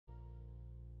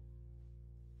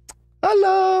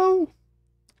Hello.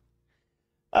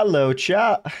 Hello,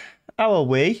 chat. How are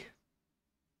we?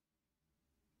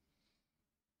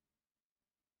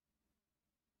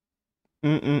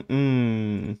 Let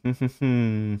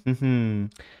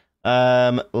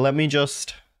me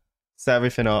just set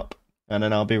everything up and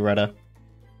then I'll be ready.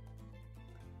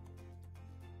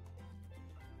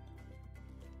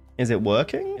 Is it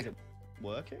working?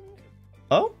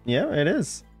 Oh, yeah, it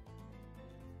is.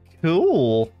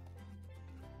 Cool.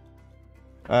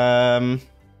 I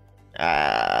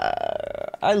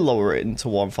lower it into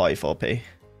 144p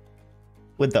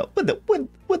with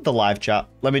the live chat.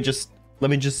 Let me just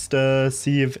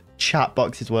see if chat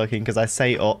box is working because I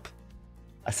set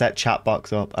chat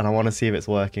box up and I want to see if it's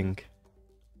working.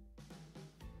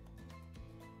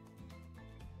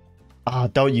 Ah,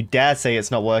 don't you dare say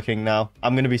it's not working now.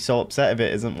 I'm gonna be so upset if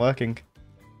it isn't working.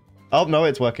 Oh no,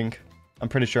 it's working. I'm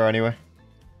pretty sure anyway.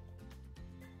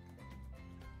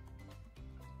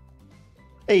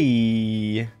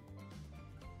 Hey.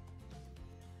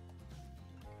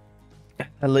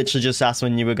 I literally just asked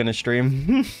when you were gonna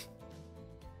stream.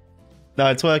 No,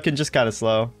 it's working just kind of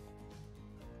slow.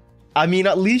 I mean,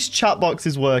 at least chatbox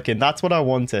is working. That's what I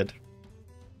wanted.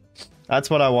 That's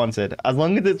what I wanted. As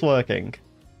long as it's working.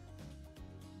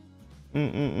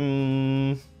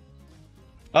 Oh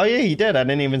yeah, he did. I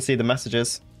didn't even see the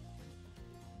messages.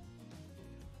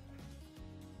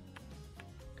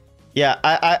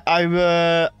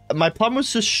 Yeah, my plan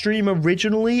was to stream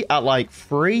originally at like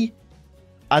 3,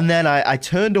 and then I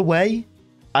turned away.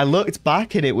 I looked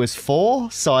back and it was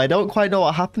 4, so I don't quite know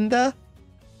what happened there.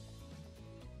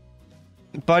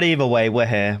 But either way, we're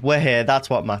here. We're here. That's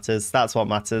what matters. That's what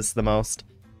matters the most.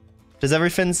 Does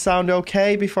everything sound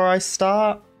okay before I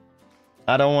start?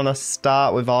 I don't want to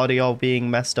start with audio being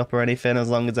messed up or anything. As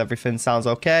long as everything sounds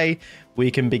okay,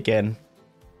 we can begin.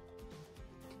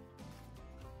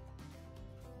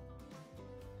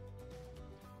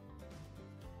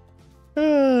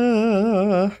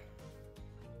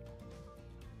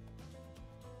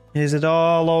 Is it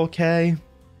all okay?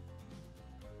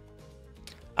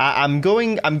 I'm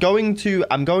going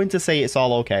to say it's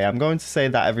all okay. I'm going to say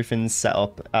that everything's set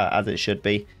up as it should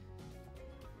be.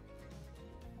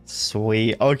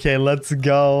 Sweet. Okay, let's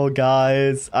go,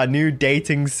 guys. A new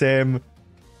dating sim.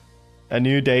 A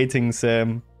new dating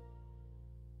sim.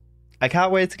 I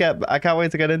can't wait to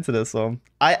get into this one.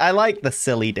 I like the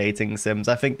silly dating sims.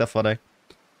 I think they're funny.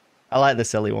 I like the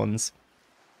silly ones.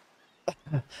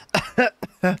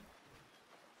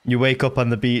 You wake up on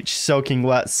the beach, soaking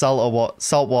wet salt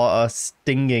water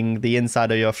stinging the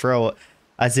inside of your throat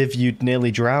as if you'd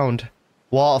nearly drowned.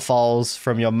 Water falls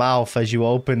from your mouth as you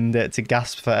opened it to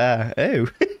gasp for air. Ew.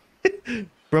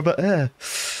 Rubber air.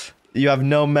 You have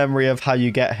no memory of how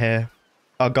you get here.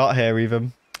 Or got here,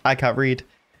 even. I can't read.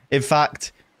 In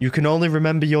fact, you can only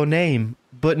remember your name,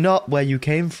 but not where you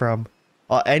came from.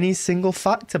 Or any single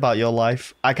fact about your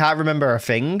life. I can't remember a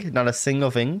thing. Not a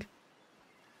single thing.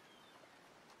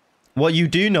 What you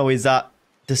do know is that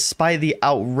despite the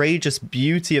outrageous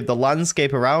beauty of the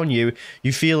landscape around you,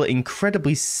 you feel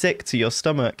incredibly sick to your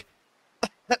stomach.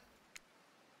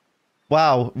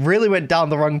 Wow, really went down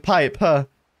the wrong pipe, huh?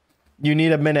 You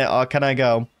need a minute or can I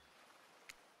go?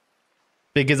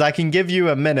 Because I can give you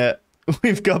a minute.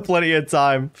 We've got plenty of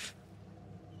time.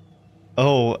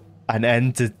 Oh,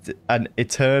 an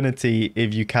eternity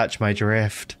if you catch my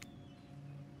drift.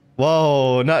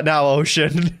 Whoa, not now,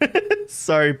 Ocean.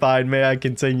 Sorry, Pine, may I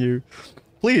continue?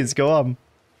 Please, go on.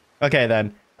 Okay,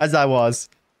 then. As I was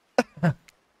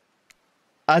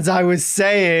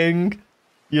saying,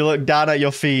 you look down at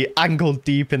your feet, ankle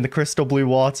deep in the crystal blue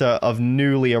water of a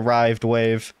newly arrived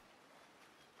wave.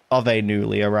 As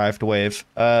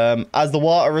the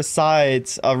water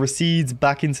recedes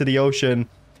back into the ocean,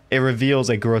 it reveals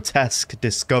a grotesque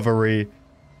discovery.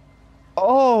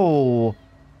 Oh,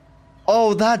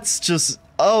 that's just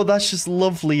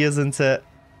lovely, isn't it?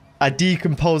 A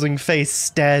decomposing face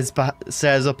stares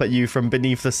up at you from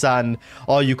beneath the sand.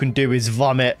 All you can do is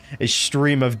vomit a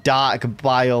stream of dark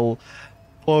bile.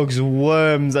 Bugs,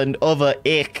 worms, and other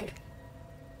ick.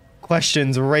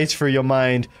 Questions race through your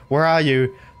mind. Where are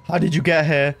you? How did you get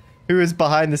here? Who is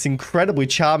behind this incredibly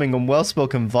charming and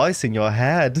well-spoken voice in your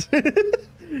head?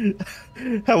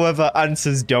 However,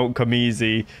 answers don't come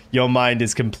easy. Your mind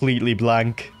is completely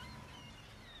blank.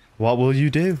 What will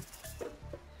you do?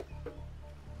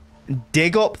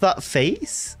 Dig up that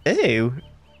face? Ew.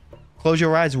 Close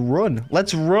your eyes, run.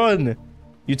 Let's run.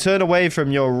 You turn away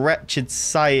from your wretched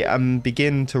sight and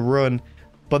begin to run.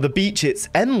 But the beach, it's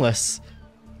endless.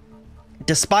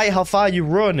 Despite how far you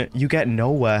run, you get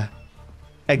nowhere.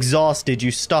 Exhausted,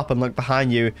 you stop and look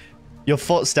behind you. your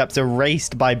footsteps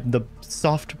erased by the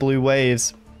soft blue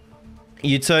waves.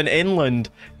 You turn inland,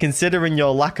 considering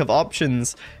your lack of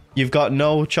options. You've got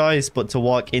no choice but to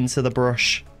walk into the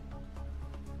brush.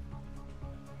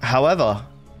 However,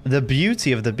 the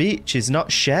beauty of the beach is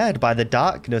not shared by the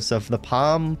darkness of the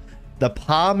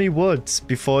palmy woods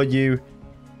before you.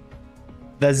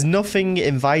 There's nothing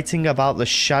inviting about the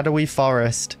shadowy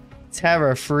forest.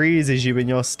 Terror freezes you in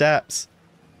your steps.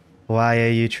 Why are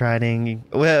you trying...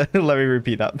 Well, let me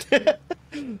repeat that.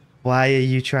 Why are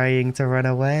you trying to run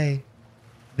away?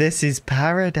 This is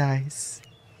paradise.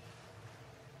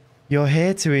 You're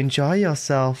here to enjoy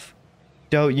yourself,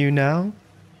 don't you know?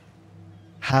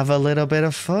 Have a little bit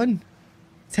of fun.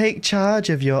 Take charge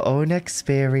of your own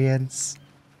experience.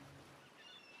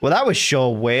 Well, that was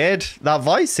sure weird. That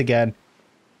voice again.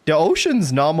 Do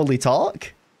oceans normally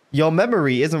talk? Your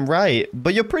memory isn't right,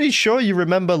 but you're pretty sure you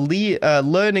remember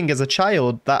learning as a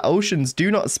child that oceans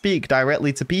do not speak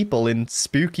directly to people in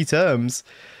spooky terms.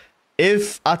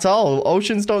 If at all,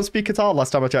 oceans don't speak at all last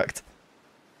time I checked.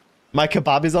 My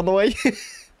kebab is on the way.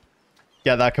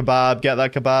 Get that kebab, get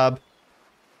that kebab.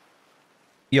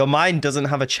 Your mind doesn't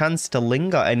have a chance to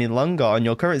linger any longer on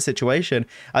your current situation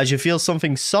as you feel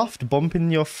something soft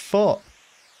bumping your foot.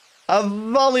 A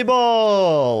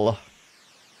volleyball!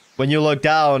 When you look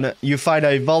down, you find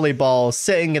a volleyball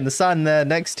sitting in the sand there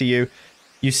next to you.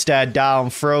 You stare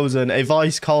down, frozen. A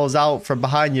voice calls out from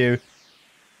behind you.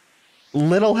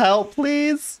 Little help,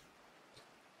 please?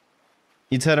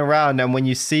 You turn around, and when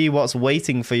you see what's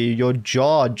waiting for you, your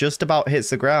jaw just about hits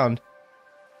the ground.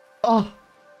 Oh!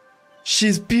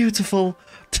 She's beautiful.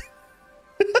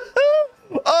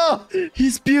 Oh,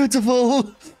 he's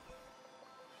beautiful.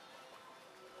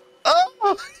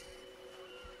 Oh,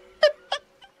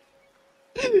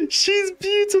 she's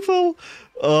beautiful.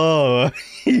 Oh,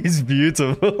 he's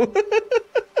beautiful.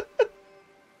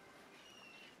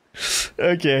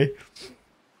 Okay.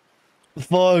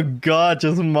 Four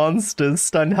gorgeous monsters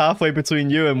stand halfway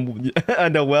between you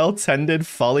and a well-tended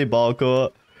volleyball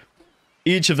court.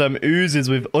 Each of them oozes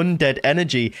with undead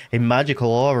energy, a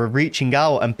magical aura reaching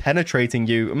out and penetrating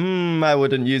you. I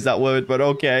wouldn't use that word, but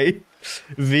okay.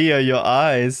 Via your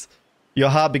eyes. Your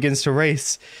heart begins to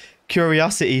race.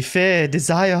 Curiosity, fear,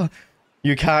 desire.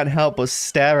 You can't help but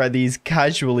stare at these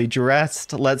casually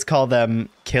dressed, let's call them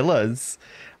killers.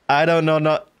 I don't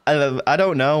know.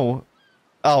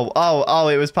 Oh,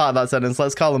 it was part of that sentence.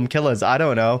 Let's call them killers. I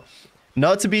don't know.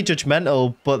 Not to be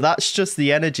judgmental, but that's just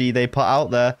the energy they put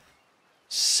out there.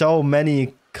 So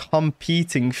many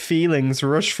competing feelings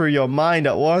rush through your mind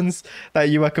at once that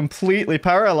you are completely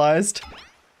paralyzed.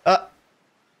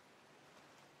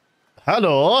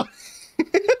 Hello?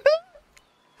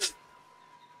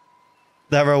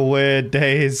 There are weird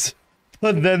days,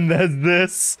 but then there's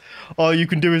this. All you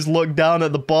can do is look down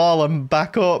at the ball and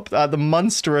back up at the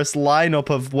monstrous lineup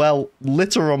of, well,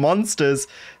 literal monsters.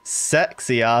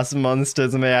 Sexy ass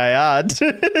monsters, may I add.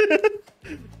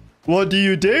 What do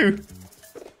you do?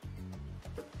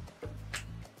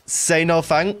 Say no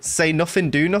thanks, say nothing,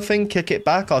 do nothing, kick it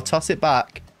back, or toss it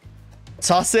back?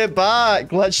 Toss it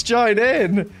back! Let's join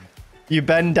in! You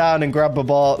bend down and grab the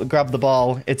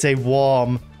ball. It's a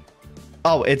warm...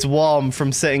 Oh, it's warm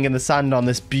from sitting in the sand on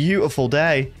this beautiful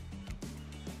day.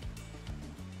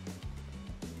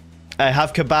 I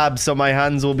have kebab, so my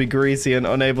hands will be greasy and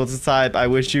unable to type. I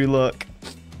wish you luck.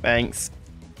 Thanks.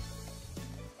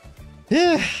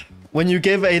 Yeah. When you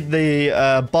give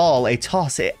the ball a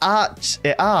toss, it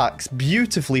arcs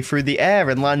beautifully through the air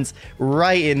and lands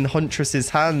right in Huntress's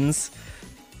hands.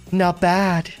 Not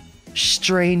bad,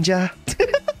 stranger.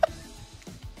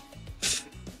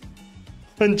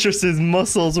 Huntress's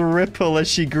muscles ripple as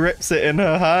she grips it in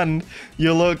her hand.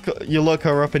 You look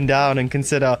her up and down and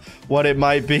consider what it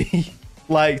might be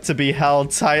like to be held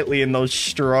tightly in those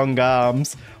strong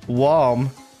arms.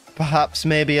 Warm, perhaps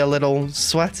maybe a little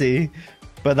sweaty.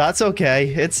 But that's okay.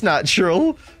 It's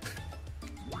natural.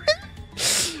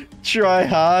 Try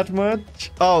hard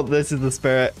much? Oh, this is the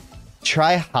spirit.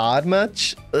 Try hard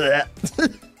much?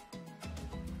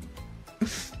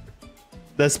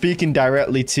 They're speaking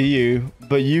directly to you,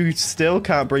 but you still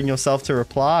can't bring yourself to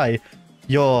reply.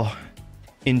 You're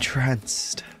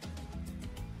entranced.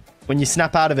 When you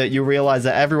snap out of it, you realize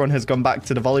that everyone has gone back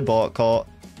to the volleyball court.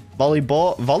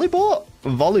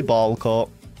 Volleyball court.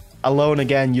 Alone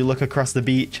again, you look across the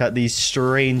beach at these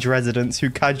strange residents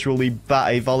who casually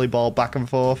bat a volleyball back and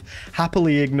forth,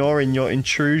 happily ignoring your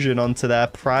intrusion onto their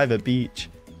private beach.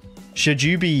 Should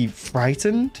you be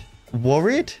frightened?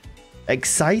 Worried?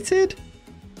 Excited?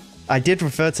 I did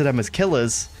refer to them as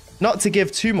killers, not to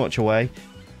give too much away,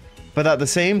 but at the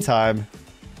same time,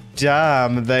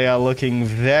 damn, they are looking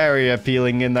very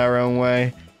appealing in their own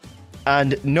way.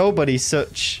 And nobody so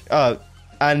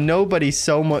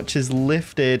much as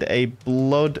lifted a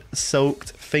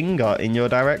blood-soaked finger in your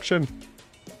direction.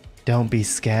 Don't be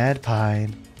scared,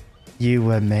 Pine. You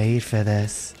were made for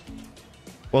this.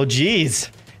 Well,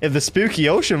 geez. If the spooky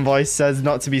ocean voice says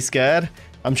not to be scared,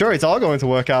 I'm sure it's all going to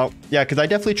work out. Yeah, because I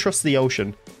definitely trust the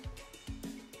ocean.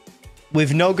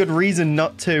 With no good reason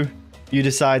not to, you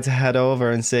decide to head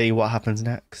over and see what happens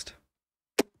next.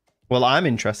 Well, I'm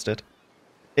interested.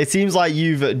 It seems like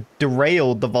you've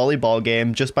derailed the volleyball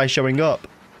game just by showing up.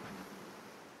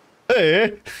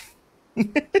 Hey!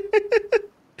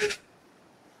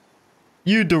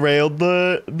 You derailed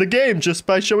the game just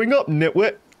by showing up,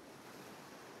 nitwit.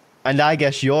 And I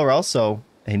guess you're also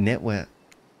a nitwit.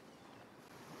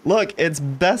 Look, it's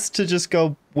best to just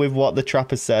go with what the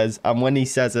trapper says, and when he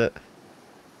says it,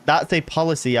 that's a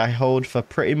policy I hold for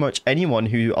pretty much anyone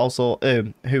who always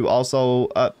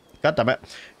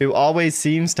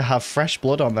seems to have fresh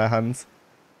blood on their hands.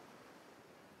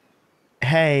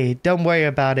 Hey, don't worry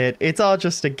about it. It's all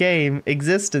just a game.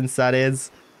 Existence, that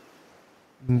is.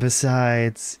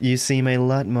 Besides, you seem a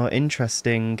lot more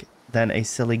interesting than a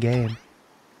silly game.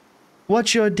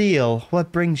 What's your deal?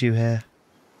 What brings you here?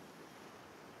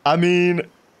 I mean,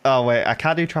 oh wait, I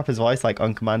can't do Trapper's voice like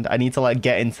on command. I need to like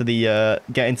get into the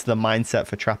mindset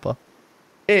for Trapper.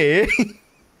 Eh?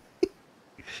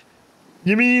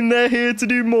 You mean they're here to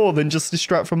do more than just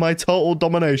distract from my total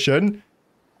domination?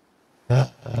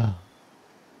 That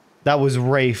was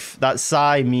Rafe. That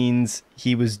sigh means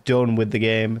he was done with the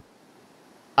game.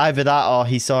 Either that or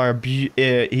he saw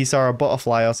a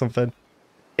butterfly or something.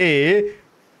 Eh?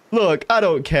 Look, I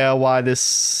don't care why this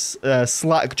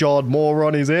slack-jawed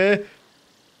moron is here.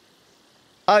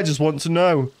 I just want to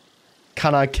know,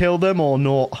 can I kill them or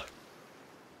not?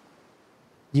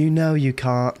 You know you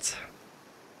can't.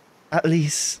 At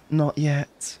least, not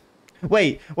yet.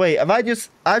 Wait, I've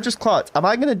just clocked. Am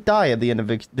I going to die at the end of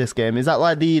this game? Is that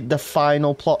like the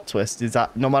final plot twist? Is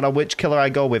that no matter which killer I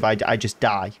go with, I just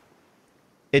die?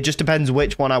 It just depends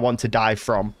which one I want to die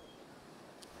from.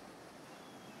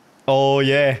 Oh,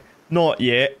 yeah. Not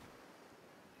yet.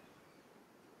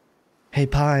 Hey,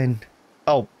 Pine.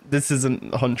 Oh, this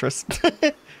isn't Huntress.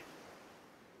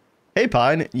 Hey,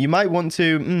 Pine. You might want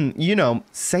to, you know,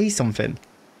 say something.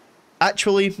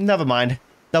 Actually, never mind.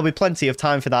 There'll be plenty of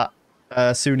time for that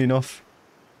soon enough.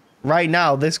 Right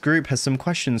now, this group has some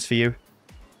questions for you.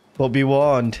 But be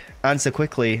warned, answer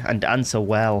quickly and answer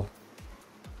well.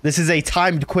 This is a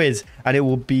timed quiz, and it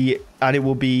will be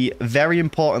very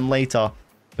important later.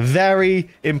 Very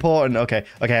important. Okay,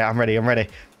 I'm ready.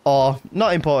 Or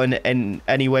not important in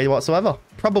any way whatsoever.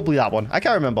 Probably that one. I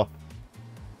can't remember.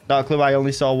 Not a clue. I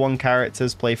only saw one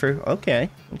character's playthrough. Okay.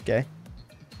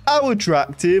 How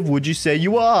attractive would you say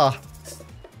you are?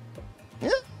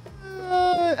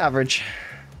 Average.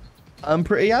 I'm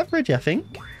pretty average, I think.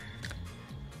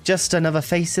 Just another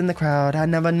face in the crowd.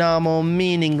 Another normal,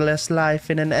 meaningless life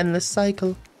in an endless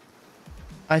cycle.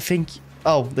 I think...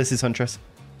 Oh, this is Huntress.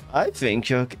 I think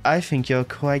you're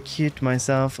quite cute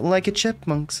myself. Like a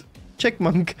chickmunk.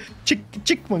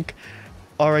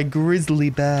 Or a grizzly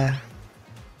bear.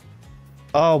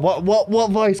 Oh,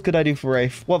 what voice could I do for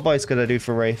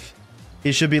Rafe?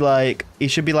 He should be like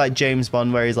James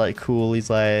Bond, where he's like cool. He's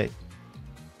like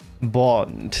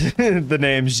Bond. The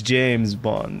name's James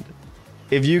Bond.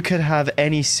 If you could have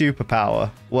any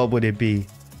superpower, what would it be?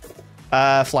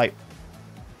 Flight.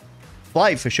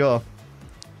 Flight for sure.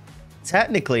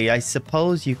 Technically, I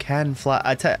suppose you can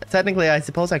fly. Technically, I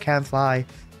suppose I can fly.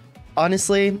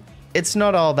 Honestly, it's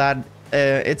not all that.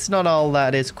 It's not all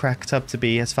that it's cracked up to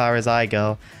be, as far as I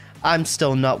go. I'm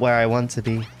still not where I want to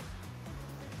be.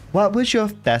 What was your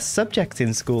best subject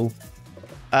in school?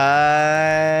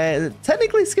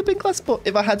 Technically skipping class, but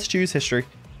if I had to choose, history.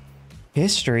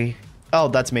 History? Oh,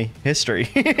 that's me. History.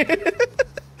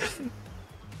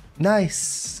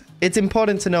 Nice. It's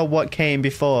important to know what came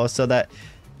before so that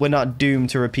we're not doomed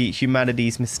to repeat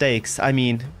humanity's mistakes. I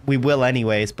mean, we will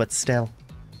anyways, but still.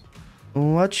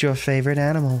 What's your favorite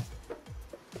animal?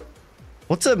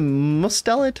 What's a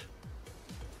mustelid?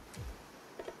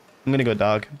 I'm gonna go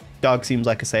dog. Dog seems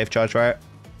like a safe choice, right?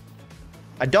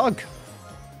 A dog.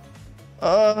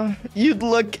 You'd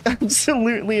look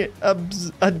absolutely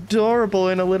adorable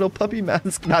in a little puppy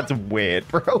mask. That's weird,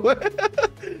 bro.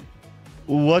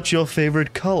 What's your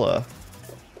favorite color?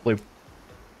 Blue.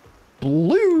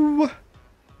 Blue?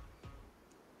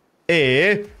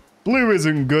 Blue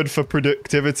isn't good for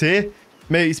productivity.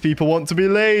 Makes people want to be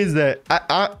lazy.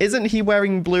 Isn't he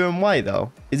wearing blue and white,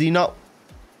 though? Is he not?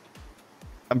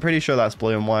 I'm pretty sure that's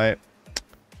blue and white.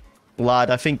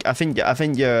 Lad, I think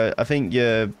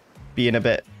you're being a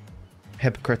bit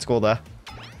hypocritical there.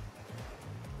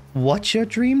 What's your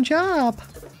dream job?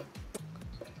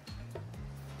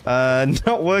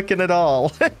 Not working at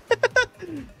all.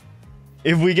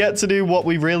 If we get to do what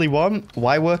we really want,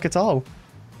 why work at all?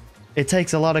 It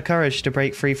takes a lot of courage to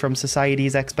break free from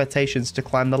society's expectations to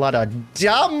climb the ladder.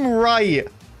 Damn right!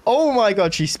 Oh my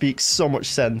god, she speaks so much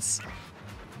sense.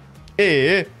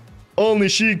 Only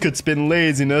she could spin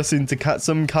laziness into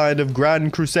some kind of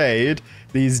grand crusade.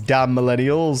 These damn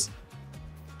millennials.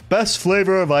 Best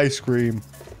flavor of ice cream.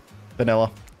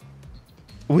 Vanilla.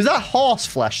 Was that horse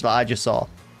flesh that I just saw?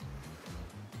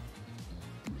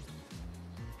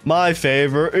 My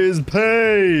favorite is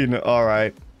pain. All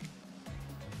right.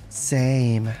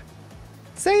 Same.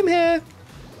 Same here.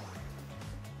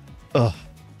 Ugh.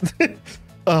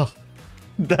 Ugh.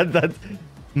 That.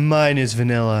 Mine is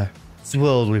vanilla.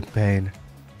 Swirled with pain.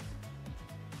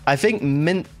 I think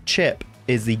mint chip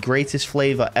is the greatest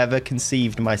flavor ever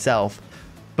conceived myself.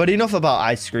 But enough about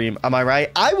ice cream, am I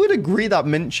right? I would agree that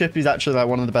mint chip is actually like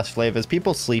one of the best flavors.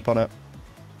 People sleep on it.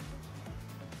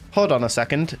 Hold on a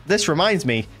second. This reminds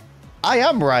me. I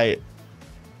am right.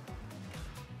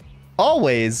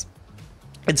 Always.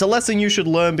 It's a lesson you should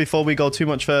learn before we go too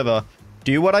much further.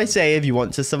 Do what I say if you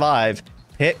want to survive.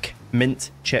 Pick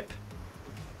mint chip.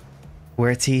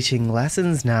 We're teaching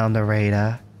lessons now,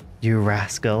 narrator. You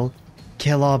rascal.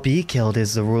 Kill or be killed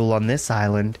is the rule on this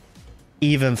island.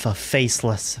 Even for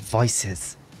faceless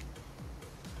voices.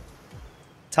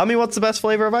 Tell me what's the best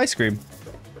flavor of ice cream?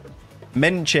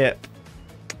 Mint chip.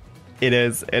 It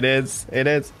is. It is. It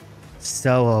is.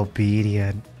 So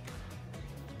obedient.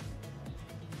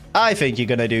 I think you're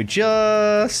gonna do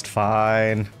just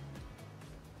fine.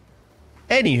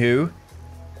 Anywho,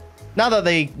 now that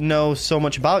they know so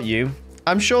much about you,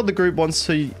 I'm sure the group wants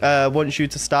you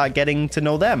to start getting to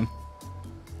know them.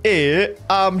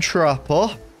 I'm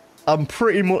Trapper. I'm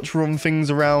pretty much run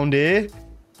things around here.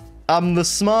 I'm the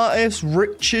smartest,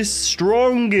 richest,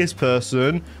 strongest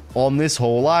person on this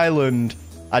whole island.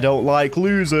 I don't like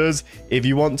losers. If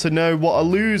you want to know what a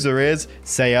loser is,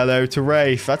 say hello to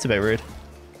Rafe. That's a bit rude.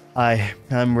 Hi,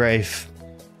 I'm Rafe.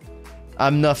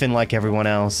 I'm nothing like everyone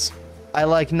else. I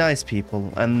like nice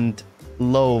people and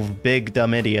loathe big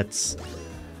dumb idiots.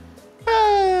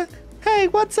 Hey,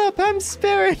 what's up? I'm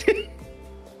Spirit.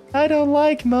 I don't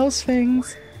like most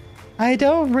things. I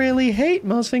don't really hate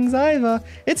most things either.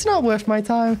 It's not worth my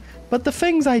time. But the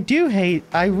things I do hate,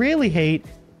 I really hate,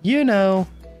 you know.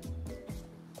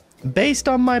 Based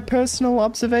on my personal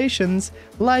observations,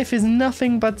 life is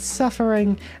nothing but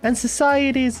suffering, and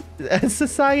society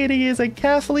is a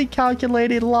carefully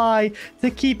calculated lie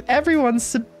to keep everyone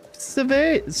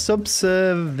subservient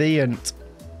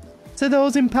to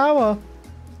those in power.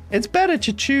 It's better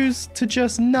to choose to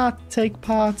just not take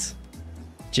part.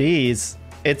 Jeez.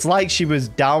 It's like she was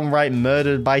downright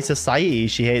murdered by society.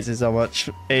 She hates it so much.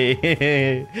 Oh,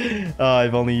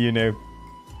 if only you knew.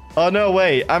 Oh, no,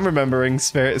 wait. I'm remembering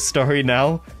Spirit's story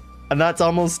now. And that's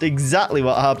almost exactly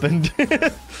what happened.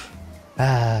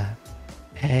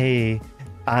 Hey,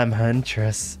 I'm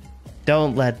Huntress.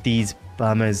 Don't let these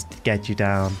bummers get you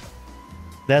down.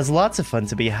 There's lots of fun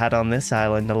to be had on this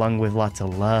island, along with lots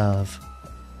of love.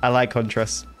 I like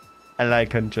Huntress. I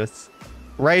like Huntress.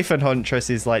 Rafe and Huntress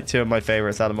is like two of my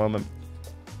favorites at the moment.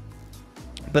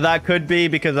 But that could be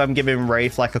because I'm giving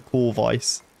Rafe like a cool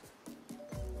voice.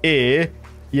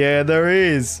 Yeah, there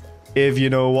is. If you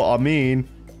know what I mean.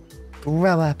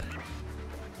 Grow up.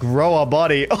 Grow a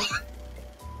body.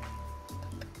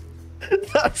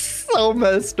 That's so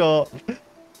messed up.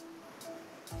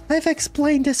 I've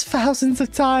explained this thousands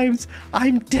of times.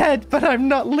 I'm dead, but I'm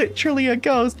not literally a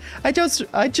ghost. I just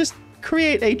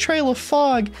create a trail of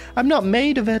fog. I'm not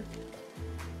made of it.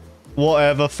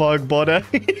 Whatever, fog body.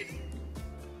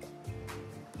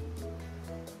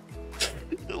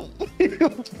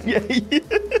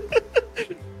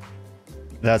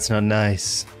 That's not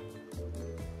nice.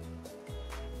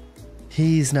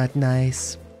 He's not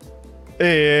nice.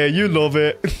 Yeah, you love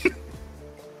it.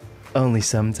 Only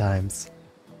sometimes.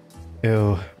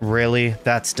 Ew, really?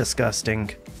 That's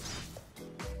disgusting.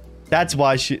 That's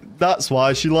why she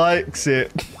likes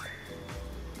it.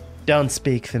 Don't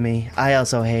speak for me. I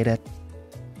also hate it.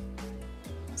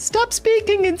 Stop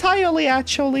speaking entirely,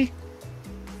 actually.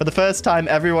 For the first time,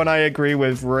 everyone I agree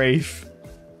with, Rafe.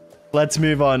 Let's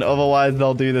move on, otherwise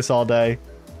they'll do this all day.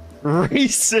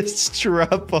 Racist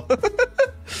Trapper.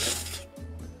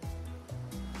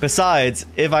 Besides,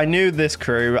 if I knew this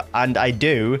crew, and I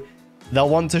do, they'll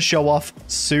want to show off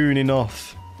soon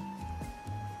enough.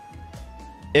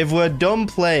 If we're done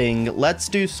playing, let's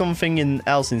do something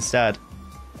else instead.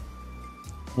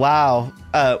 Wow.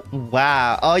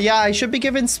 Wow. Oh yeah, I should be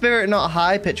giving Spirit not a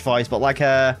high pitched voice, but like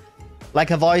a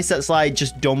voice that's like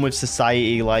just done with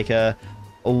society, like a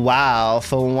wow.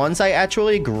 For once, I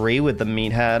actually agree with the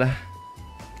meathead.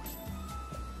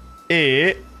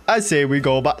 I say we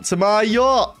go back to my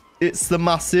yacht. It's the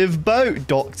massive boat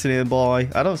docked near boy.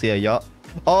 I don't see a yacht.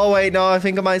 Oh wait, no, I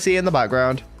think I might see it in the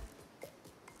background.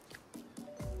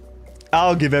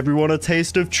 I'll give everyone a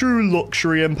taste of true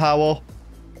luxury and power.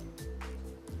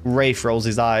 Rafe rolls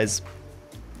his eyes.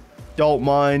 Don't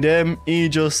mind him. He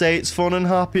just hates fun and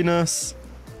happiness.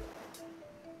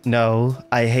 No,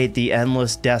 I hate the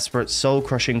endless, desperate,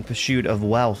 soul-crushing pursuit of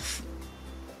wealth.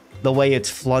 The way it's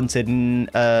flaunted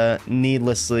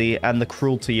needlessly, and the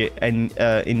cruelty it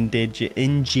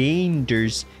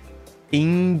engenders.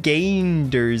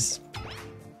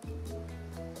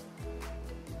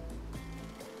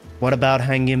 What about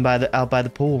hanging out by the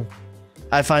pool?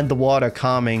 I find the water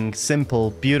calming,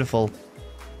 simple, beautiful.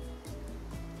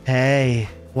 Hey,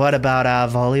 what about our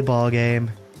volleyball game?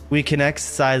 We can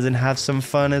exercise and have some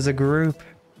fun as a group.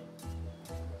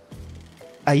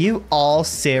 Are you all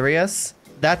serious?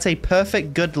 That's a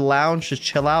perfect good lounge to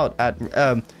chill out at.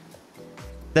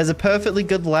 There's a perfectly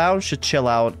good lounge to chill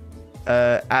out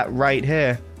at right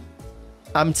here.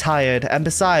 I'm tired, and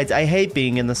besides, I hate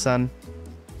being in the sun.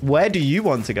 Where do you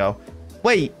want to go?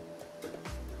 Wait,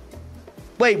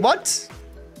 what?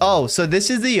 Oh, so this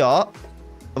is the yacht,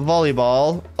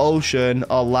 volleyball, ocean,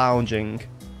 or lounging.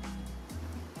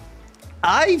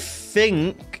 I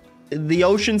think the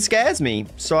ocean scares me,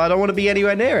 so I don't want to be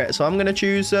anywhere near it. So I'm going to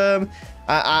choose,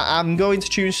 I'm going to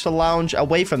choose to lounge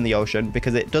away from the ocean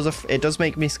because it does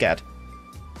make me scared.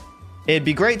 It'd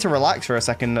be great to relax for a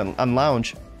second and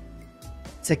lounge.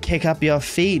 To kick up your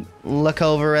feet, look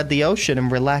over at the ocean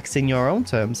and relax in your own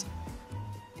terms.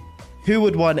 Who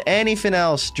would want anything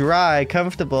else? Dry,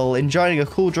 comfortable, enjoying a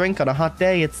cool drink on a hot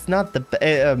day. It's not the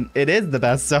it is the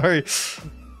best, sorry.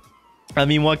 I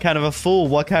mean, what kind of a fool,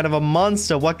 what kind of a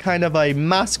monster, what kind of a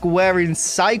mask-wearing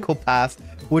psychopath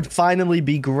would finally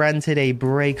be granted a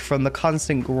break from the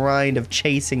constant grind of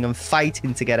chasing and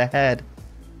fighting to get ahead,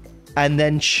 and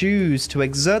then choose to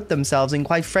exert themselves in,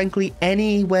 quite frankly,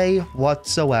 any way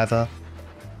whatsoever?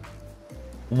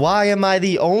 Why am I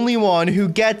the only one who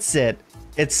gets it?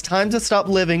 It's time to stop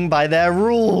living by their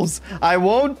rules. I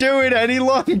won't do it any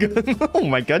longer. Oh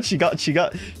my god, she got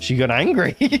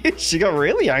angry. She got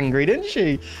really angry, didn't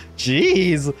she?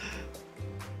 Jeez.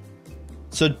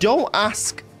 So don't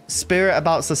ask Spirit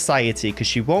about society, because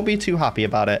she won't be too happy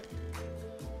about it.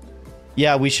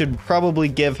 Yeah, we should probably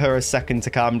give her a second to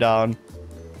calm down.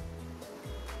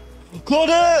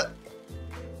 Claudette!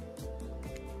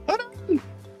 Hold on.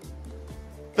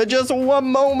 For just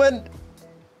one moment.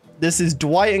 This is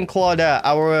Dwight and Claudette,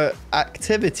 our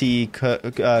activity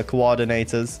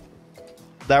coordinators.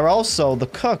 They're also the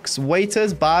cooks,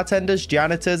 waiters, bartenders,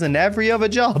 janitors, and every other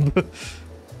job.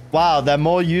 Wow, they're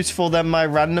more useful than my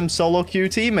random solo queue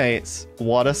teammates.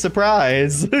 What a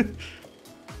surprise.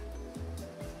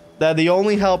 They're the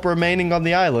only help remaining on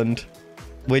the island,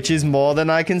 which is more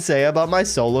than I can say about my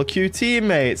solo queue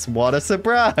teammates. What a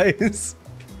surprise.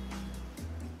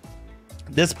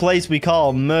 This place we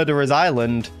call Murderer's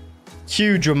Island.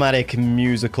 Cue dramatic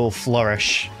musical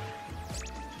flourish.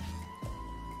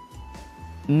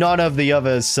 None of the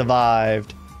others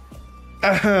survived.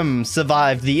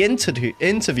 Survived the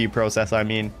interview process, I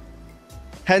mean.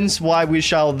 Hence why we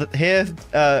shall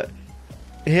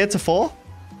heretofore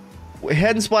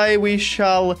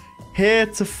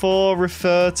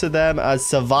refer to them as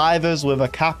survivors with a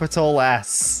capital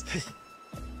S.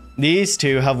 These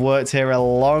two have worked here a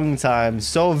long time,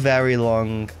 so very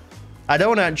long. I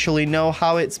don't actually know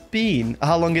how long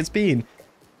it's been.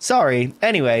 Sorry.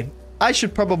 Anyway, I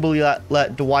should probably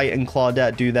let Dwight and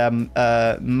Claudette do their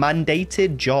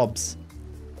mandated jobs.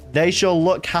 They shall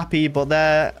look happy, but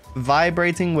they're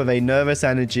vibrating with a nervous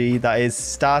energy that is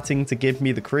starting to give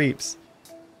me the creeps.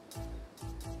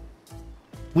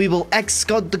 We will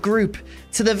escort the group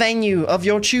to the venue of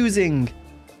your choosing.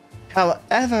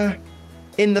 However,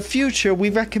 in the future, we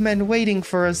recommend waiting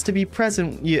for us to be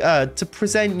present, to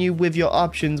present you with your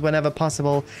options whenever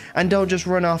possible, and don't just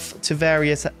run off to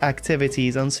various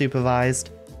activities unsupervised.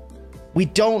 We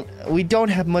don't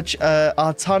have much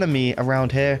autonomy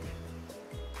around here.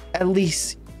 At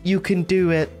least you can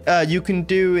do it. You can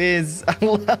do is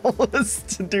allow us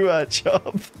to do our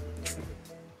job.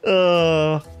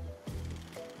 The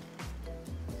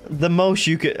most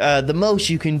you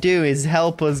can do is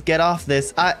help us get off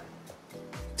this.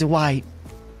 Dwight.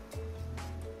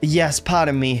 Yes,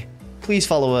 pardon me. Please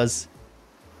follow us.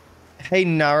 Hey,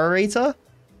 narrator?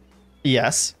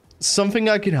 Yes. Something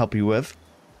I can help you with.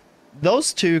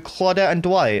 those two, Claudette and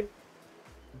Dwight,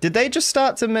 did they just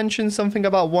start to mention something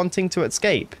about wanting to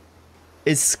escape?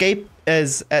 Is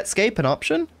escape an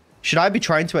option? Should I be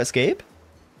trying to escape?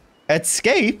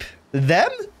 Escape? Them?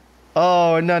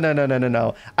 Oh,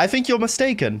 no. I think you're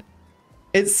mistaken.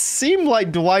 It seemed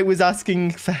like Dwight was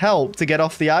asking for help to get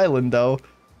off the island, though.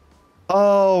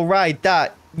 Oh, right,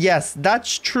 yes,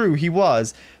 that's true, he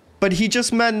was. But he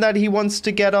just meant that he wants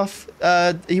to get off,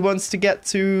 he wants to get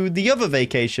to the other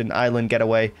vacation island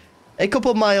getaway. A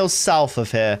couple miles south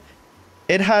of here.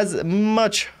 It has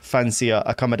much fancier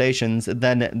accommodations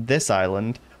than this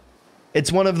island.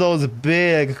 It's one of those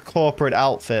big corporate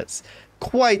outfits,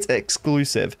 quite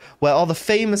exclusive, where all the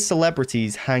famous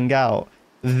celebrities hang out.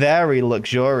 Very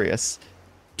luxurious.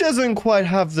 Doesn't quite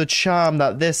have the charm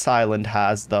that this island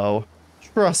has, though.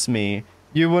 Trust me,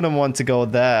 you wouldn't want to go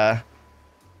there.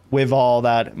 With all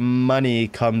that money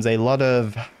comes a lot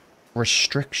of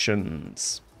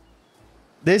restrictions.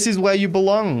 This is where you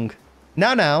belong.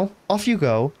 Now, off you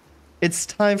go. It's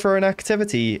time for an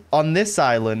activity on this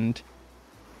island.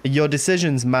 Your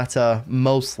decisions matter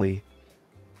mostly.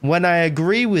 When I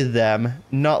agree with them,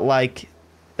 not like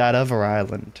that other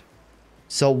island.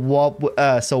 So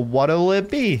what'll it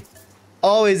be?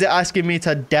 Oh, is it asking me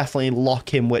to definitely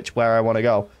lock in where I want to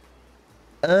go?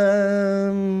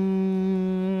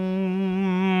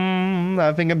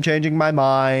 I think I'm changing my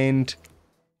mind.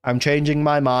 I'm changing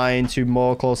my mind to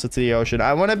more closer to the ocean.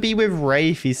 I want to be with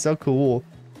Rafe. He's so cool.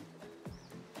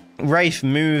 Rafe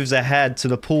moves ahead to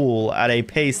the pool at a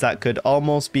pace that could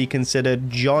almost be considered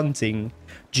jaunty.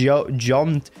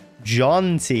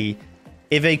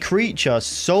 If a creature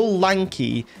so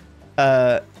lanky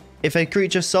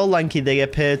they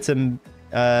appear to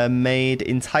made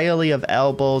entirely of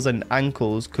elbows and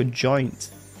ankles could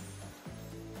joint.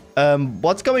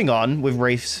 What's going on with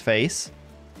Rafe's face?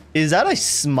 Is that a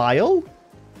smile?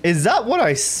 Is that what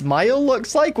a smile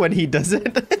looks like when he does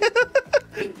it?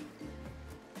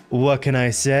 What can I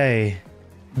say?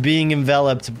 Being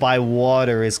enveloped by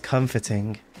water is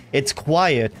comforting. It's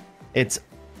quiet. It's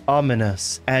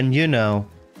ominous. And you know.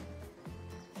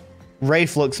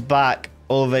 Rafe looks back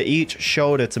over each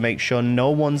shoulder to make sure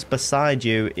no one's beside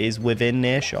you is within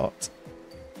earshot.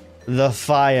 The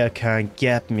fire can't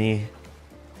get me.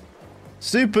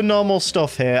 Super normal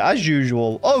stuff here, as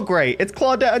usual. Oh great, it's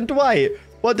Claudette and Dwight.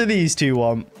 What do these two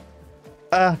want?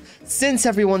 Since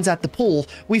everyone's at the pool,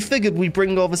 we figured we'd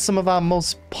bring over some of our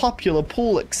most popular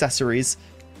pool accessories.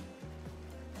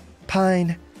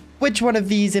 Pine, which one of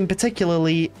these in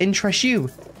particularly interests you?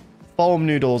 Foam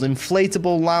noodles,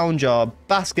 inflatable lounger,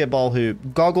 basketball hoop,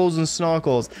 goggles and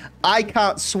snorkels. I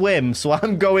can't swim, so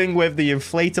I'm going with the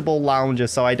inflatable lounger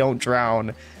so I don't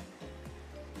drown.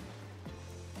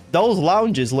 Those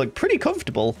lounges look pretty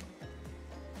comfortable.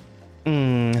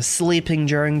 Sleeping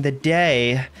during the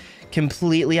day,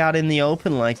 completely out in the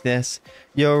open like this,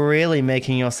 you're really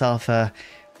making yourself a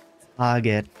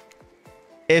target.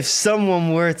 If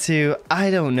someone were to, I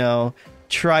don't know,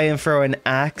 try and throw an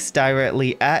axe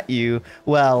directly at you,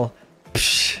 well,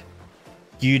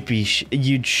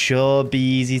 you'd sure be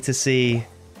easy to see.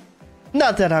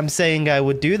 Not that I'm saying I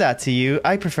would do that to you.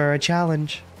 I prefer a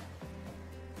challenge.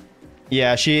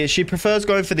 Yeah, she prefers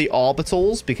going for the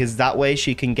orbitals because that way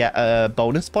she can get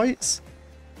bonus points.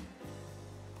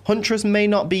 Huntress may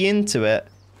not be into it,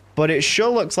 but it sure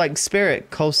looks like Spirit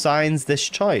co-signs this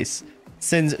choice,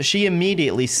 since she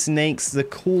immediately snakes the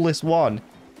coolest one.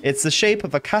 It's the shape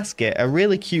of a casket, a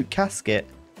really cute casket.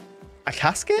 A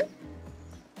casket?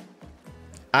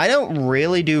 I don't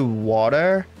really do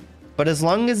water, but as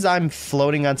long as I'm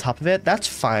floating on top of it, that's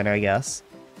fine, I guess.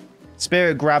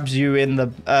 Spirit grabs you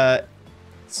the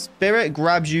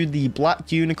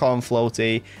black unicorn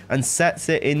floaty and sets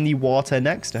it in the water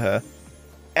next to her.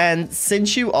 And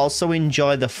since you also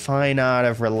enjoy the fine art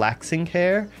of relaxing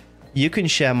here, you can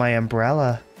share my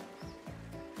umbrella.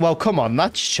 Well, come on,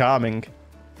 that's charming.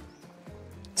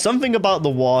 Something about the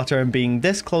water and being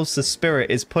this close to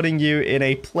Spirit is putting you in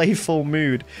a playful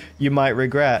mood you might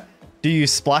regret. Do you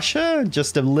splash her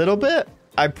just a little bit?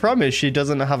 I promise she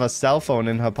doesn't have a cell phone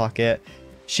in her pocket.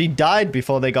 She died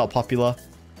before they got popular.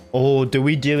 Oh, do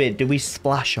we do it? Do we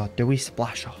splash her? Do we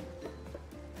splash her?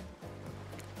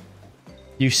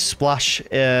 You splash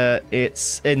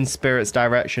it's in Spirit's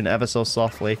direction ever so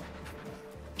softly.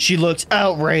 She looks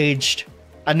outraged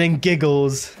and then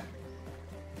giggles.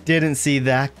 Didn't see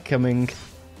that coming.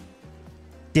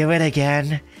 Do it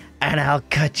again and I'll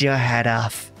cut your head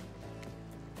off.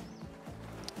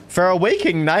 For a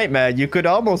waking nightmare, you could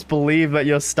almost believe that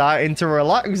you're starting to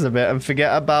relax a bit and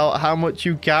forget about how much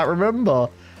you can't remember.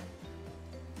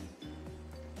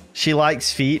 She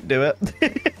likes feet, do it.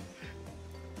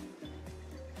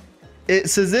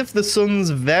 It's as if the sun's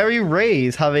very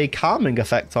rays have a calming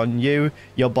effect on you,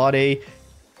 your body,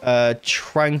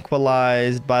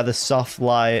 tranquilized by the soft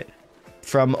light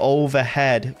from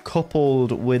overhead,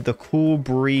 coupled with the cool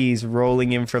breeze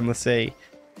rolling in from the sea.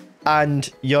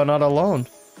 And you're not alone.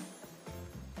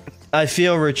 I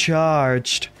feel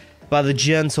recharged by the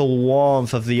gentle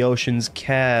warmth of the ocean's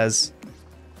cares.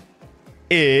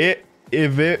 If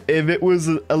it was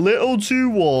a little too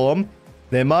warm,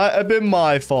 they might have been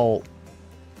my fault.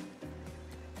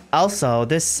 Also,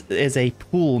 this is a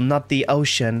pool, not the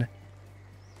ocean.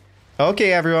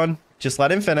 Okay, everyone, just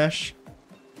let him finish.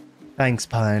 Thanks,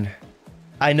 Pine.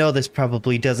 I know this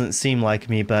probably doesn't seem like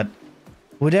me, but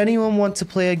would anyone want to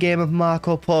play a game of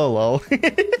Marco Polo?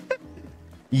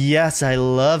 Yes, I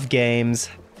love games.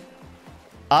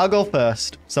 I'll go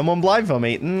first. Someone blindfold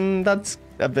me. That's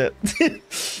a bit...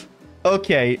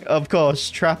 Okay, of course,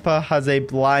 Trapper has a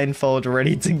blindfold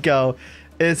ready to go.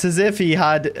 It's as if he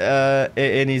had it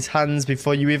in his hands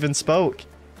before you even spoke.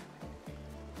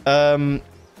 And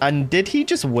did he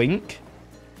just wink?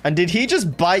 And did he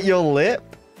just bite your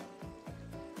lip?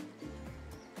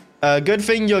 Good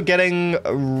thing you're getting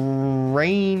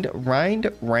reined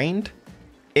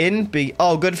in.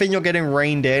 Oh, good thing you're getting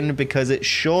reined in because it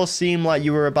sure seemed like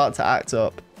you were about to act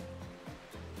up.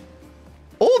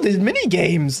 Oh, there's mini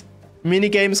games. Mini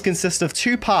games consist of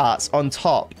 2 parts on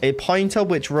top: a pointer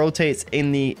which rotates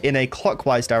in a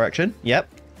clockwise direction. Yep.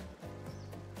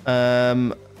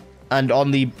 And on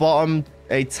the bottom,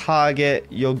 a target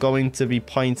you're going to be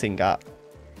pointing at.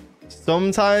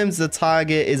 Sometimes the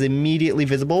target is immediately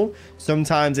visible.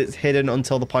 Sometimes it's hidden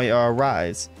until the pointer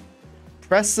arrives.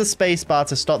 Press the space bar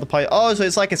to stop the pointer. Oh, so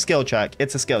it's like a skill check.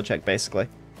 It's a skill check, basically.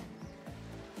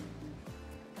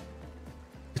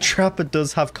 The Trapper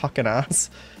does have cock and ass.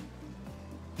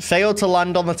 Fail to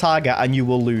land on the target and you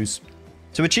will lose.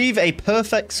 To achieve a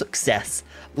perfect success,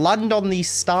 land on the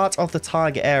start of the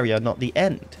target area, not the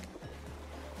end.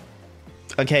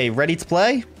 Okay, ready to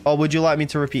play? Or would you like me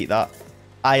to repeat that?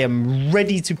 I am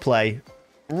ready to play.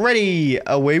 Ready!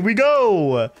 Away we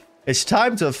go! It's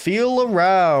time to feel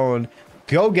around.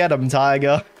 Go get him,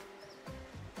 Tiger.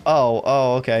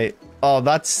 Oh, okay. Oh,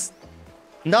 that's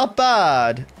not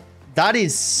bad. That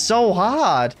is so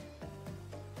hard.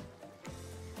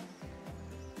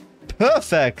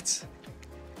 Perfect.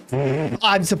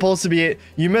 I'm supposed to be it.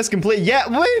 You must complete. Yeah,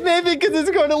 wait, maybe because it's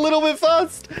going a little bit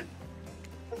fast.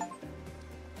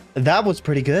 That was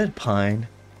pretty good, Pine.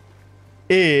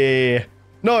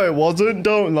 No, it wasn't.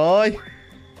 Don't lie.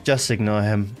 Just ignore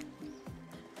him.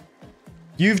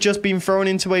 You've just been thrown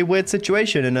into a weird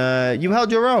situation and you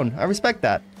held your own. I respect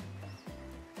that.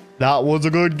 That was a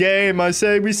good game. I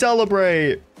say we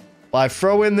celebrate by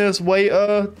throwing this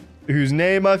waiter whose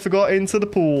name I forgot into the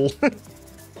pool.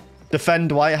 Defend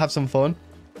Dwight, have some fun.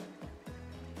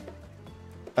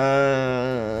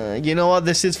 You know what?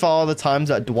 This is for all the times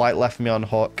that Dwight left me on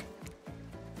hook.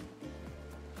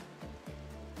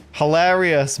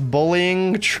 Hilarious.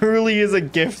 Bullying truly is a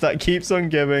gift that keeps on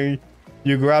giving.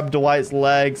 You grab Dwight's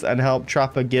legs and help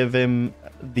Trapper give him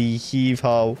the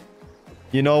heave-ho.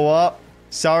 You know what?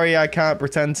 Sorry I can't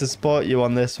pretend to support you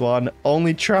on this one.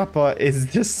 Only Trapper is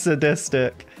just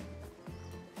sadistic.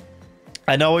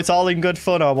 I know it's all in good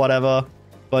fun or whatever,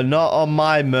 but not on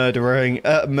my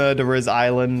Murderer's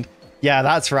Island. Yeah,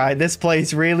 that's right. This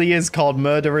place really is called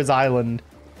Murderer's Island.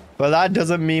 But that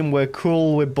doesn't mean we're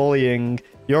cool with bullying.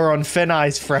 You're on thin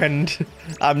ice, friend.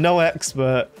 I'm no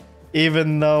expert.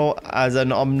 Even though, as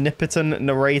an omnipotent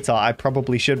narrator, I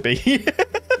probably should be.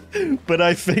 But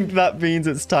I think that means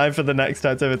it's time for the next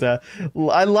activity.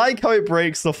 I like how it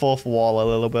breaks the fourth wall a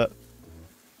little bit.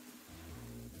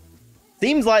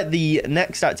 Seems like the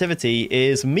next activity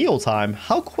is mealtime.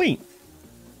 How quaint.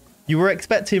 You were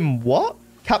expecting what?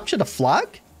 Capture the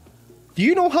flag? Do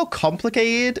you know how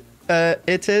complicated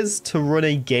it is to run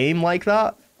a game like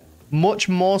that? Much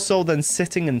more so than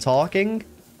sitting and talking.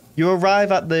 You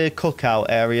arrive at the cookout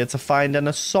area to find an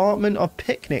assortment of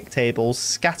picnic tables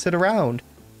scattered around.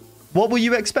 What were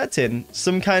you expecting?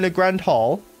 Some kind of grand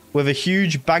hall with a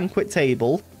huge banquet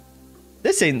table?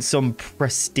 This ain't some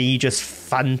prestigious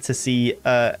fantasy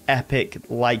epic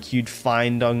like you'd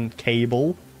find on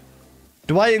cable.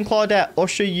 Dwight and Claudette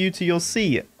usher you to your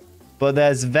seat, but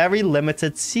there's very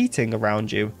limited seating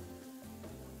around you.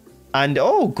 And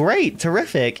oh, great,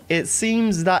 terrific. It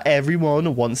seems that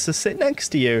everyone wants to sit next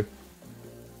to you.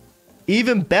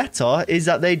 Even better is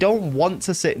that they don't want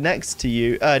to sit next to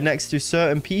you, next to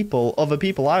certain people, other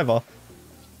people either.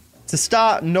 To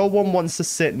start, no one wants to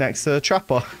sit next to the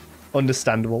Trapper.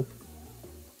 Understandable.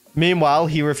 Meanwhile,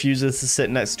 he refuses to sit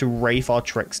next to Wraith or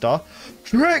Trickster.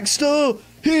 Trickster!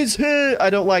 He's here! I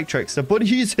don't like Trickster, but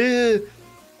he's here!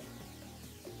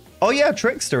 Oh yeah,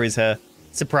 Trickster is here.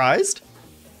 Surprised?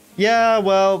 Yeah,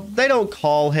 well, they don't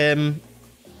call him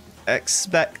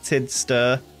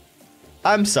Expectedster.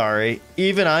 I'm sorry,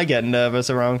 even I get nervous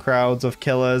around crowds of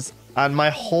killers, and my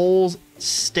whole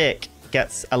stick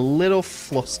gets a little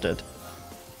flustered.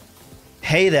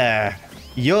 Hey there,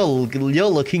 you're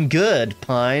looking good,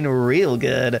 Pine, real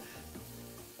good.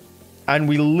 And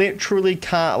we literally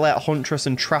can't let Huntress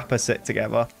and Trapper sit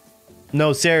together.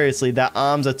 No, seriously, their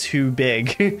arms are too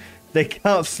big. They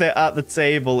can't fit at the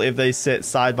table if they sit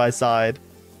side by side.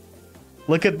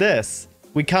 Look at this.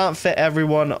 We can't fit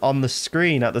everyone on the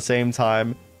screen at the same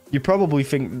time. You probably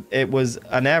think it was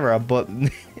an error, but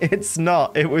it's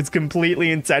not. It was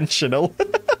completely intentional.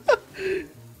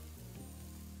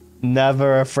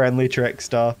 Never a friendly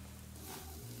Trickster.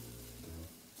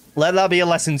 Let that be a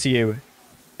lesson to you.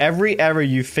 Every error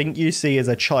you think you see is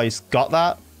a choice. Got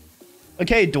that?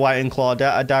 Okay, Dwight and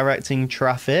Claudette are directing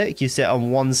traffic. You sit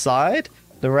on one side.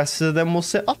 The rest of them will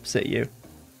sit opposite you.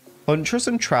 Huntress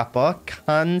and Trapper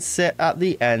can sit at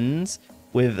the ends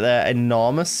with their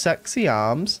enormous sexy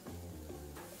arms.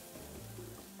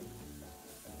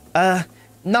 Now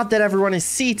that everyone is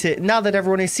seated,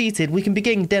 we can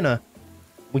begin dinner.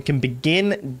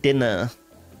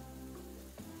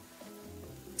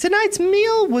 Tonight's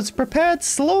meal was prepared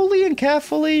slowly and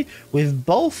carefully with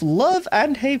both love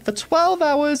and hate for 12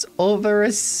 hours over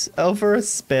a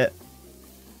spit.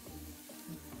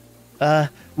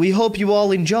 We hope you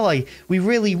all enjoy. We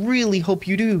really, really hope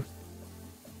you do.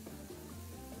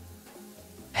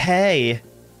 Hey,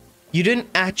 you didn't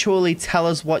actually tell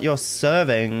us what you're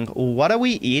serving. What are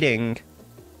we eating?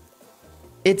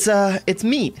 It's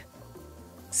meat.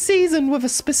 Seasoned with a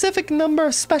specific number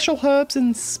of special herbs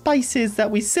and spices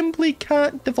that we simply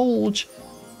can't divulge.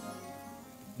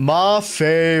 My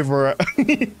favorite.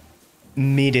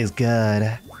 Meat is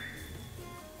good.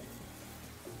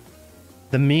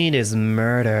 The meat is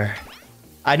murder.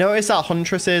 I noticed that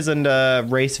Huntress's and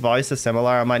Wraith's voice are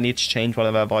similar. I might need to change one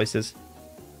of their voices.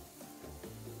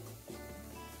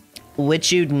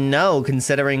 Which you'd know,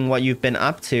 considering what you've been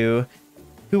up to.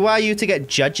 Who are you to get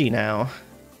judgy now?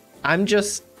 I'm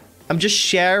just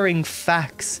sharing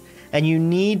facts, and you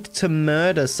need to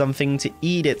murder something to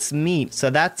eat its meat, so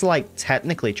that's like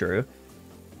technically true.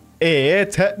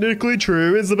 Technically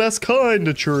true is the best kind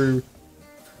of true.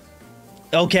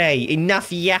 Okay,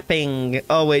 enough yapping.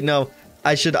 Oh wait, no.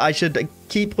 I should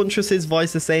keep Huntress's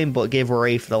voice the same, but give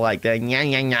Wraith the like the nya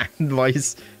nya nya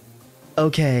voice.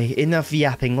 Okay, enough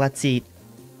yapping, let's eat.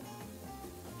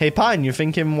 Hey Pine, you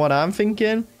thinking what I'm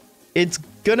thinking? It's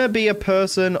gonna be a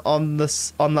person on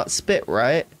that spit,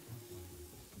 right?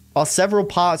 Or several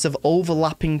parts of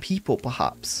overlapping people,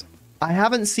 perhaps. I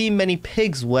haven't seen many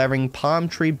pigs wearing palm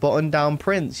tree button-down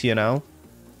prints, you know.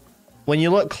 When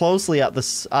you look closely at the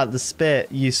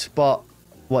spit, you spot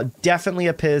what definitely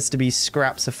appears to be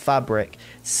scraps of fabric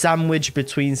sandwiched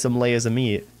between some layers of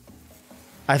meat.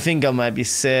 I think I might be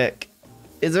sick.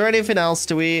 Is there anything else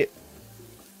to eat?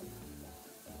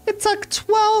 This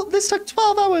took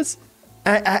 12 hours.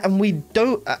 And we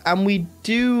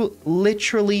do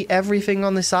literally everything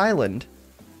on this island.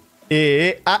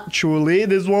 Actually,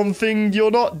 there's one thing you're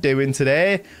not doing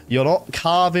today. You're not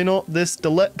carving up this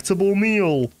delectable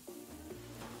meal.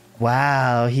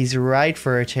 Wow, he's right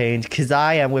for a change, because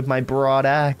I am with my broad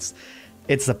axe.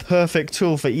 It's the perfect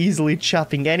tool for easily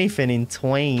chopping anything in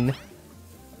twain.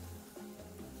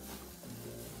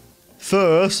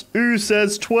 First, who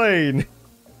says twain?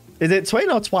 Is it twain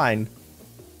or twine?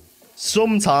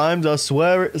 Sometimes I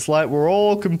swear it's like we're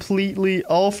all from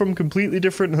completely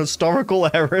different historical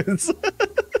eras.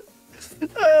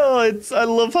 I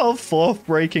love how fourth wall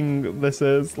breaking this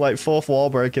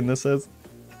is.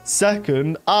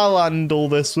 Second, I'll handle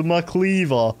this with my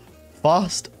cleaver.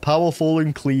 Fast, powerful,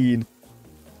 and clean.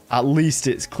 At least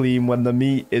it's clean when the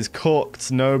meat is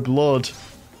cooked, no blood.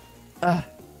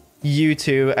 You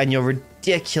two and your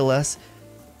ridiculous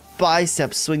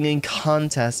bicep swinging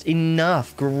contest.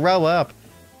 Enough, grow up.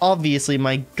 Obviously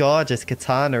my gorgeous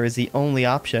katana is the only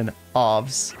option.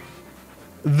 Ovs.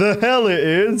 The hell it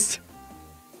is.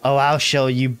 Oh, I'll show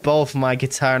you both my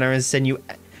katana and send you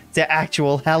to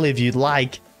actual hell if you'd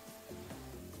like.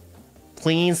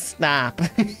 Please stop.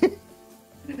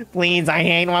 Please, I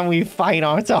hate when we fight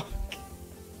or talk.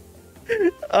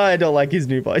 I don't like his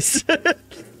new voice.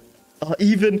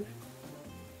 Even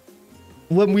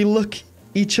when we look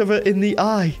each other in the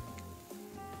eye.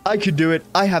 I could do it.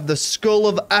 I have the skull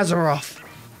of Azeroth.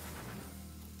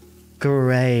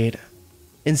 Great.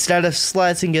 Instead of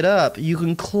slicing it up, you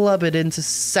can club it into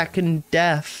second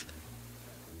death.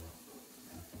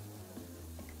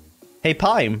 Hey,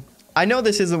 Pime, I know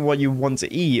this isn't what you want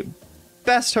to eat.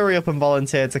 Best hurry up and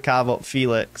volunteer to carve up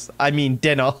Felix. I mean,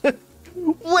 dinner.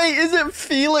 Wait, is it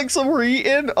Felix we're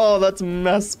eating? Oh, that's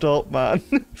messed up, man.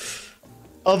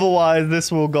 Otherwise,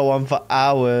 this will go on for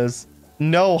hours.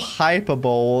 No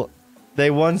hyperbole. They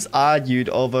once argued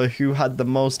over who had the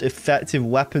most effective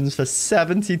weapons for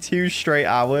 72 straight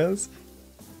hours.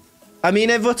 I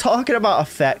mean, if we're talking about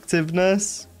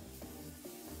effectiveness,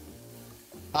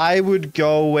 I would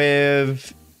go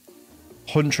with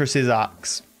Huntress's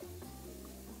axe.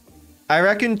 I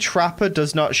reckon Trapper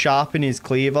does not sharpen his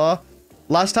cleaver.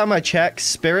 Last time I checked,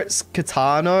 Spirit's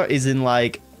katana is in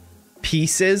like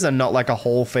pieces and not like a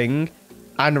whole thing.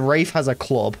 And Wraith has a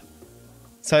club.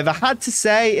 So if I had to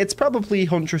say, it's probably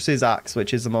Huntress's axe,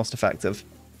 which is the most effective.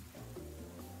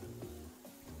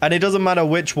 And it doesn't matter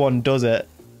which one does it.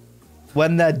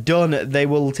 When they're done, they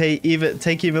will take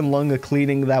even longer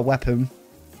cleaning their weapon.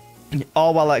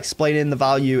 All while explaining the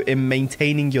value in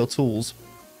maintaining your tools.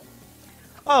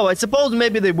 Oh, I suppose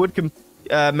maybe they would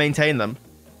maintain them.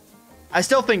 I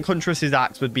still think Huntress's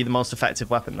axe would be the most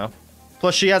effective weapon, though.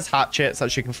 Plus, she has hatchets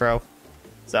that she can throw.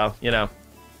 So, you know.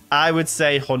 I would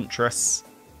say Huntress.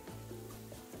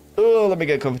 Oh, let me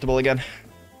get comfortable again.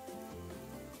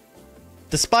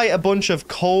 Despite a bunch of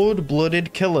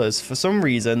cold-blooded killers, for some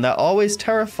reason, they're always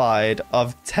terrified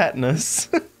of tetanus.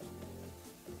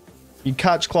 You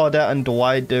catch Claudette and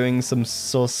Dwight doing some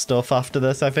sus stuff after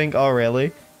this, I think. Oh,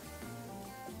 really?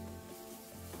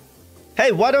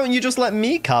 Hey, why don't you just let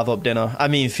me carve up dinner? I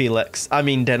mean, Felix. I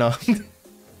mean, dinner.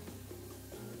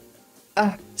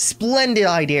 Splendid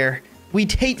idea.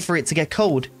 We'd hate for it to get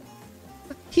cold.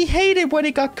 He hated when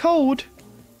it got cold.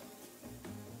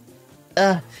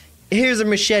 Here's a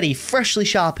machete, freshly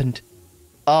sharpened.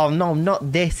 Oh, no,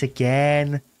 not this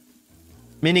again.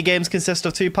 Minigames consist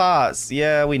of 2 parts.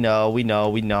 Yeah, we know.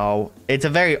 It's a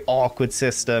very awkward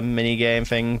system, minigame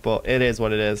thing, but it is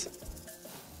what it is.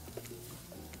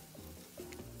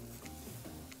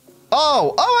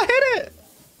 Oh, I hit it!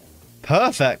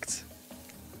 Perfect.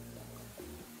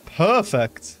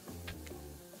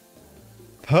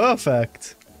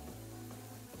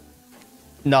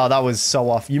 No, that was so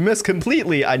off. You missed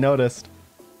completely, I noticed.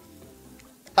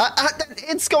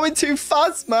 It's going too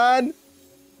fast, man.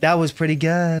 That was pretty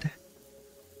good.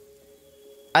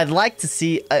 I'd like to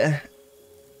see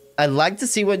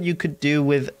what you could do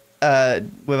with a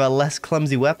less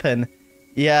clumsy weapon.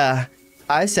 Yeah,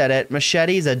 I said it.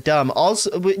 Machetes are dumb.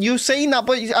 Also, you're saying that,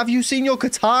 but have you seen your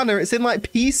katana? It's in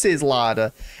like pieces,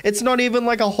 ladder. It's not even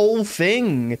like a whole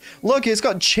thing. Look, it's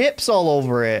got chips all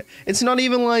over it. It's not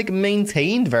even like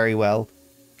maintained very well.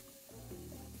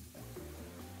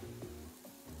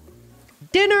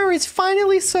 Dinner is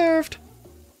finally served.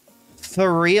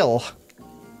 For real.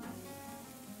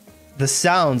 The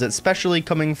sounds, especially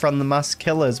coming from the masked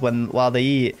killers while they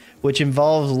eat, which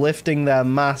involves lifting their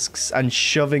masks and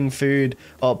shoving food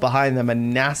up behind them, are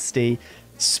nasty.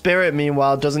 Spirit,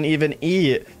 meanwhile, doesn't even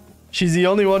eat. She's the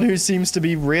only one who seems to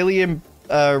be really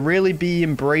be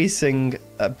embracing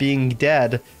being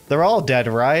dead. They're all dead,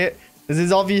 right? This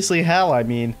is obviously hell, I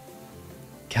mean.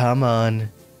 Come on.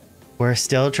 We're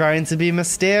still trying to be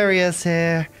mysterious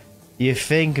here. You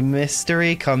think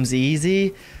mystery comes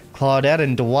easy? Claudette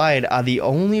and Dwight are the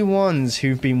only ones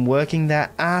who've been working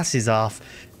their asses off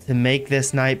to make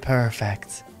this night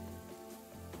perfect.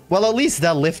 Well, at least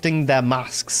they're lifting their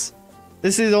masks.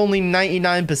 This is only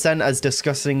 99% as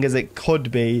disgusting as it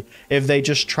could be if they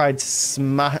just tried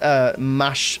to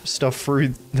mash stuff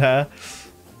through there.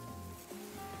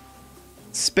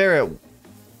 Spirit,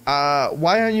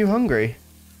 why aren't you hungry?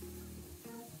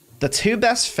 The 2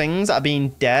 best things about being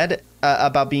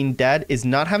dead is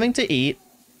not having to eat.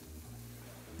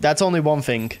 That's only one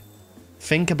thing.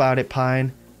 Think about it,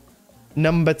 Pine.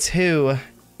 Number 2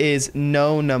 is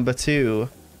no number 2.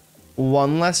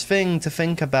 One less thing to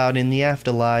think about in the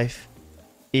afterlife.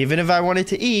 Even if I wanted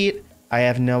to eat, I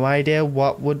have no idea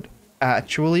what would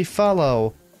actually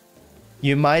follow.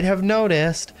 You might have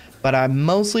noticed, but I'm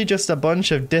mostly just a bunch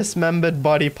of dismembered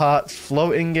body parts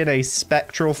floating in a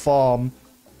spectral form.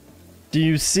 Do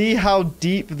you see how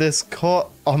deep this cut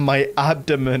on my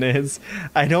abdomen is?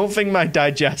 I don't think my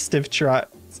digestive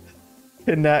tract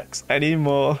connects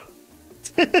anymore.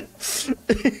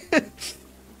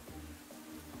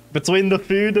 Between the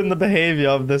food and the behavior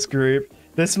of this group,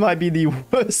 this might be the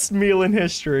worst meal in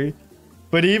history.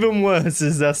 But even worse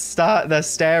is they're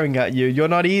staring at you. You're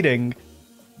not eating.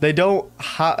 They don't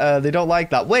like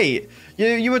that. Wait,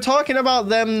 you were talking about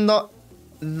them not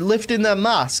lifting their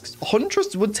masks.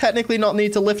 Huntress would technically not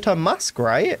need to lift her mask,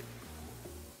 right?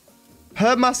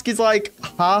 Her mask is like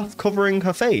half covering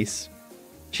her face.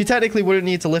 She technically wouldn't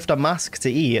need to lift a mask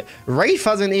to eat. Rafe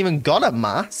hasn't even got a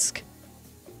mask.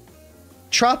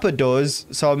 Trapper does,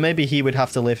 so maybe he would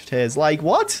have to lift his. Like,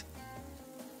 what?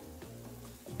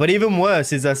 But even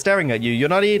worse is they're staring at you. You're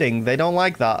not eating. They don't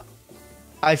like that.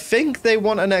 I think they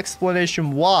want an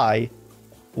explanation why.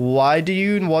 Why do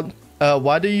you want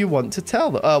to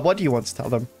tell them? What do you want to tell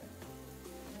them?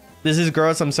 This is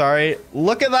gross, I'm sorry.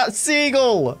 Look at that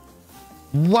seagull!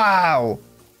 Wow!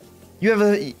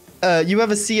 You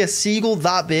ever see a seagull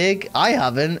that big? I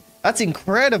haven't. That's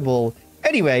incredible.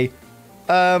 Anyway,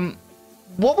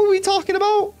 what were we talking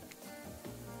about?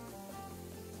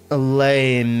 A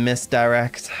lame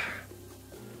misdirect.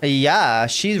 Yeah,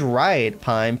 she's right,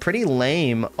 Pine. Pretty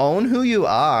lame. Own who you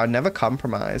are. Never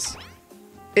compromise.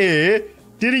 Didn't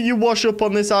you wash up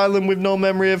on this island with no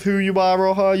memory of who you are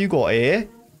or how you got here?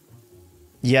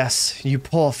 Yes, you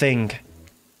poor thing.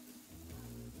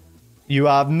 You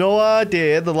have no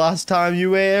idea the last time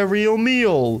you ate a real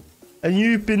meal. And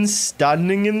you've been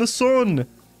standing in the sun.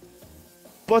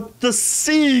 But the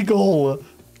seagull!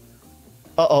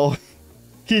 Uh-oh.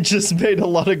 He just made a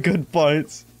lot of good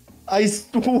points. I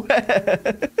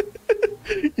swear.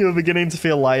 You're beginning to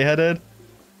feel lightheaded.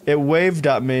 It waved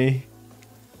at me.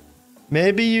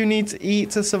 Maybe you need to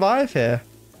eat to survive here.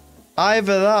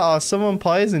 Either that or someone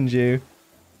poisoned you.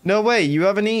 No, wait, you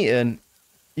haven't eaten.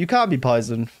 You can't be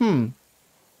poisoned.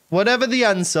 Whatever the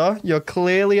answer, you're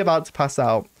clearly about to pass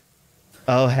out.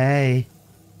 Oh, hey.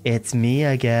 It's me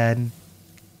again.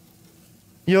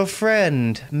 Your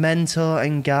friend, mentor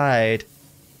and guide.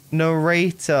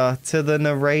 Narrator to the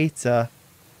narrator.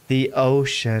 The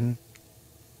ocean.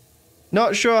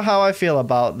 Not sure how I feel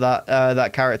about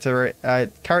that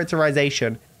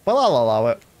characterization, but I'll allow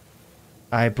it.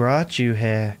 I brought you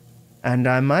here, and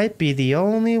I might be the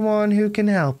only one who can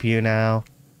help you now.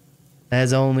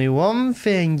 There's only one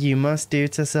thing you must do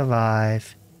to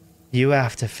survive. You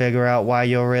have to figure out why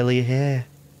you're really here.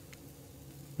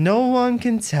 No one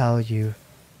can tell you,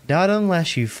 not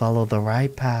unless you follow the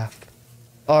right path.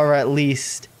 Or at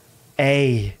least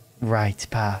a right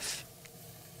path.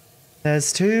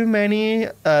 There's too many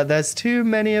of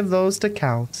those to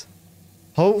count.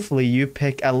 Hopefully you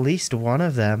pick at least one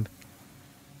of them.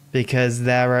 Because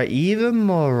there are even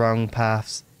more wrong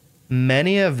paths.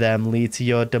 Many of them lead to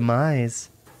your demise.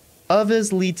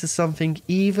 Others lead to something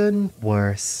even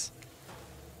worse.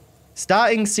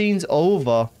 Starting scenes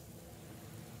over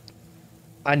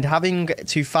and having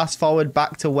to fast forward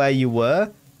back to where you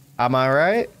were. Am I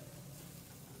right?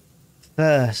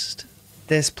 First,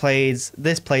 this place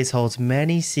holds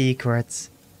many secrets,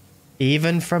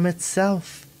 even from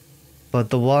itself. But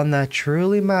the one that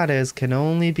truly matters can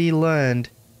only be learned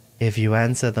if you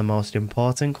answer the most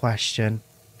important question.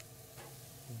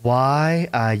 Why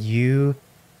are you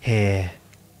here?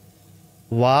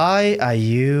 Why are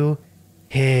you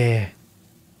here?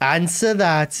 Answer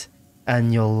that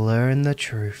and you'll learn the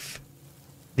truth.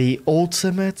 The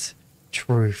ultimate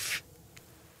truth.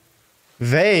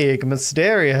 Vague,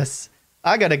 mysterious.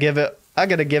 I gotta give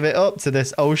it up to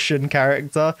this ocean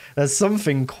character. There's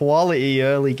something quality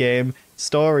early game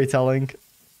storytelling.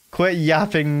 Quit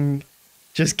yapping.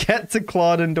 Just get to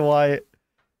Claude and Dwight.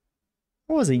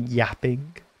 What was he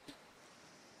yapping?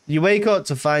 You wake up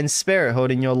to find Spirit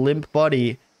holding your limp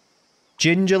body,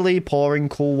 gingerly pouring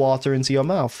cool water into your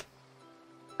mouth.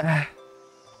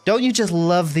 Don't you just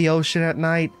love the ocean at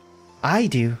night? I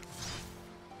do.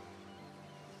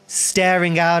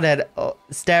 Staring out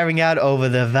over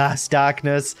the vast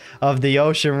darkness of the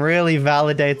ocean really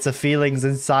validates the feelings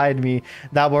inside me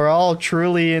that were all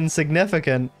truly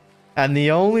insignificant, and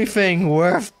the only thing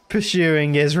worth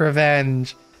pursuing is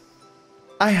revenge.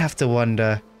 I have to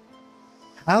wonder,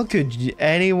 how could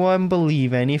anyone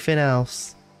believe anything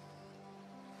else?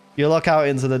 You look out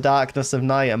into the darkness of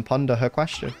night and ponder her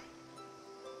question.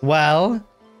 Well,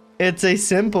 it's a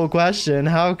simple question.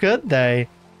 How could they?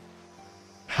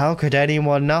 How could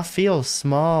anyone not feel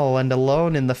small and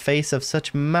alone in the face of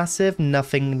such massive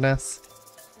nothingness?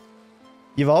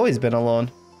 You've always been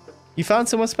alone. You found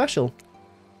someone special.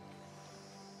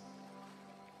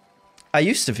 I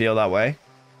used to feel that way.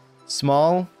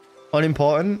 Small,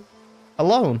 unimportant,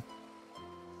 alone.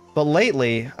 But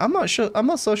lately, I'm not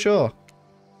so sure.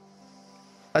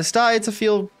 I started to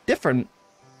feel different.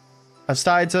 I've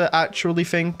started to actually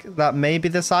think that maybe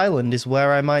this island is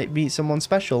where I might meet someone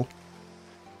special.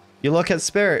 You look at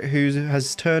Spirit, who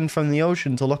has turned from the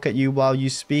ocean to look at you while you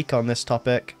speak on this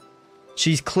topic.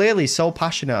 She's clearly so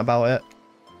passionate about it.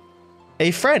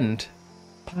 A friend?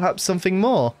 Perhaps something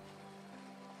more?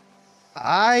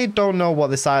 I don't know what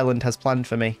this island has planned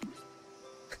for me.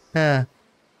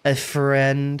 A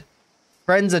friend.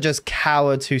 Friends are just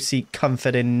cowards who seek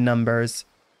comfort in numbers.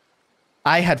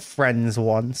 I had friends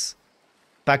once.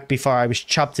 Back before I was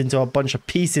chopped into a bunch of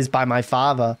pieces by my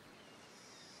father.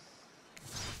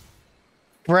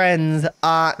 Friends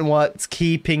aren't what's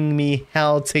keeping me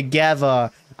held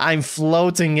together. I'm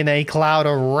floating in a cloud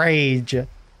of rage.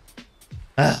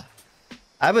 Ugh.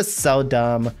 I was so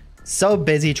dumb. So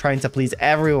busy trying to please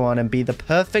everyone and be the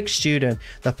perfect student,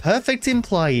 the perfect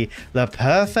employee, the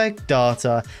perfect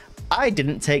daughter. I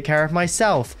didn't take care of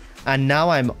myself, and now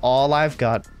I'm all I've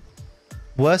got.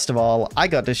 Worst of all, I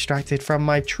got distracted from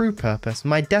my true purpose,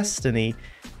 my destiny.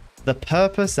 The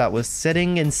purpose that was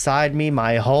sitting inside me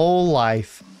my whole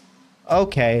life.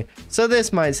 Okay, so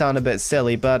this might sound a bit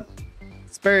silly, but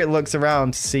Spirit looks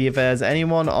around to see if there's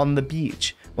anyone on the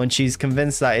beach. When she's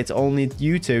convinced that it's only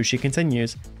you two, she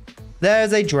continues.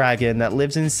 There's a dragon that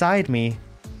lives inside me.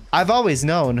 I've always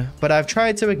known, but I've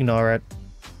tried to ignore it.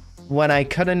 When I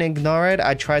couldn't ignore it,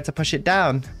 I tried to push it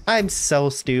down. I'm so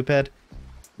stupid.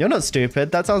 You're not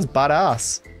stupid, that sounds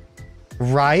badass.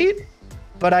 Right?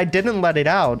 But I didn't let it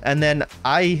out, and then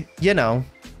I,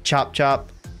 chop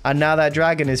chop. And now that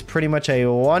dragon is pretty much a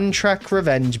one-track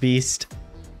revenge beast.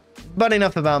 But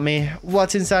enough about me.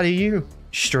 What's inside of you,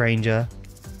 stranger?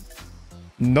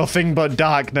 Nothing but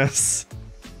darkness.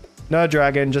 No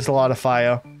dragon, just a lot of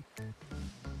fire.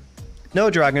 No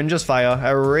dragon, just fire.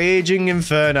 A raging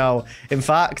inferno. In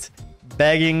fact,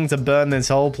 begging to burn this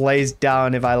whole place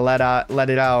down if I let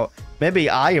it out. Maybe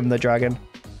I am the dragon.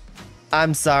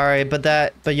 I'm sorry, but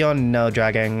you're no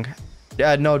dragon.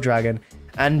 No dragon.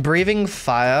 And breathing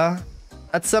fire?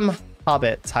 That's some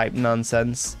hobbit type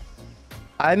nonsense.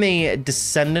 I'm a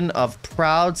descendant of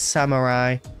proud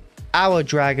samurai. Our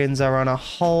dragons are on a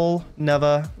whole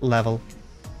nother level.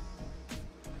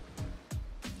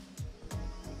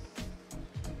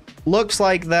 Looks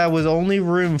like there was only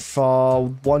room for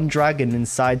one dragon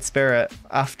inside Spirit,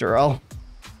 after all.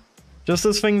 Just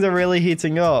as things are really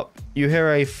heating up, you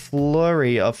hear a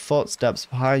flurry of footsteps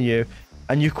behind you,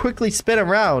 and you quickly spin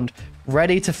around,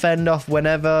 ready to fend off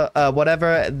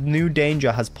whatever new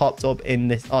danger has popped up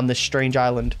on this strange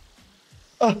island.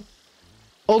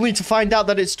 Only to find out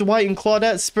that it's Dwight and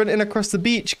Claudette sprinting across the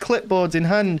beach, clipboards in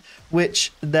hand,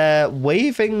 which they're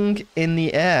waving in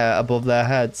the air above their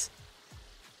heads.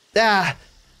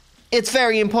 It's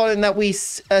very important that we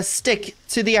stick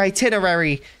to the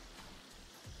itinerary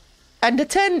and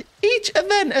attend each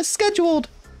event as scheduled.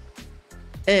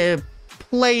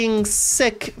 Playing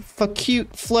sick for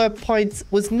cute flirt points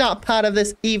was not part of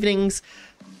this evening's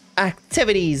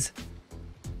activities.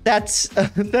 That's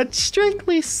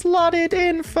strictly slotted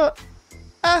in for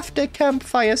after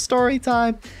campfire story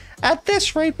time. At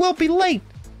this rate, we'll be late.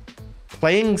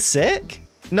 Playing sick?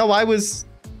 No, I was...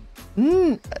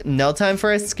 no time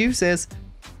for excuses.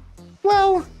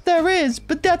 Well, there is,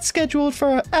 but that's scheduled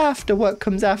for after what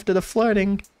comes after the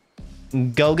flirting.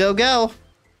 Go, go, go.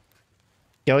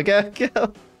 Go, go,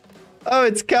 go. Oh,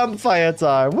 it's campfire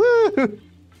time. Woo!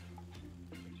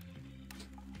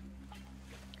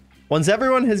 Once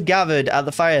everyone has gathered at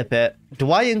the fire pit,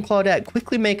 Dwight and Claudette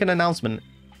quickly make an announcement.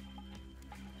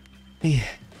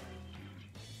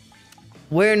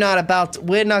 We're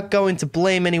not going to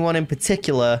blame anyone in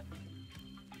particular,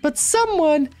 but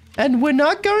someone, and we're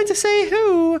not going to say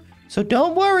who, so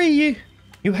don't worry,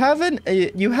 you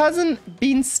hasn't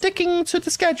been sticking to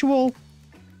the schedule.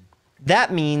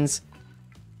 That means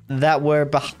that we're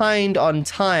behind on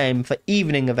time for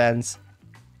evening events,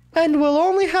 and we'll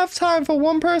only have time for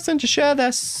one person to share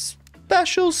their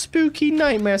special spooky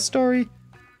nightmare story.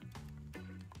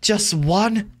 Just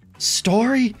one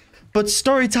story? But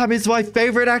story time is my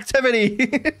favorite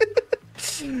activity.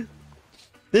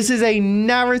 This is a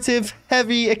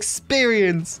narrative-heavy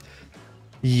experience.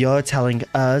 You're telling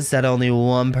us that only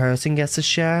one person gets to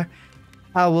share?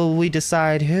 How will we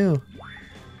decide who?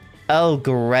 Oh,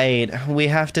 great. We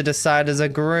have to decide as a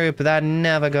group. That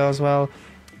never goes well.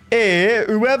 Hey,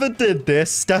 whoever did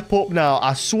this, step up now.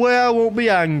 I swear I won't be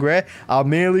angry. I'll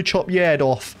merely chop your head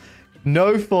off.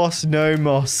 No fuss, no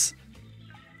muss.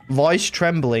 Voice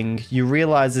trembling, you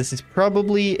realize this is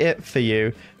probably it for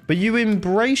you, but you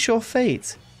embrace your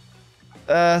fate.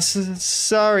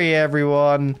 Sorry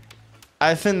everyone.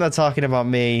 I think they're talking about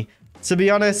me. To be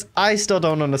honest, I still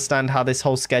don't understand how this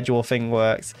whole schedule thing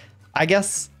works. I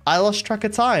guess I lost track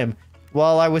of time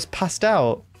while I was passed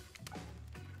out.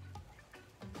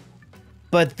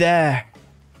 But there.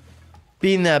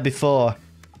 Been there before.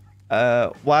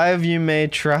 Why have you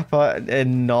made Trapper a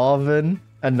Northerner?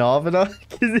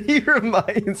 Because he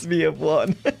reminds me of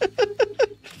one.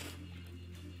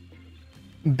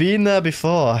 Been there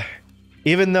before.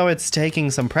 Even though it's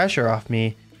taking some pressure off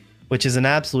me, which is an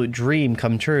absolute dream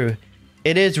come true,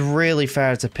 it is really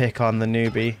fair to pick on the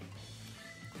newbie.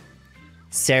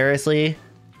 Seriously?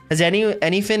 Has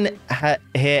anything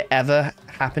here ever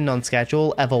happened on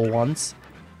schedule ever once?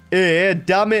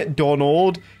 Damn it,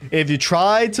 Donald. If you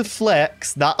try to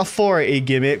flex that authority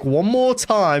gimmick one more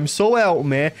time, so help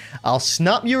me, I'll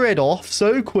snap your head off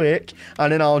so quick,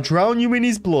 and then I'll drown you in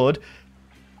his blood.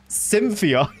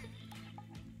 Cynthia.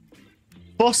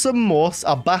 Fuss and Muss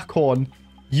are back on.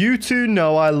 You two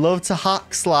know I love to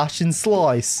hack, slash, and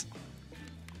slice.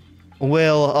 We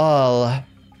all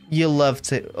know you love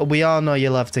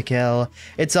to kill.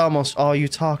 It's almost all you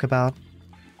talk about.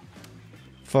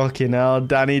 Fucking hell,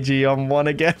 Danny G on one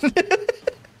again.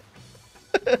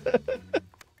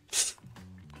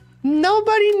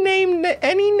 Nobody named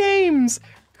any names.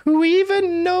 Who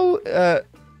even knows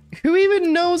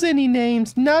any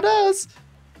names? Not us.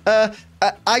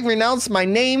 I renounce my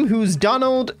name. Who's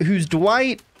Donald? Who's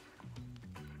Dwight?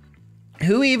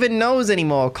 Who even knows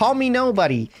anymore? Call me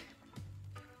nobody.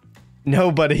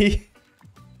 Nobody.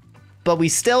 But we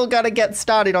still gotta get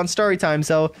started on story time,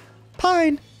 so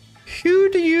Pine, who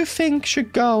do you think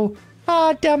should go?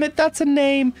 Ah, damn it, that's a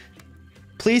name.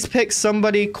 Please pick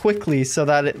somebody quickly so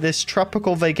that this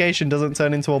tropical vacation doesn't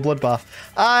turn into a bloodbath.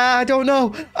 I don't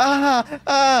know.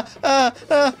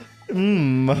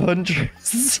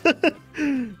 Huntress.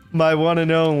 My one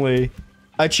and only.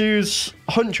 I choose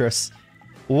Huntress.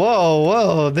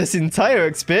 Whoa, this entire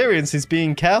experience is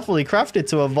being carefully crafted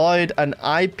to avoid an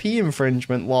IP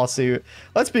infringement lawsuit.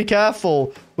 Let's be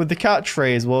careful with the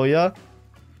catchphrase, will ya?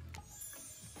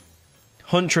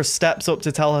 Huntress steps up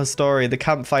to tell her story. The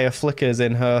campfire flickers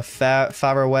in her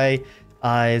faraway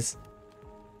eyes.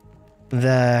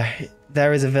 There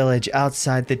is a village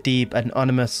outside the deep and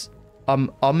ominous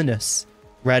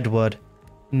redwood.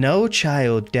 No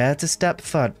child dared to step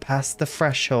foot past the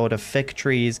threshold of thick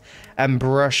trees and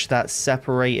brush that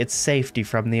separated safety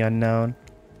from the unknown.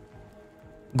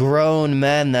 Grown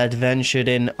men that ventured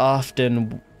in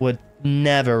often would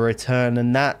never return,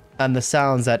 and the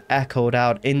sounds that echoed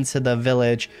out into the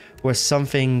village were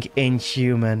something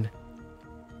inhuman.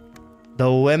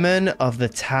 The women of the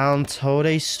town told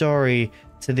a story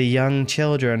to the young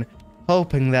children,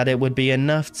 hoping that it would be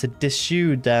enough to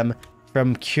dissuade them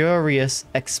from curious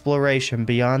exploration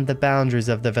beyond the boundaries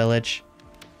of the village.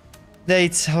 They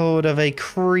told of a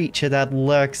creature that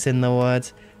lurks in the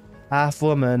woods, half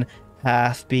woman,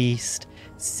 half beast,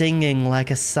 singing like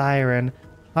a siren,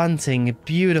 hunting,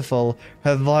 beautiful,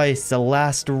 her voice the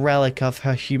last relic of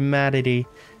her humanity.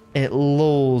 It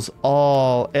lulls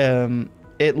all who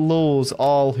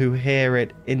hear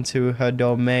it into her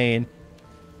domain,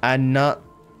 and not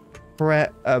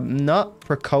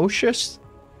precocious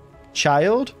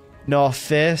child nor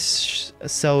fierce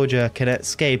soldier can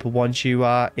escape once you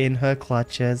are in her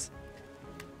clutches.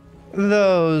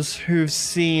 Those who've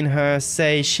seen her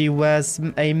say she wears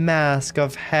a mask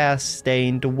of hair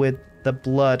stained with the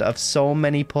blood of so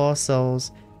many poor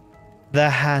souls. The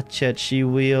hatchet she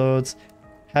wields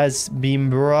has been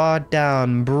brought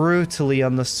down brutally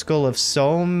on the skull of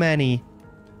so many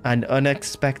an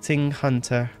unexpected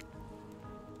hunter.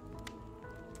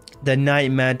 The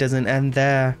nightmare doesn't end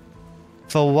there.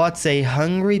 For what's a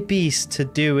hungry beast to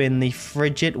do in the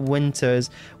frigid winters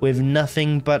with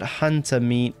nothing but hunter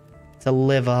meat to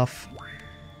live off?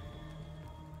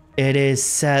 It is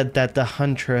said that the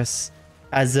Huntress,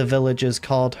 as the villagers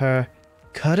called her,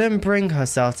 couldn't bring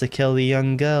herself to kill the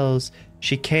young girls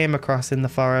she came across in the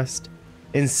forest.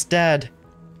 Instead,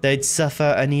 they'd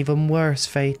suffer an even worse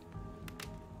fate.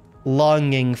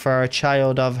 Longing for a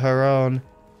child of her own,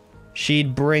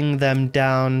 she'd bring them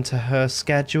down to her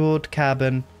secluded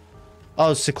cabin,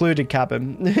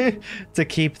 to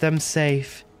keep them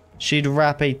safe. She'd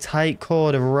wrap a tight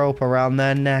cord of rope around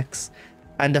their necks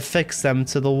and affix them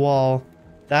to the wall.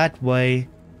 That way,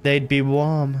 they'd be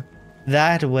warm.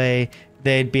 That way,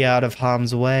 they'd be out of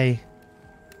harm's way.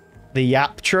 The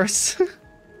Yaptress?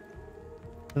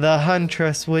 The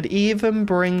Huntress would even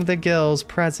bring the girls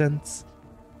presents.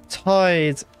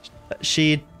 Toys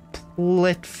she'd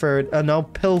pilfered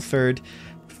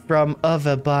from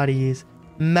other bodies.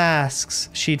 Masks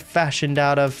she'd fashioned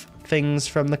out of things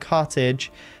from the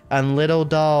cottage, and little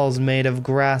dolls made of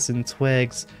grass and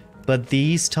twigs. But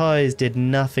these toys did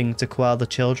nothing to quell the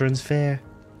children's fear.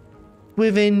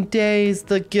 Within days,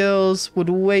 the girls would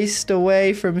waste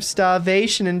away from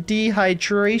starvation and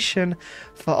dehydration.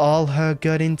 For all her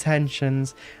good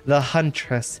intentions, the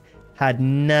Huntress had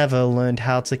never learned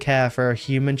how to care for a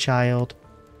human child.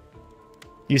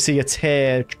 You see a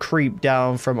tear creep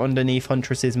down from underneath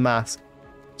Huntress's mask.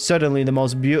 Suddenly, the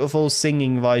most beautiful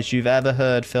singing voice you've ever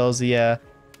heard fills the air.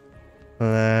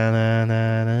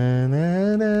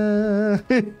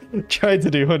 Tried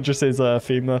to do Huntress's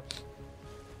theme there.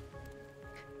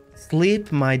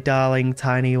 Sleep, my darling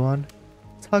tiny one,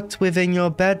 tucked within your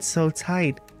bed so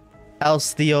tight,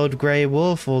 else the old grey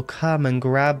wolf will come and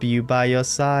grab you by your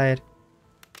side.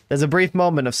 There's a brief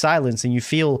moment of silence and you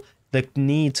feel the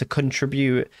need to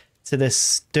contribute to this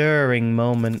stirring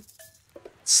moment.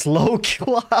 Slow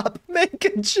clap, make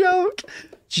a joke,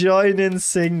 join in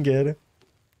singing.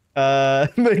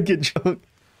 Make a joke.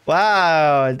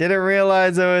 Wow, I didn't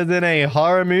realize I was in a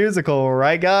horror musical,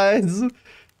 right guys?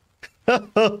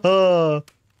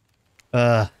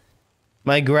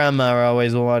 My grandma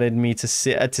always wanted me to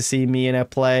see me in a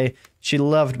play. She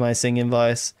loved my singing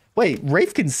voice. Wait,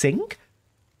 Rafe can sing?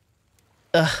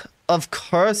 Of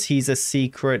course he's a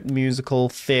secret musical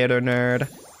theater nerd.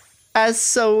 As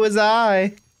so was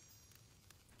I.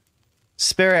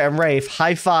 Spirit and Rafe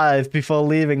high five before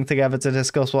leaving together to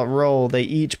discuss what role they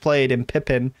each played in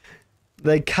Pippin.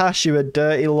 They cast you a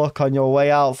dirty look on your way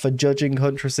out for judging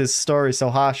Huntress's story so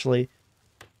harshly.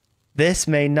 This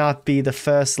may not be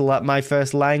my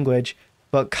first language,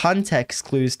 but context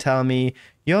clues tell me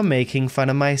you're making fun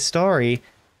of my story.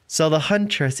 So the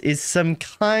Huntress is some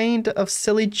kind of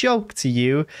silly joke to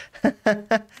you.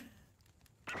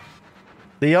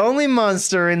 The only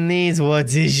monster in these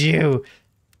woods is you.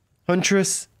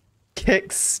 Huntress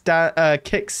kicks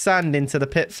sand into the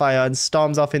pit fire and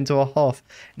storms off into a huff.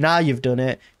 Now you've done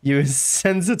it, you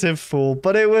sensitive fool,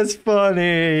 but it was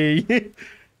funny.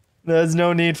 There's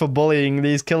no need for bullying,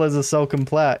 these killers are so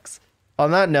complex.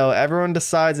 On that note, everyone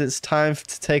decides it's time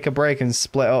to take a break and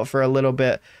split up for a little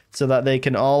bit so that they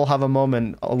can all have a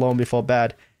moment alone before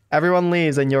bed. Everyone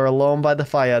leaves and you're alone by the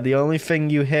fire. The only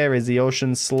thing you hear is the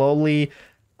ocean slowly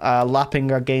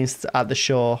lapping against at the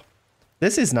shore.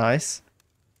 This is nice.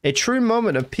 A true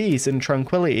moment of peace and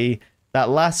tranquility that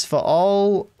lasts for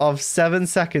all of 7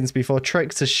 seconds before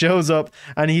Trickster shows up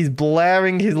and he's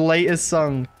blaring his latest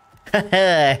song.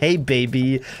 Hey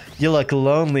baby, you look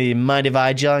lonely, mind if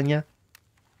I join ya?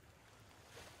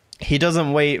 He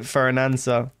doesn't wait for an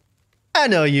answer. I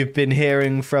know you've been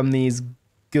hearing from these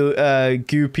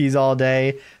goopies all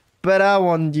day, but I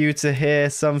want you to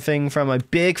hear something from a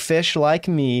big fish like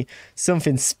me.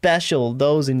 Something special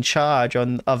those in charge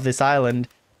of this island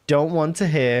don't want to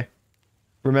hear.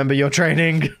 Remember your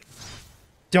training.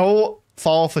 Don't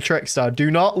fall for Trickster.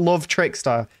 Do not love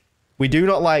Trickster. We do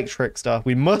not like Trickster.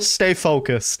 We must stay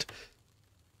focused.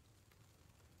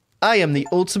 I am the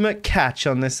ultimate catch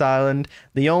on this island.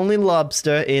 The only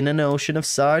lobster in an ocean of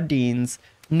sardines.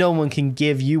 No one can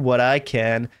give you what I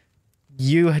can.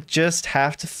 You just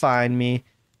have to find me.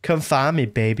 Come find me,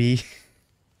 baby.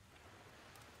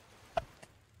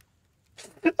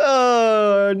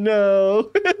 Oh,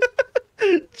 no.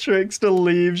 Trickster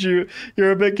leaves you.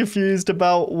 You're a bit confused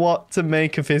about what to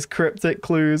make of his cryptic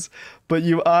clues, but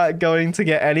you aren't going to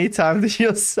get any time to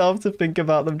yourself to think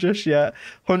about them just yet.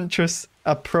 Huntress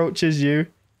approaches you.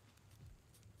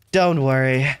 Don't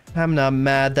worry. I'm not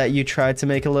mad that you tried to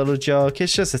make a little joke.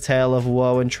 It's just a tale of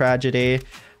woe and tragedy.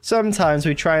 Sometimes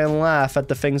we try and laugh at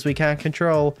the things we can't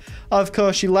control. Of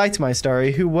course, you liked my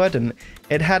story. Who wouldn't?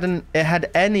 It had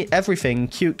everything.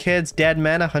 Cute kids, dead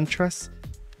men, a huntress.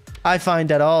 I find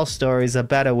that all stories are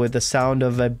better with the sound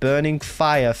of a burning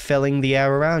fire filling the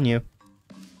air around you.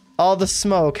 All the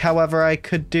smoke, however, I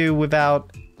could do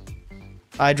without.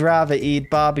 I'd rather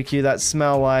eat barbecue that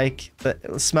smell like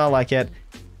it.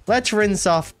 Let's rinse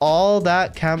off all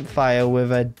that campfire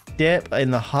with a dip in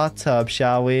the hot tub,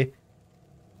 shall we?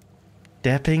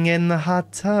 Dipping in the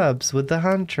hot tubs with the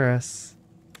Huntress.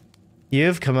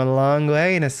 You've come a long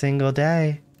way in a single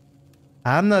day.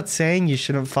 I'm not saying you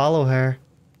shouldn't follow her.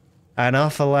 An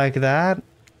offer like that?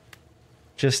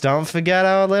 Just don't forget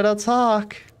our little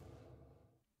talk.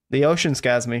 The ocean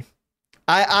scares me.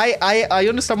 I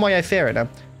understand why I fear it now.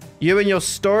 You and your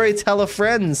storyteller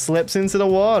friend slips into the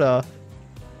water.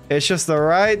 It's just the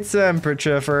right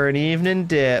temperature for an evening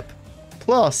dip.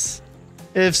 Plus,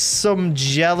 if some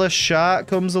jealous shark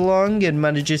comes along and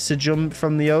manages to jump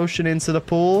from the ocean into the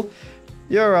pool,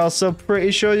 you're also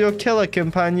pretty sure your killer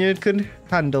companion can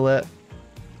handle it.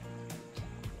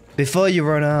 Before you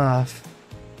run off,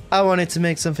 I wanted to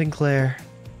make something clear.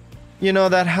 You know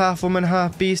that half woman,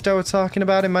 half beast I was talking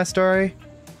about in my story?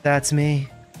 That's me.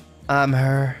 I'm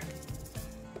her.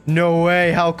 No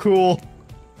way, how cool.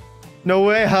 No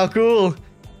way, how cool.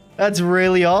 That's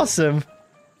really awesome.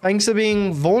 Thanks for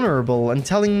being vulnerable and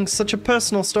telling such a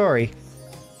personal story.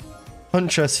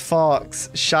 Huntress Fox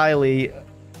shyly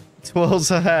twirls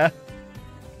her hair.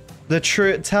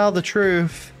 Tell the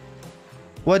truth.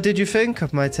 What did you think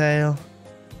of my tale?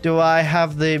 Do I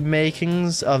have the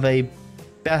makings of a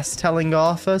best-telling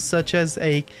author, such as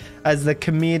the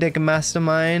comedic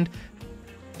mastermind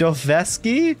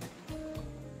Dostoevsky?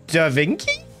 Da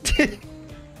Vinci?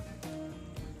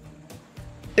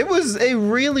 It was a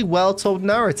really well-told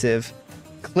narrative.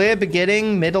 Clear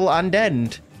beginning, middle, and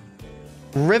end.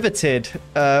 Riveted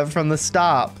from the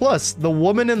start. Plus, the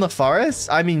woman in the forest,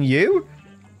 I mean you,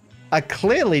 are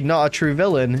clearly not a true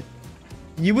villain.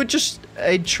 You were just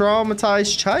a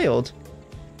traumatized child.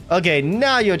 Okay,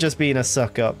 now you're just being a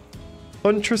suck-up.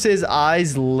 Huntress's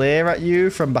eyes leer at you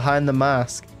from behind the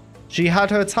mask. She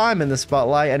had her time in the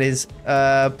spotlight and is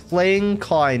playing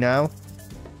coy now.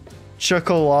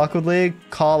 Chuckle awkwardly,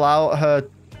 call out her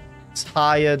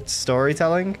tired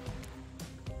storytelling.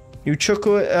 You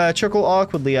chuckle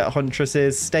awkwardly at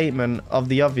Huntress's statement of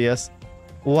the obvious.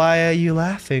 Why are you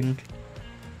laughing?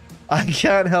 I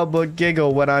can't help but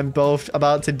giggle when I'm both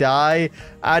about to die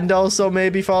and also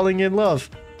maybe falling in love.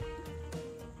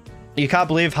 You can't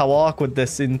believe how awkward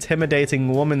this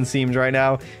intimidating woman seems right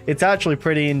now. It's actually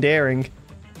pretty endearing.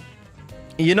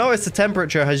 You notice the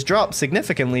temperature has dropped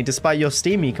significantly despite your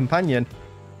steamy companion.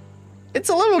 It's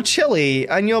a little chilly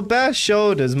and your bare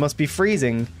shoulders must be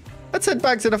freezing. Let's head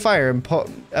back to the fire and put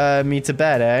me to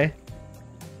bed, eh?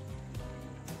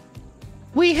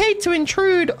 We hate to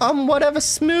intrude on whatever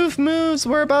smooth moves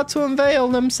were about to unveil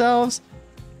themselves,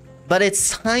 but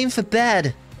it's time for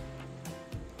bed.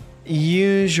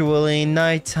 Usually,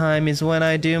 nighttime is when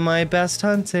I do my best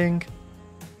hunting.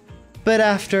 But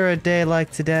after a day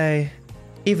like today,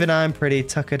 even I'm pretty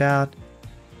tuckered out.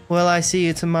 Will I see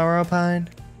you tomorrow, Pine?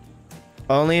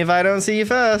 Only if I don't see you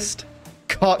first.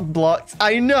 Cock blocked.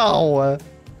 I know.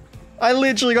 I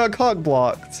literally got cock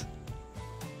blocked.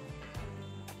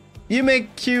 You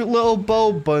make cute little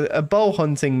bow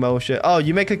hunting motion. Oh,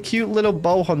 you make a cute little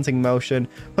bow hunting motion.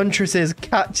 Huntress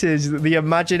catches the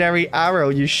imaginary arrow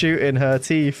you shoot in her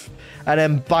teeth and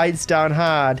then bites down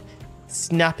hard,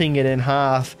 snapping it in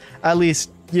half. At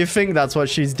least you think that's what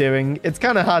she's doing. It's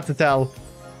kind of hard to tell.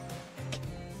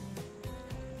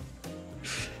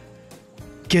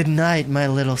 Good night, my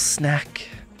little snack.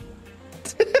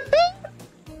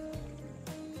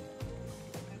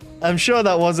 I'm sure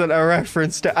that wasn't a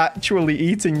reference to actually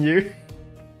eating you.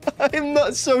 I'm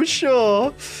not so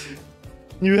sure.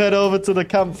 You head over to the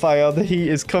campfire. The heat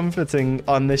is comforting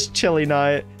on this chilly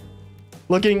night.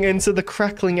 Looking into the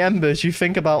crackling embers, you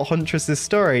think about Huntress's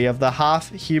story of the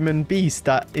half-human beast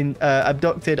that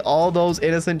abducted all those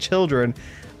innocent children,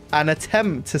 an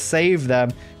attempt to save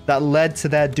them that led to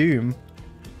their doom.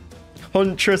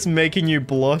 Huntress making you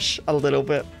blush a little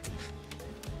bit.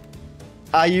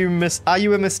 Are you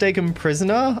a mistaken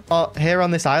prisoner here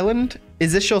on this island?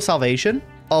 Is this your salvation?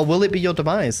 Or will it be your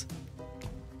demise?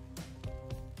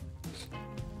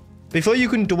 Before you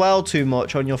can dwell too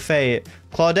much on your fate,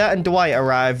 Claudette and Dwight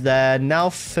arrive, their now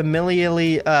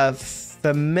familiar,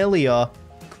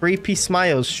 creepy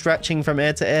smiles stretching from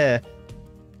ear to ear.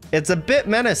 It's a bit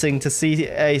menacing to see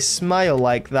a smile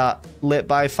like that lit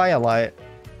by firelight.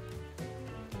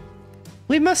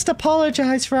 We must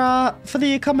apologize for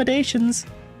the accommodations.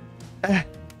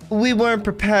 We weren't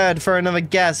prepared for another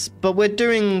guest, but we're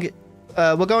going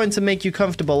to make you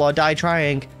comfortable or die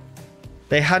trying.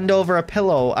 They hand over a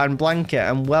pillow and blanket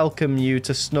and welcome you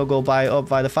to snuggle up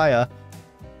by the fire.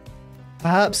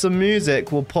 Perhaps some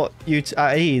music will put you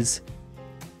at ease.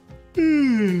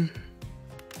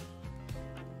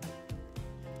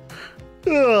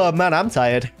 Oh man, I'm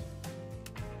tired.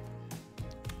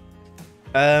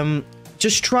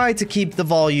 Just try to keep the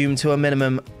volume to a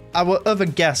minimum. Our other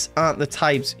guests aren't the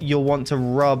types you'll want to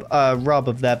rob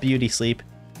of their beauty sleep.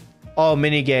 Oh,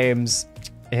 minigames.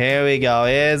 Here we go.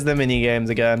 Here's the minigames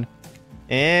again.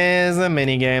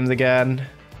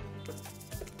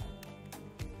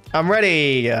 I'm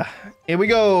ready. Here we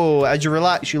go. As you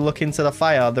relax, you look into the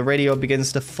fire. The radio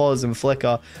begins to fuzz and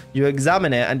flicker. You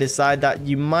examine it and decide that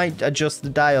you might adjust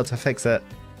the dial to fix it.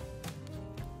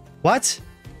 What?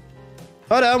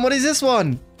 Hold on, what is this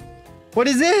one? What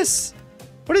is this?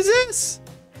 What is this?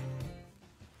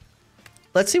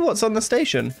 Let's see what's on the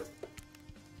station.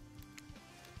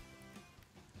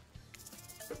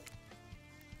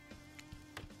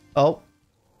 Oh.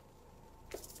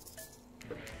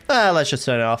 Let's just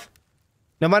turn it off.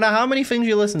 No matter how many things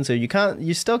you listen to,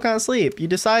 you still can't sleep. You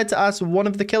decide to ask one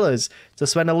of the killers to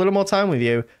spend a little more time with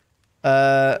you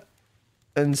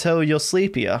until you're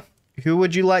sleepier. Who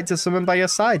would you like to summon by your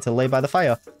side to lay by the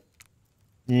fire?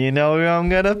 You know who I'm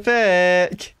gonna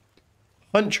pick.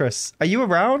 Huntress, are you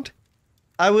around?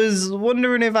 I was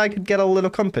wondering if I could get a little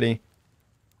company.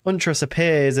 Huntress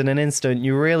appears in an instant.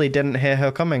 You really didn't hear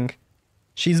her coming.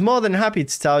 She's more than happy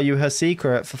to tell you her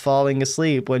secret for falling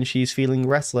asleep when she's feeling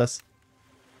restless.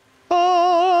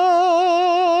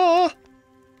 Oh,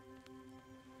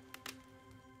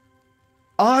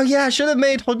 oh yeah, I should have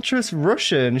made Huntress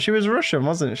Russian. She was Russian,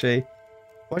 wasn't she?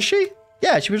 Was she?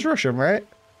 Yeah, she was Russian, right?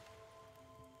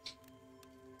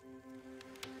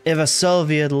 If a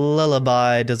Soviet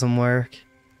lullaby doesn't work,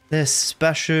 this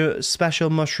special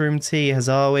mushroom tea has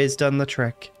always done the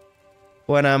trick.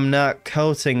 When I'm not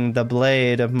coating the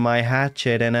blade of my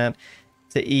hatchet in it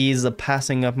to ease the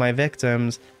passing of my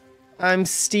victims, I'm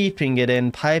steeping it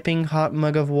in piping hot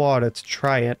mug of water to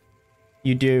try it.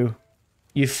 You do.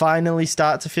 You finally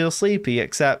start to feel sleepy,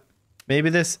 except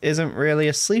maybe this isn't really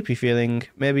a sleepy feeling.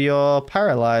 Maybe you're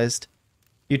paralyzed.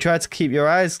 You try to keep your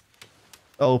eyes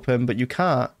open, but you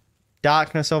can't.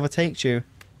 Darkness overtakes you.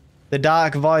 The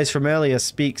dark voice from earlier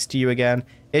speaks to you again.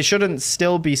 It shouldn't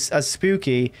still be as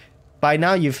spooky. By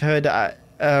now you've heard,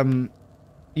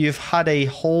 you've had a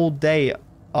whole day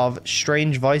of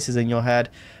strange voices in your head,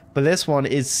 but this one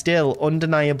is still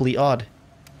undeniably odd.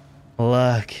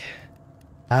 Look,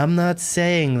 I'm not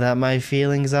saying that my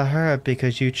feelings are hurt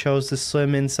because you chose to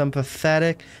swim in some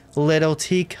pathetic little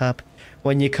teacup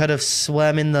when you could have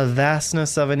swum in the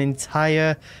vastness of an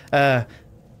entire,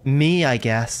 me, I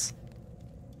guess.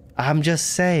 I'm just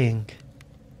saying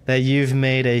that you've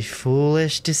made a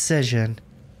foolish decision,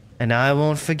 and I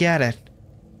won't forget it.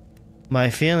 My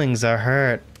feelings are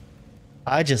hurt.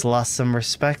 I just lost some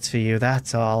respect for you,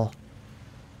 that's all.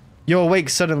 You're awake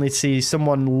suddenly to see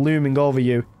someone looming over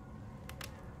you.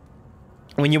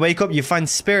 When you wake up, you find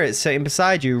Spirit sitting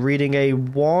beside you, reading a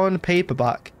worn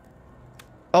paperback.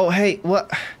 Oh, hey,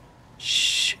 what?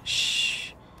 Shh,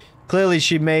 shh. Clearly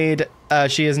she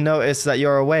has noticed that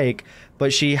you're awake,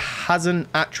 but she hasn't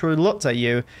actually looked at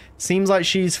you. Seems like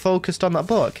she's focused on that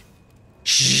book.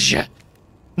 Shh.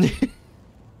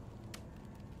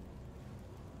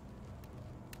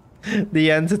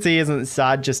 The entity isn't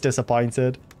sad, just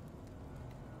disappointed.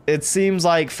 It seems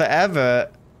like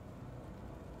forever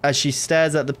as she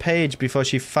stares at the page before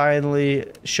she finally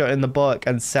shutting the book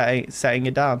and setting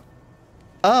it down.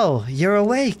 Oh, you're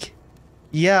awake.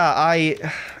 Yeah,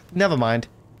 never mind.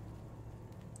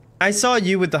 I saw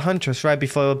you with the Huntress right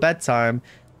before bedtime.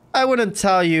 I wouldn't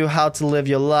tell you how to live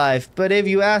your life, but if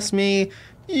you ask me,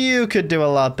 you could do a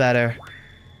lot better.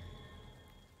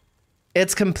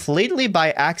 It's completely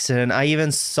by accident I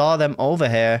even saw them over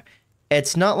here.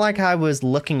 It's not like I was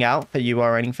looking out for you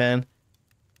or anything.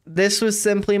 This was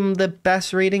simply the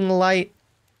best reading light,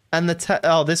 and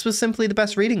this was simply the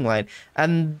best reading light,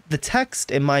 and the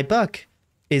text in my book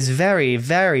is very,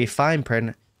 very fine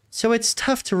print, so it's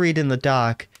tough to read in the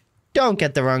dark. Don't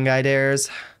get the wrong ideas.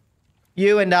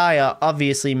 You and I are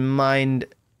obviously mind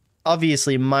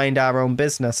our own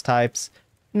business types,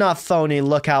 not phony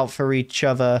look out for each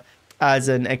other as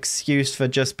an excuse for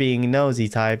just being nosy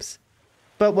types.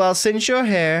 But well, since you're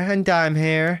here and I'm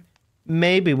here,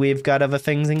 maybe we've got other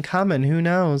things in common, who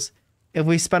knows? If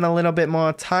we spend a little bit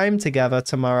more time together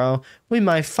tomorrow, we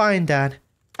might find that.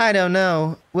 I don't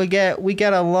know. We get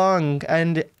along,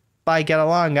 and by get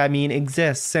along I mean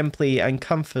exist simply and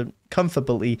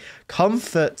comfortably,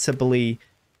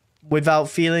 without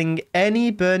feeling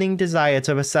any burning desire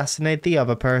to assassinate the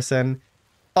other person.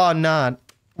 Or not.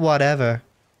 Whatever.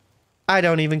 I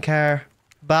don't even care.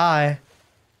 Bye.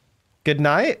 Good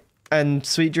night, and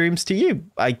sweet dreams to you,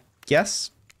 I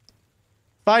guess.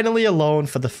 Finally alone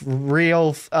for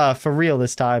real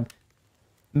this time.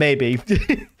 Maybe.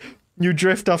 You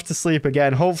drift off to sleep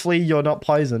again. Hopefully you're not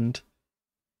poisoned.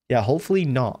 Yeah, hopefully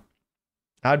not.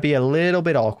 That'd be a little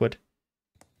bit awkward.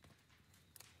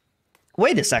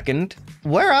 Wait a second.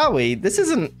 Where are we? This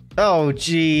isn't... Oh,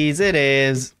 jeez, it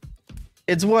is.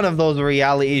 It's one of those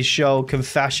reality show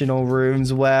confessional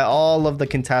rooms where all of the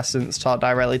contestants talk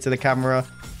directly to the camera.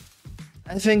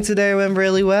 I think today went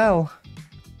really well.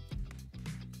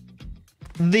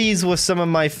 These were some of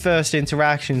my first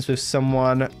interactions with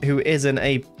someone who isn't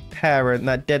a parent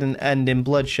that didn't end in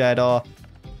bloodshed or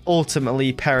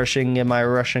ultimately perishing in my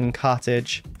Russian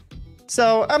cottage.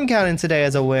 So I'm counting today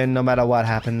as a win no matter what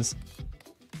happens.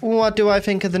 What do I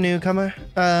think of the newcomer?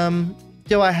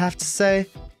 Do I have to say?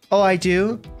 Oh, I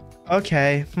do?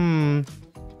 Okay,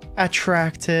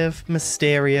 Attractive,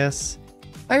 mysterious.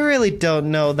 I really don't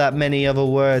know that many other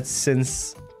words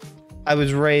since I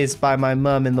was raised by my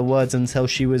mum in the woods until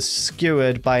she was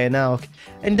skewered by an elk,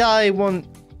 and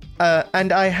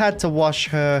I had to wash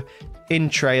her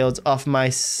entrails off my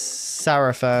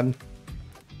sarafan.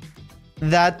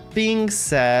 That being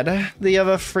said, the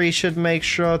other three should make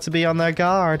sure to be on their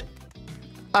guard.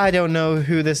 I don't know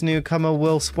who this newcomer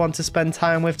will want to spend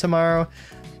time with tomorrow,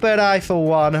 But I, for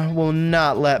one, will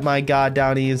not let my guard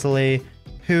down easily.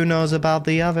 Who knows about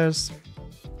the others?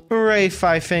 Rafe,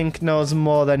 I think, knows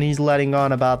more than he's letting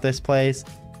on about this place.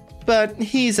 But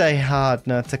he's a hard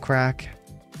nut to crack.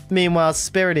 Meanwhile,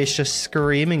 Spirit is just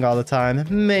screaming all the time.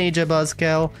 Major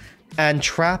buzzkill. And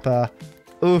Trapper.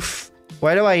 Oof.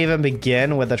 Where do I even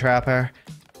begin with the Trapper?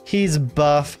 He's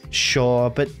buff, sure,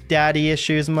 but daddy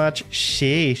issues much?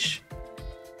 Sheesh.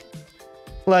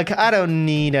 Look, I don't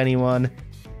need anyone.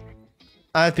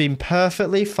 I've been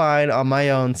perfectly fine on my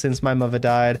own since my mother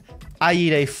died. I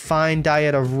eat a fine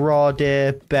diet of raw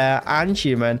deer, bear, and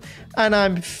human, and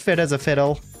I'm fit as a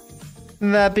fiddle.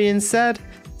 That being said,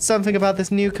 something about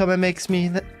this newcomer makes me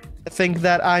think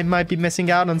that I might be missing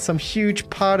out on some huge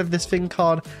part of this thing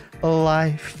called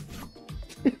life.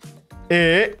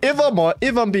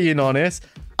 If I'm being honest,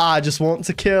 I just want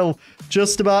to kill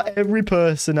just about every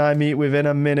person I meet within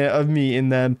a minute of meeting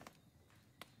them.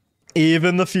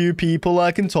 Even the few people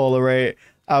I can tolerate.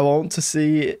 I want to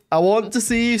see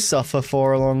you suffer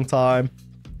for a long time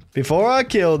before I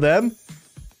kill them.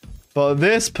 But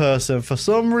this person, for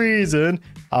some reason,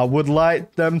 I would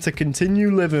like them to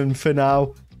continue living for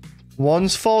now.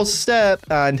 One's false step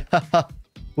and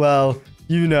well,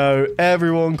 you know,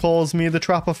 everyone calls me the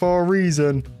Trapper for a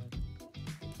reason.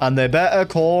 And they better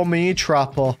call me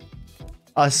Trapper.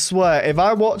 I swear, if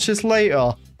I watch this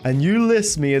later and you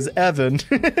list me as Evan,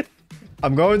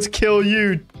 I'm going to kill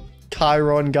you,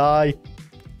 Chiron guy.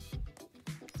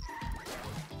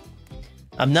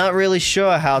 I'm not really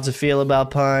sure how to feel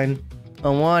about Pine.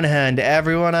 On one hand,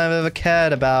 everyone I've ever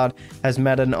cared about has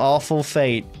met an awful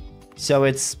fate. So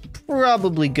it's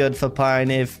probably good for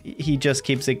Pine if he just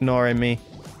keeps ignoring me.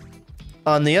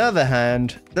 On the other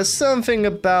hand, there's something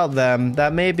about them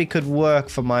that maybe could work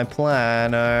for my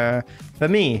plan, or for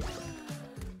me.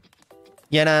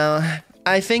 You know,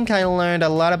 I think I learned a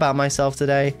lot about myself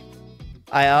today.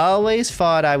 I always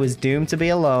thought I was doomed to be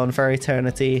alone for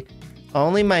eternity.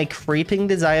 Only my creeping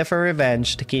desire for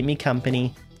revenge to keep me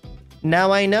company.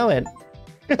 Now I know it.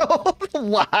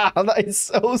 Wow, that is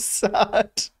so sad.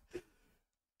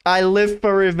 I live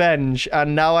for revenge,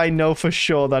 and now I know for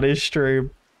sure that is true.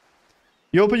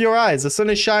 You open your eyes, the sun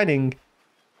is shining.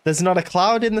 There's not a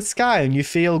cloud in the sky, and you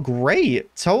feel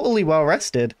great. Totally well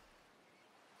rested.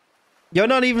 You're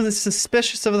not even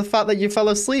suspicious of the fact that you fell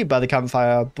asleep by the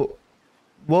campfire, but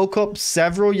woke up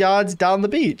several yards down the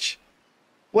beach.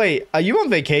 Wait, are you on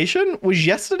vacation? Was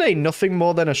yesterday nothing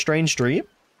more than a strange dream?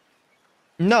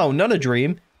 No, not a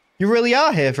dream. You really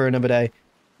are here for another day.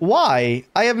 Why?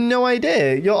 I have no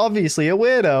idea. You're obviously a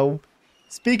weirdo.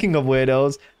 Speaking of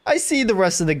weirdos, I see the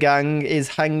rest of the gang is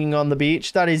hanging on the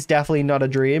beach. That is definitely not a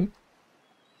dream.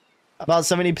 About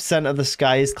 70% of the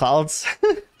sky is clouds.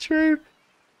 True.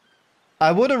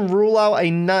 I wouldn't rule out a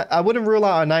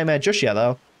nightmare just yet,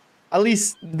 though. At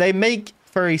least they make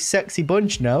for a sexy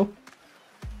bunch, no?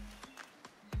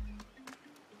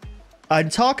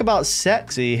 I'd talk about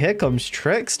sexy. Here comes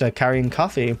Trickster carrying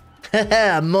coffee.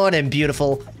 Morning,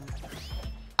 beautiful.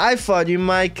 I thought you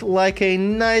might like a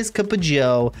nice cup of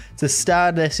joe to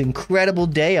start this incredible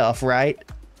day off, right?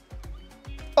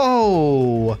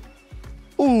 Oh.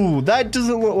 Ooh, that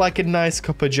doesn't look like a nice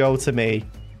cup of joe to me.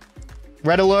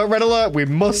 Red alert, red alert. We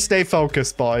must stay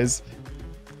focused, boys.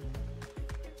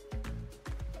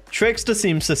 Trickster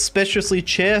seems suspiciously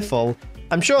cheerful.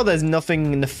 I'm sure there's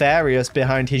nothing nefarious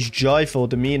behind his joyful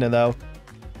demeanor, though.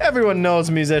 Everyone knows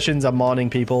musicians are morning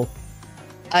people.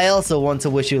 I also want to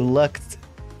wish you luck.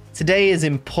 Today is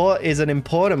an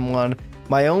important one.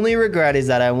 My only regret is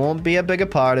that I won't be a bigger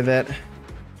part of it.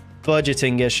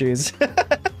 Budgeting issues.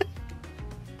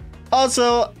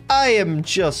 Also, I am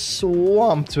just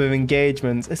swamped with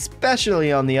engagements,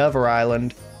 especially on the other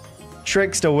island.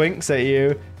 Trickster winks at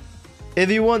you. If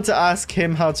you want to ask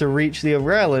him how to reach the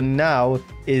other island now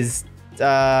is...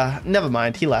 never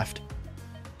mind, he left.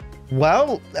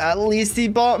 Well, at least he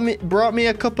brought me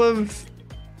a cup of...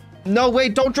 No,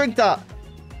 wait, don't drink that.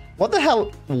 What the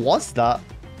hell was that?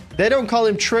 They don't call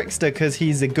him Trickster because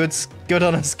he's good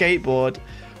on a skateboard.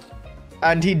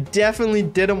 And he definitely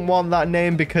didn't want that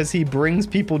name because he brings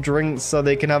people drinks so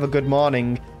they can have a good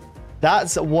morning.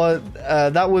 That's what...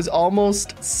 that was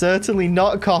almost certainly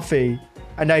not coffee.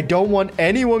 And I don't want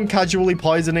anyone casually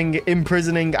poisoning,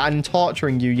 imprisoning, and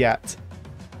torturing you yet.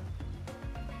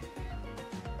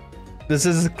 This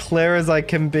is as clear as I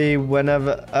can be when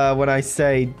I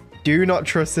say, do not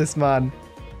trust this man.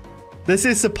 This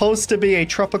is supposed to be a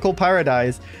tropical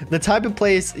paradise. The type of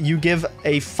place you give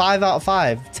a 5 out of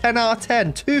 5, 10 out of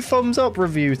 10, 2 thumbs up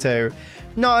review to.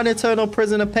 Not an eternal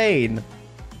prison of pain.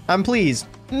 And please,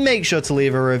 make sure to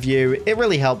leave a review. It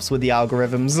really helps with the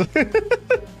algorithms.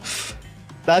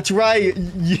 That's right,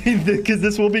 because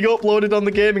this will be uploaded on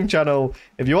the gaming channel.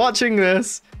 If you're watching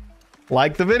this,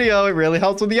 like the video. It really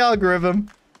helps with the algorithm.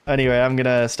 Anyway, I'm going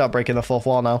to start breaking the fourth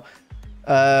wall now.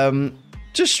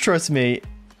 Just trust me.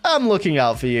 I'm looking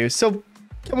out for you. So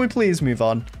can we please move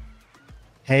on?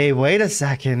 Hey, wait a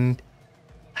second.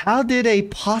 How did a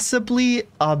possibly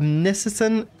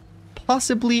omniscient,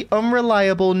 possibly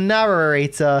unreliable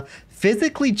narrator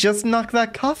physically just knock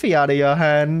that coffee out of your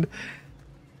hand?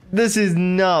 This is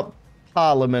not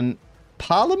Parliament.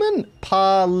 Parliament.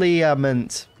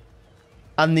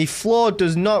 And the floor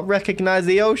does not recognize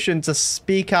the ocean to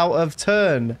speak out of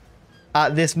turn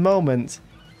at this moment.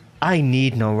 I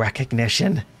need no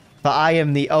recognition, for I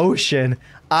am the ocean.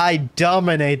 I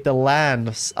dominate the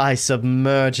lands. I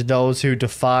submerge those who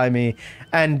defy me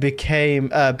and become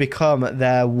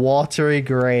their watery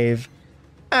grave.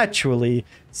 Actually,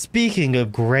 speaking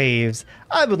of graves,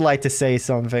 I would like to say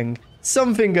something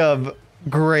of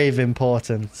grave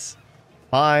importance.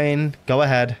 Fine, go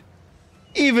ahead.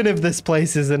 Even if this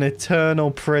place is an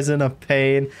eternal prison of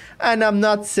pain, and I'm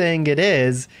not saying it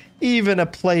is, even a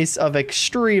place of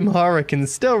extreme horror can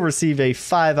still receive a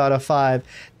 5 out of 5,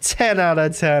 10 out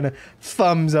of 10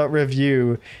 thumbs up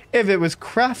review. If it was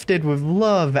crafted with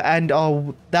love and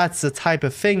oh, that's the type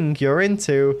of thing you're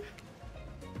into.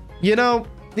 You know,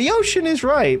 the ocean is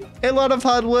right. A lot of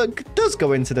hard work does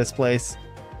go into this place.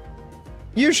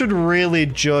 You should really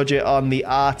judge it on the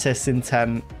artist's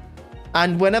intent.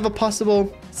 And whenever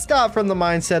possible, start from the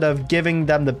mindset of giving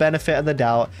them the benefit of the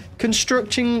doubt,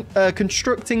 constructing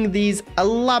these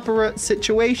elaborate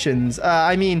situations,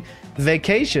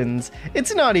 vacations.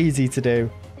 It's not easy to do.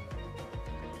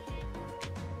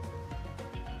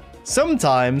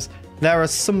 Sometimes there are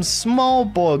some small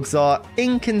bugs or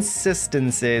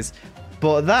inconsistencies,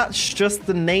 but that's just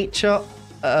the nature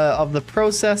of the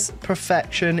process.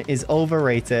 Perfection is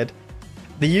overrated.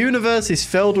 The universe is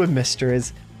filled with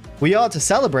mysteries. We ought to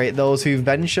celebrate those who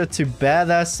venture to bare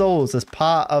their souls as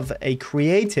part of a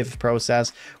creative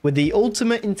process with the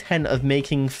ultimate intent of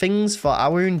making things for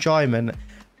our enjoyment,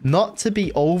 not to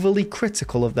be overly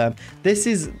critical of them.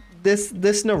 This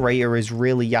narrator is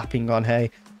really yapping on,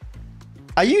 hey.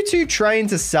 Are you two trying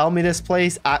to sell me this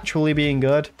place actually being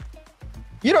good?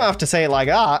 You don't have to say it like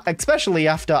that, especially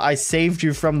after I saved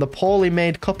you from the poorly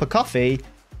made cup of coffee.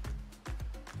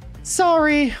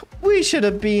 Sorry, we should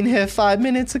have been here 5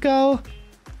 minutes ago.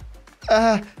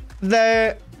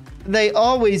 They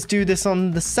always do this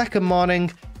on the second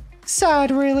morning.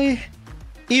 Sad, really.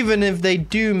 Even if they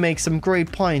do make some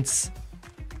great points.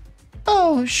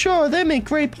 Oh, sure, they make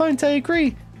great points, I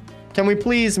agree. Can we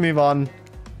please move on?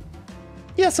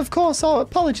 Yes, of course. Oh,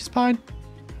 apologies, Pine.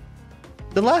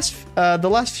 The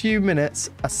last few minutes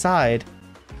aside,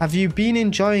 have you been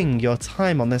enjoying your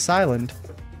time on this island?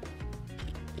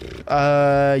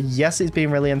 Yes, it's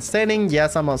been really entertaining.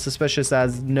 Yes, I'm not suspicious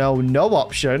as no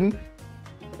option.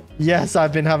 Yes,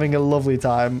 I've been having a lovely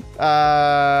time.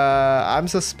 I'm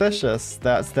suspicious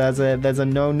that there's a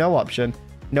no option.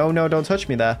 No, don't touch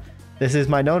me there. This is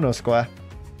my no square.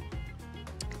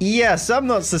 Yes, I'm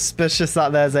not suspicious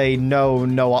that there's a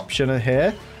no option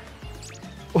here.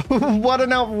 What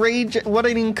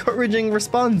an encouraging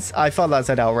response. I thought that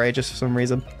said outrageous for some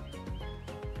reason.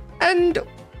 And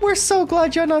we're so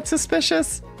glad you're not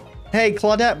suspicious. Hey,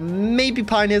 Claudette, maybe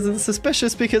Pine isn't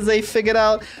suspicious because they figured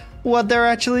out what they're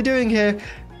actually doing here.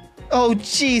 Oh,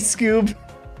 gee, Scoob.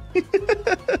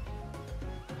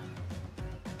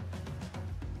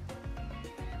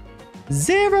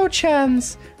 Zero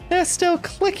chance. They're still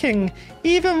clicking,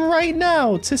 even right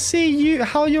now, to see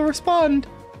how you respond.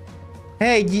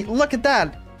 Hey, look at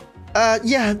that.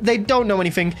 Yeah, they don't know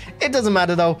anything. It doesn't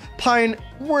matter, though. Pine,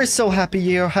 we're so happy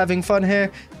you're having fun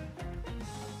here.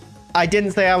 I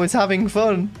didn't say I was having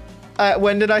fun.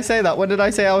 When did I say that? When did I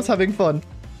say I was having fun?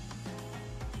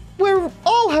 We're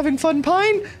all having fun,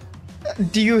 Pine.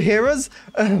 Do you hear us?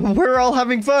 We're all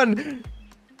having fun.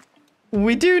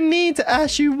 We do need to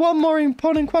ask you one more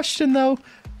important question, though.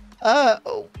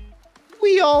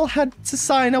 We all had to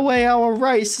sign away our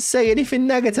rights to say anything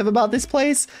negative about this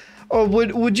place. Or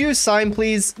would you sign,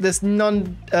 please, this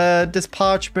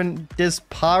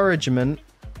disparagement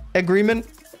agreement?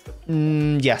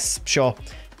 Yes, sure.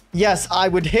 Yes, I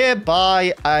would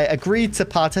hereby agree to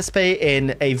participate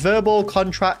in a verbal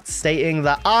contract stating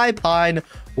that I, Pine,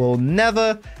 will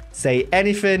never say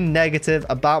anything negative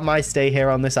about my stay here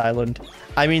on this island.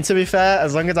 I mean, to be fair,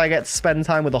 as long as I get to spend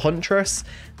time with the Huntress,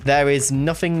 there is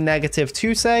nothing negative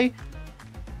to say.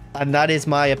 And that is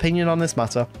my opinion on this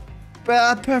matter.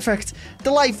 Perfect.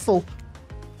 Delightful.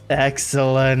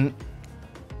 Excellent.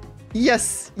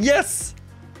 Yes.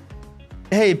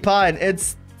 Hey, Pine,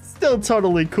 it's still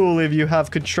totally cool if you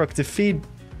have constructive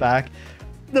feedback.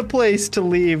 The place to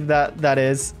leave that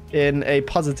is in a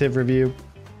positive review.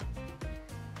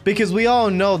 Because we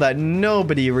all know that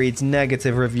nobody reads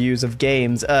negative reviews of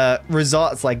games,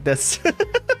 results like this.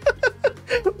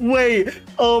 Wait,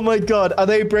 oh my god, are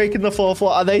they breaking the fourth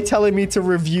wall? Are they telling me to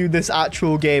review this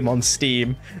actual game on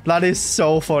Steam? That is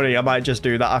so funny. I might just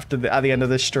do that at the end of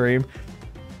this stream.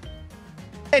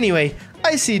 Anyway,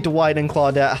 I see Dwight and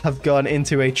Claudette have gone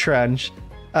into a trance,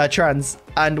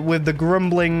 and with the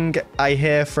grumbling I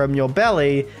hear from your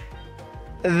belly,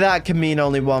 that can mean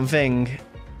only one thing.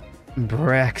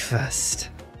 Breakfast.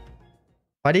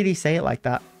 Why did he say it like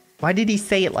that? Why did he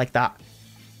say it like that?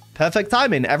 Perfect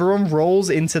timing. Everyone rolls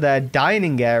into the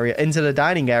dining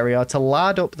area to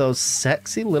lard up those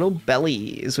sexy little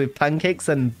bellies with pancakes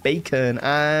and bacon.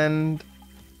 And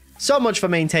so much for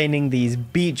maintaining these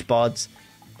beach bods.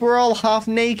 We're all half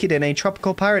naked in a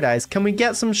tropical paradise. Can we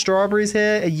get some strawberries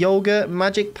here? A yogurt?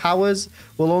 Magic powers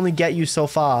will only get you so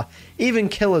far. Even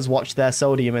killers watch their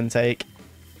sodium intake.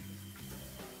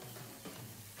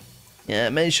 Yeah,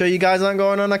 make sure you guys aren't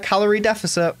going on a calorie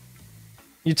deficit.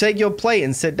 You take your plate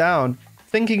and sit down,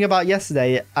 thinking about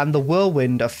yesterday and the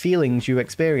whirlwind of feelings you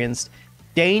experienced.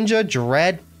 Danger,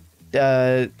 dread,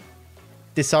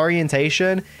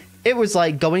 disorientation. It was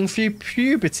like going through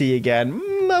puberty again.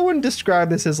 I wouldn't describe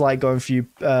this as like going through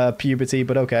puberty,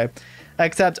 but okay.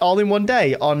 Except all in one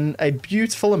day on a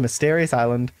beautiful and mysterious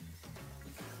island.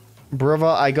 Brother,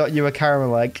 I got you a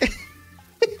caramel egg.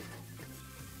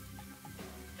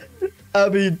 I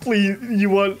mean, please,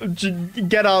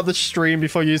 get out of the stream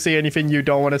before you see anything you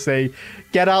don't want to see.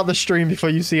 Get out of the stream before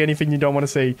you see anything you don't want to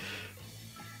see.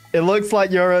 It looks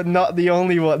like you're not the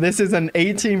only one. This is an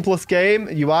 18+ game.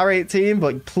 You are 18,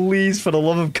 but please, for the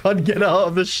love of God, get out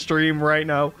of the stream right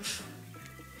now.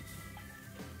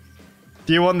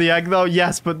 Do you want the egg, though?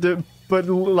 Yes, but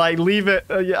like, leave it.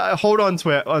 Hold on to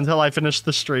it until I finish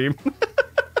the stream.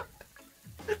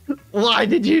 Why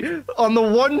did you, on the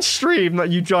one stream that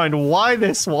you joined, why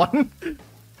this one?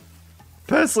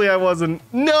 Personally, I wasn't.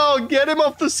 No, get him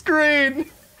off the screen!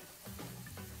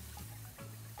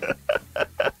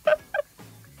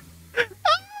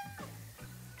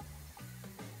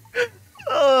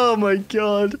 Oh my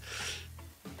god.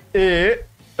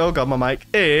 Oh god, my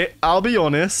mic. I'll be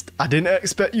honest, I didn't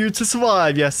expect you to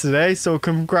survive yesterday, so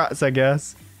congrats, I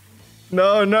guess.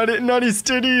 No, not his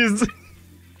titties.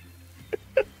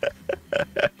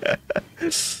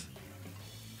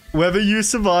 Whether you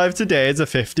survive today is a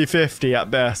 50-50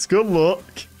 at best. Good luck.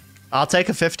 I'll take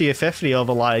a 50-50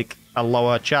 over, like, a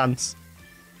lower chance.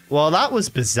 Well, that was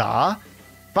bizarre.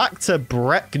 Back to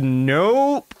Breck.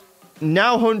 Nope.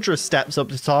 Now Huntress steps up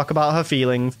to talk about her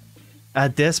feelings.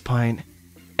 At this point,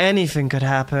 anything could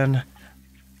happen.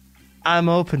 I'm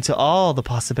open to all the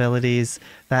possibilities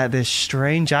that this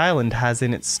strange island has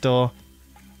in its store.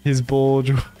 His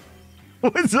bulge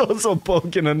was also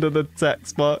poking under the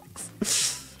text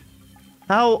box.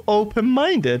 How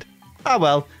open-minded. Ah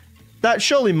well, that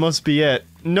surely must be it.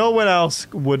 No one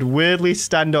else would weirdly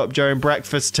stand up during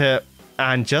breakfast tip.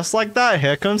 And just like that,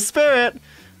 here comes Spirit.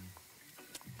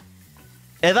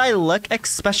 If I look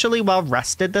especially well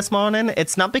rested this morning,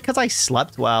 it's not because I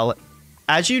slept well.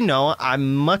 As you know,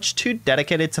 I'm much too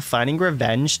dedicated to finding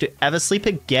revenge to ever sleep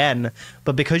again.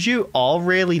 But because you all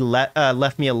really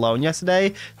left me alone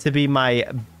yesterday to be my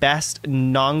best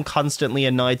non-constantly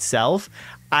annoyed self,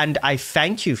 and I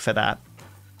thank you for that.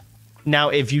 Now,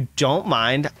 if you don't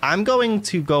mind, I'm going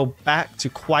to go back to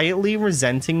quietly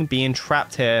resenting being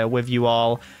trapped here with you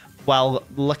all while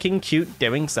looking cute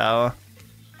doing so.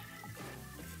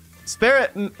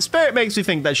 Spirit makes me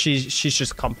think that she's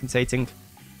just compensating.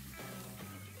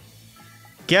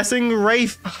 Guessing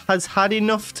Rafe has had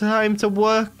enough time to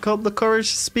work up the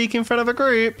courage to speak in front of a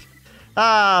group.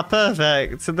 Ah,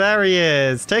 perfect. So there he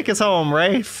is. Take us home,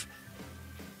 Rafe.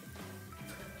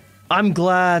 I'm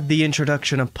glad the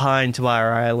introduction of Pine to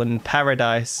our island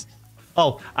paradise.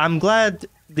 Oh, I'm glad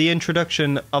the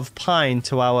introduction of Pine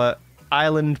to our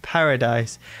island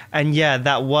paradise, and yeah,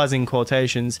 that was in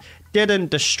quotations, didn't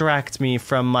distract me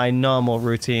from my normal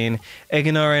routine,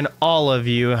 ignoring all of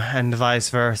you and vice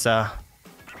versa.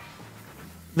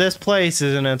 This place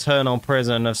is an eternal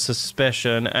prison of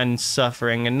suspicion and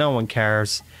suffering, and no one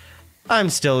cares. I'm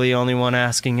still the only one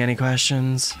asking any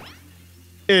questions.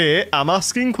 I'm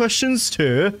asking questions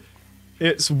too.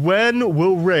 It's when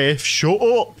will Rafe shut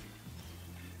up?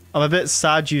 I'm a bit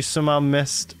sad you somehow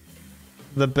missed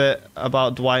the bit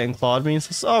about Dwight and Claude being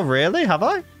so... Oh, really? Have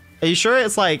I? Are you sure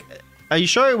it's like... Are you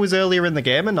sure it was earlier in the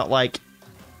game and not like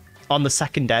on the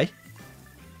second day?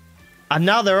 And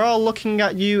now they're all looking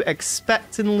at you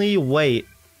expectantly. Wait,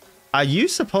 Are you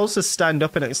supposed to stand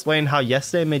up and explain how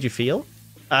yesterday made you feel?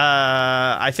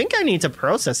 I think I need to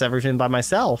process everything by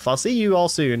myself. I'll see you all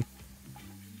soon.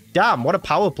 Damn, what a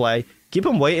power play. Keep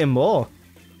them waiting more.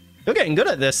 You're getting good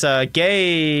at this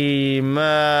game.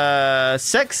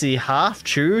 Sexy, half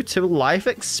true to life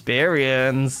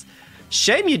experience.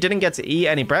 Shame you didn't get to eat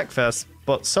any breakfast,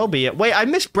 but so be it. Wait, I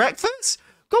missed breakfast?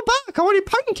 Go back, I wanted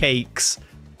pancakes.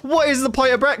 What is the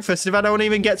point of breakfast if I don't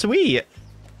even get to eat?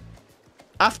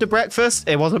 After breakfast,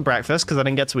 it wasn't breakfast because I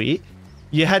didn't get to eat.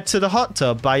 You head to the hot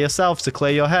tub by yourself to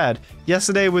clear your head.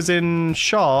 Yesterday was in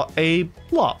short a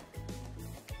lot.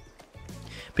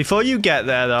 Before you get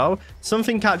there though,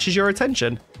 something catches your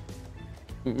attention.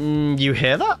 You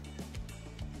hear that?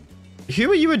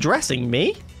 Who are you addressing,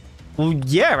 me? Well,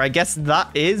 yeah, I guess that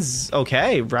is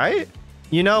okay, right?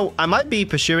 You know, I might be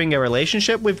pursuing a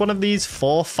relationship with one of these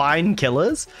 4 fine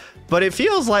killers, but it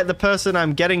feels like the person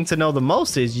I'm getting to know the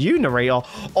most is you, narrator.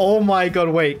 Oh my god,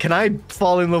 wait, can I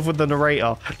fall in love with the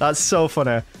narrator? That's so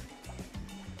funny.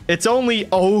 It's only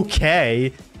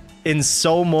okay in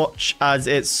so much as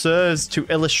it serves to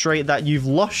illustrate that you've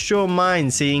lost your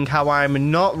mind seeing how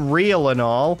I'm not real and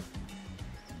all.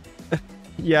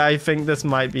 Yeah, I think this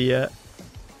might be it.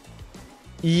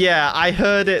 Yeah, I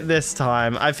heard it this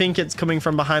time. I think it's coming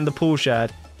from behind the pool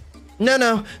shed.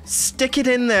 No, stick it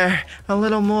in there. A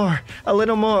little more. A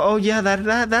little more. Oh yeah,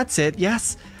 that's it.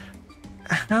 Yes.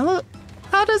 How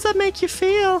does that make you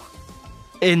feel?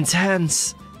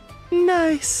 Intense.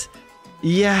 Nice.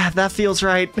 Yeah, that feels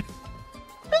right.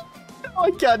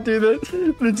 I can't do this.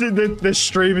 The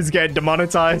stream is getting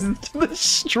demonetized. The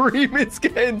stream is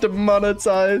getting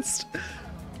demonetized.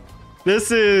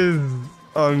 This is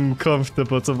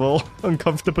uncomfortable.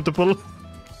 Uncomfortable.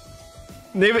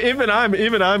 Even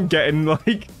I'm getting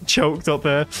like choked up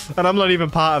here, and I'm not even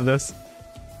part of this.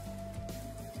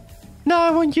 No,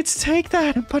 I want you to take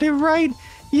that and put it right.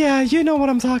 Yeah, you know what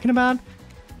I'm talking about.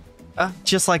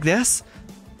 Just like this?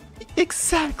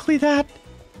 Exactly that.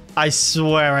 I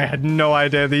swear I had no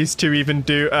idea these two even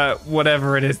do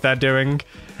whatever it is they're doing.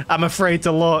 I'm afraid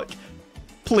to look.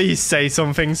 Please say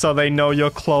something so they know you're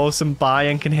close and by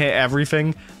and can hear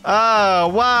everything. Oh,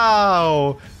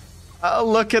 wow.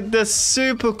 Look at this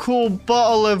super cool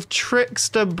bottle of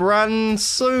Trickster brand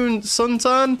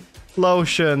suntan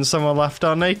lotion someone left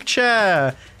on a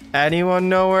chair. Anyone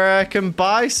know where I can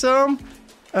buy some?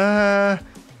 Damn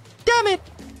it.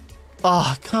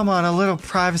 Oh, come on, a little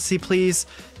privacy, please.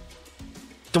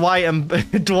 Dwight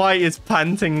is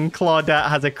panting and Claudette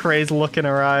has a crazed look in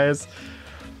her eyes.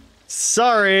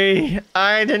 Sorry,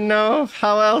 I didn't know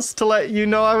how else to let you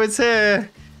know I was here.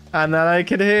 And that I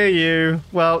could hear you.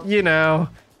 Well, you know.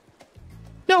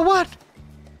 No, what?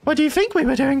 What do you think we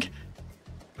were doing?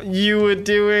 You were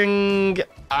doing...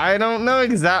 I don't know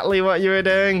exactly what you were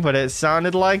doing, but it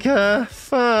sounded like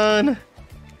fun.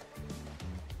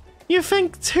 You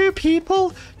think 2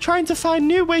 people trying to find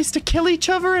new ways to kill each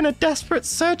other in a desperate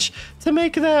search to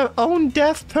make their own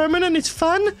death permanent is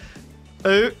fun?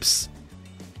 Oops.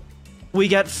 We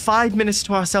get 5 minutes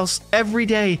to ourselves every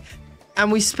day,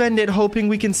 and we spend it hoping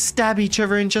we can stab each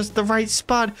other in just the right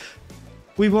spot.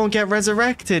 We won't get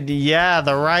resurrected. Yeah,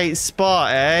 the right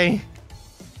spot, eh?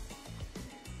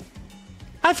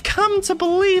 I've come to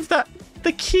believe that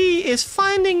the key is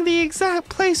finding the exact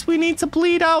place we need to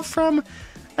bleed out from.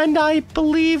 And I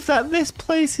believe that this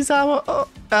place is our...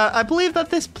 I believe that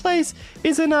this place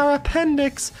is in our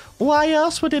appendix. Why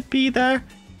else would it be there?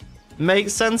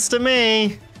 Makes sense to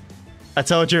me. I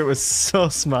told you it was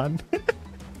sus, man.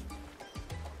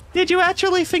 Did you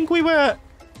actually think we were...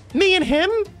 me and him?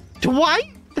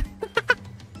 Dwight?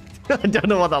 I don't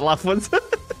know what that laugh was.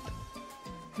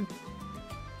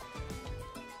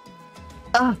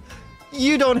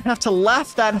 You don't have to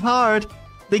laugh that hard.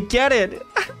 They get it.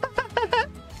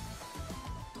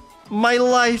 My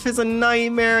life is a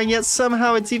nightmare, and yet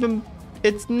somehow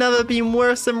it's never been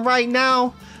worse than right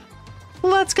now.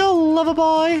 Let's go, lover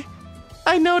boy.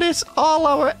 I notice all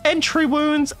our entry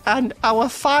wounds, and our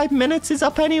 5 minutes is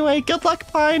up anyway. Good luck,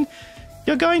 Pine.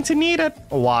 You're going to need it.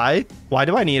 Why? Why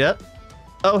do I need it?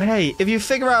 Oh, hey, if you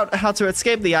figure out how to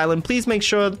escape the island, please make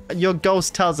sure your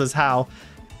ghost tells us how.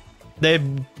 There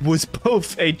was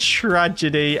both a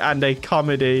tragedy and a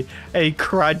comedy. A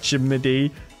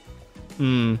cragimedy.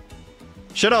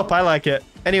 Shut up, I like it.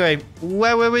 Anyway,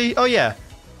 where were we? Oh yeah.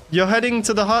 You're heading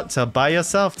to the hot tub by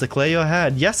yourself to clear your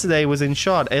head. Yesterday was in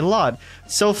short a lot.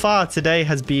 So far, today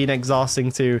has been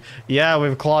exhausting too. Yeah,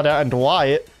 with Claudette and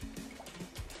Dwight.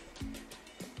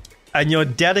 And you're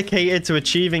dedicated to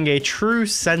achieving a true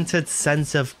centered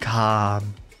sense of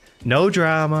calm. No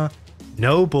drama,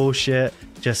 no bullshit,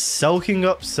 just soaking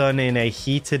up sun in a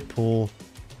heated pool.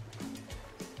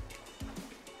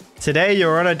 Today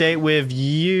you're on a date with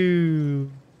you.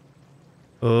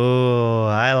 Oh,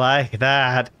 I like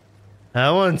that. I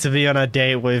want to be on a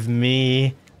date with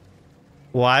me.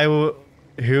 Who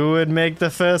would make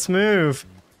the first move?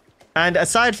 And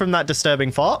aside from that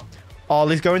disturbing thought,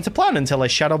 all is going to plan until a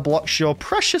shadow blocks your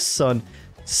precious sun.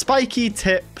 Spiky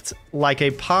tipped like a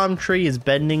palm tree is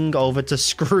bending over to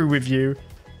screw with you.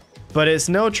 But it's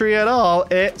no tree at all,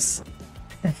 it's...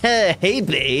 Hey,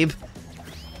 babe.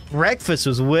 Breakfast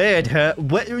was weird, huh?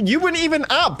 You weren't even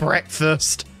at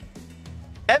breakfast.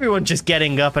 Everyone just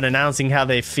getting up and announcing how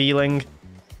they're feeling.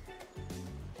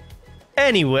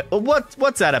 Anyway,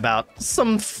 what's that about?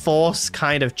 Some forced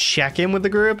kind of check-in with the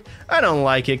group? I don't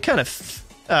like it. Kind of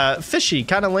fishy,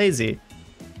 kind of lazy.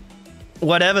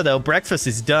 Whatever though, breakfast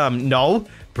is dumb. No,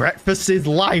 breakfast is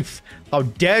life. How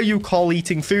dare you call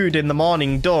eating food in the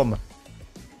morning dumb?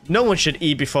 No one should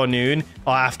eat before noon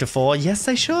or after 4. Yes,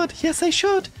 they should. Yes, they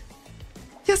should.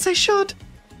 Yes, they should.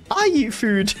 I eat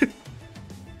food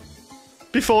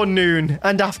before noon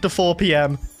and after 4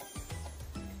 p.m.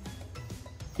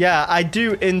 Yeah, I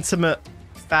do intermittent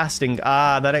fasting.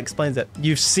 Ah, that explains it.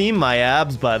 You've seen my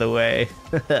abs, by the way.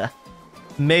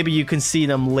 Maybe you can see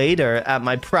them later at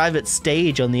my private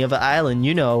stage on the other island.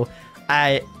 You know,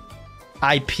 IP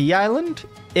Island?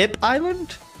 IP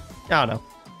Island? I don't know.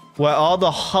 Where all the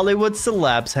Hollywood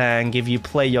celebs hang if you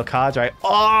play your cards right.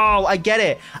 Oh, I get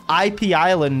it. IP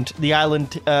Island, the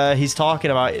island he's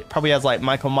talking about, it probably has like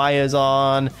Michael Myers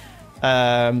on,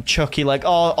 Chucky, like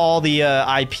all the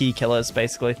IP killers,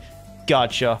 basically.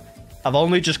 Gotcha. I've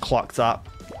only just clocked that.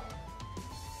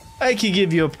 I could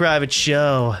give you a private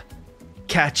show.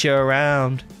 Catch you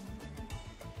around.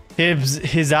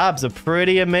 His abs are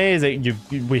pretty amazing.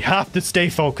 We have to stay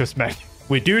focused, man.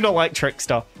 We do not like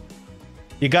Trickster.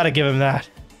 You gotta give him that.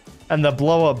 And the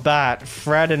blow-up bat,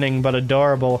 threatening but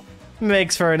adorable,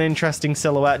 makes for an interesting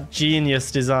silhouette. Genius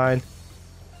design.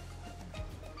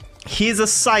 He's a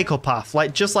psychopath,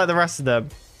 just like the rest of them.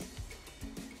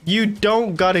 You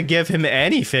don't gotta give him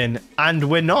anything, and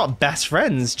we're not best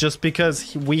friends just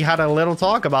because we had a little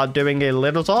talk about doing a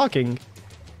little talking.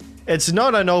 It's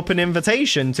not an open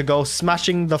invitation to go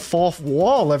smashing the fourth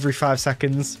wall every 5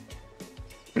 seconds.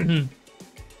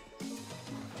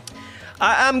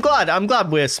 I'm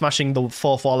glad we're smashing the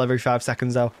fourth wall every 5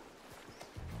 seconds, though.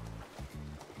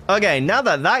 Okay, now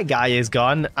that guy is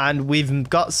gone, and we've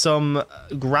got some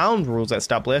ground rules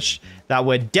established that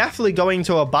we're definitely going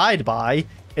to abide by,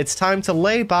 it's time to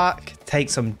lay back,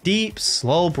 take some deep,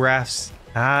 slow breaths,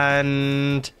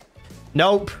 and...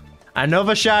 Nope.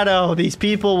 Another shadow. These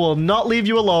people will not leave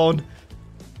you alone.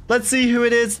 Let's see who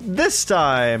it is this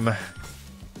time.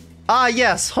 Ah,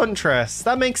 yes, Huntress.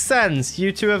 That makes sense.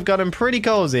 You two have gotten pretty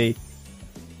cozy.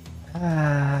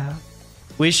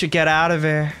 We should get out of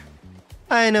here.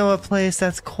 I know a place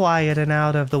that's quiet and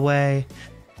out of the way.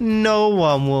 No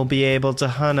one will be able to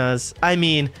hunt us. I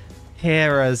mean,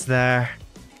 hear us there.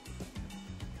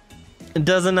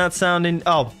 Doesn't that sound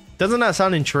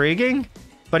intriguing?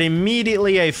 But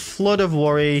immediately a flood of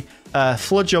worry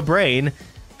floods your brain.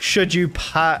 Should you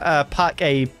pack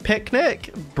a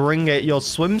picnic, bring your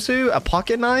swimsuit, a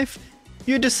pocket knife?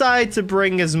 You decide to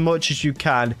bring as much as you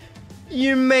can.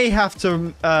 You may have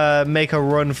to make a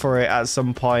run for it at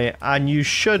some point, and you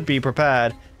should be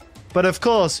prepared. But of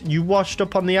course, you washed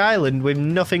up on the island with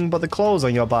nothing but the clothes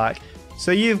on your back,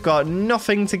 so you've got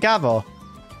nothing to gather.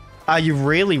 Are you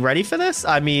really ready for this?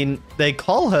 I mean, they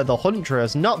call her the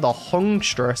Huntress, not the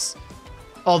Hungstress.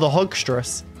 Or the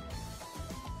Hugstress.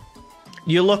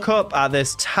 You look up at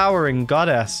this towering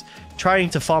goddess,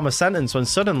 trying to form a sentence when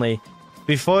suddenly,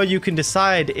 before you can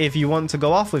decide if you want to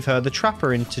go off with her, the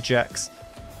trapper interjects.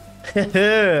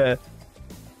 Oh,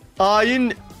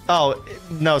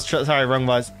 no, sorry, wrong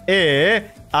voice.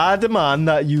 I demand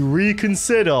that you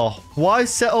reconsider. Why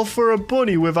settle for a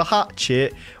bunny with a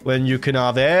hatchet when you can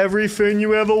have everything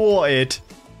you ever wanted?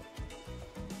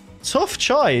 Tough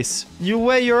choice. You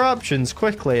weigh your options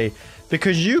quickly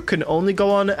because you can only go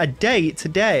on a date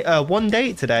today, one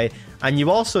date today, and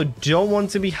you also don't want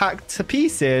to be hacked to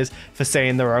pieces for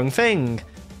saying the wrong thing.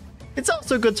 It's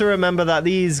also good to remember that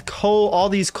all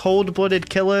these cold-blooded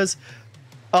killers.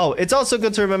 Oh, it's also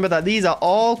good to remember that these are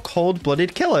all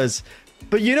cold-blooded killers.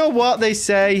 But you know what they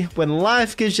say? When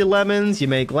life gives you lemons, you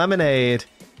make lemonade.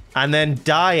 And then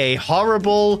die a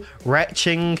horrible,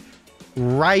 retching,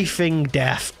 rifing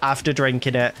death after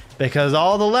drinking it. Because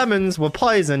all the lemons were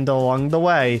poisoned along the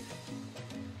way.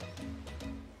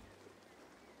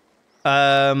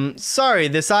 Sorry,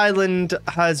 this island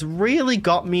has really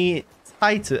got me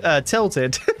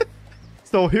tilted.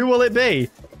 So who will it be?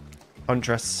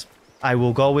 Huntress. I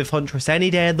will go with Huntress any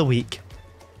day of the week.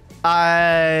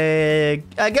 I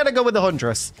gotta go with the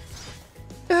Huntress.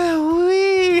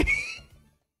 Wee.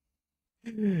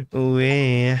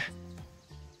 Wee.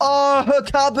 Oh, her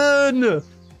cabin!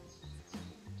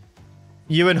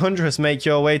 You and Huntress make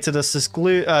your way to the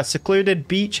secluded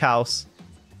beach house.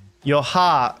 Your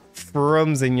heart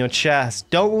thrums in your chest.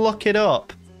 Don't look it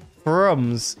up.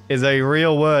 Thrums is a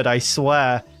real word, I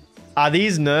swear. Are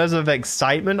these nerves of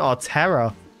excitement or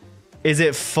terror?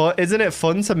 Isn't it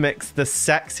fun to mix the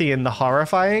sexy and the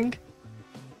horrifying?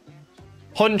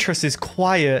 Huntress is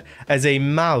quiet as a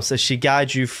mouse as she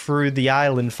guides you through the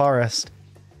island forest.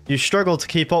 You struggle to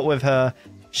keep up with her.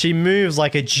 She moves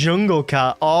like a jungle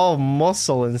cat, all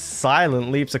muscle and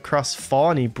silent, leaps across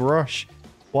thorny brush.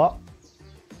 What?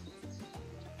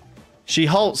 She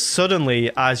halts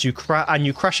suddenly as you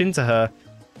crash into her.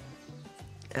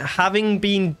 Having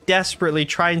been desperately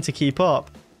trying to keep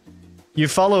up, you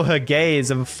follow her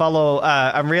gaze and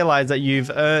realize that you've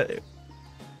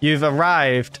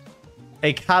arrived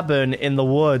a cabin in the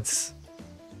woods.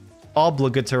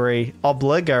 Obligatory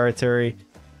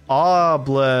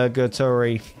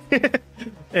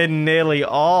in nearly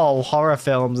all horror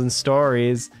films and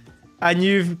stories, and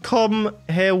you've come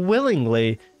here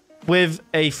willingly with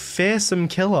a fearsome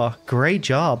killer. Great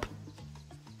job.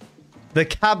 The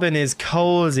cabin is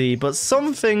cozy, but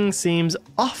something seems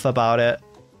off about it.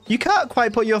 You can't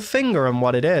quite put your finger on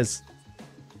what it is.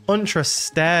 Huntress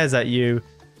stares at you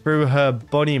through her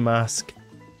bunny mask,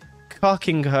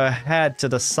 cocking her head to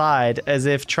the side as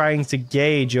if trying to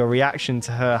gauge your reaction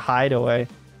to her hideaway.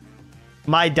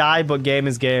 Might die, but game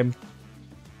is game.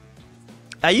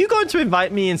 Are you going to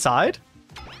invite me inside?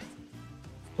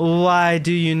 Why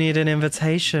do you need an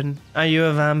invitation? Are you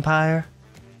a vampire?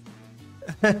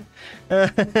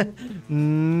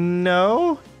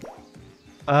 No?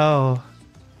 Oh.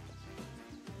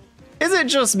 Is it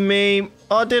just me,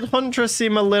 or did Huntress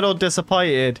seem a little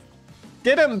disappointed?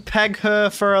 Didn't peg her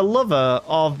for a lover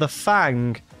of the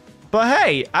Fang. But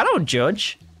hey, I don't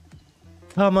judge.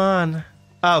 Come on.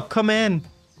 Oh, come in.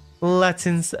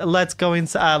 Let's go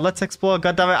inside. Let's explore.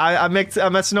 God damn it,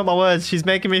 I'm messing up my words. She's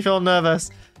making me feel nervous.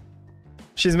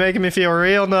 She's making me feel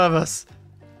real nervous.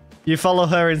 You follow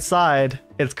her inside.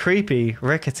 It's creepy,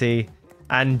 rickety,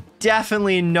 and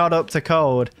definitely not up to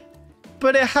code.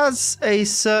 But it has a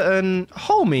certain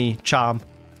homey charm.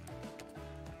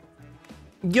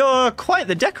 You're quite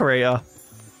the decorator.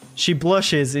 She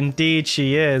blushes. Indeed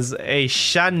she is. A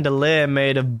chandelier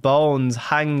made of bones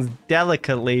hangs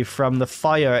delicately from the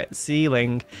fire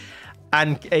ceiling,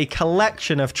 and a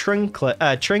collection of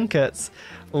trinkets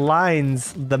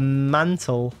lines the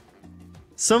mantle.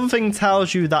 Something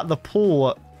tells you that the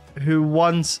pool who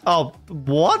once... Oh,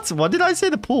 what? What did I say?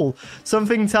 The pool?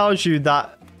 Something tells you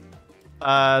that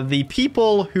the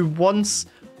people who once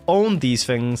owned these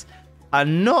things are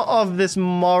not of this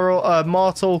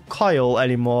mortal coil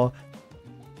anymore.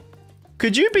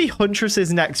 Could you be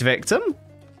Huntress's next victim?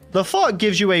 The thought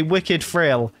gives you a wicked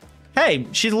thrill. Hey,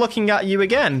 she's looking at you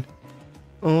again.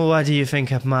 What do you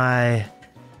think of my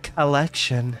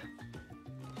collection?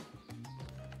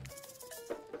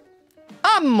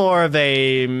 I'm more of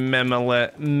a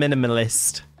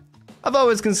minimalist. I've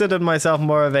always considered myself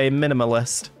more of a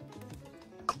minimalist.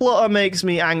 Clutter makes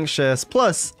me anxious.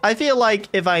 Plus, I feel like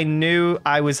if I knew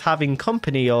I was having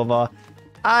company over,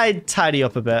 I'd tidy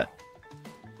up a bit.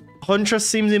 Huntress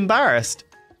seems embarrassed.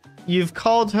 You've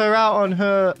called her out on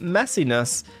her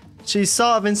messiness. She's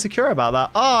sort of insecure about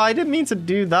that. Oh, I didn't mean to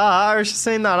do that. I was just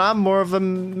saying that I'm more of a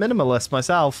minimalist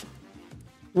myself.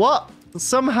 What?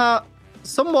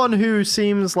 Someone who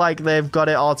seems like they've got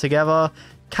it all together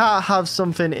can't have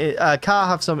some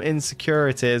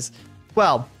insecurities.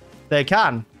 Well, they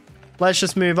can. Let's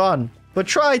just move on. But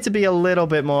try to be a little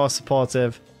bit more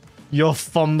supportive. You're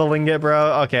fumbling it,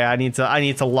 bro. Okay, I need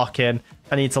to lock in.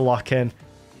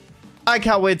 I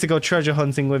can't wait to go treasure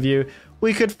hunting with you.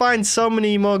 We could find so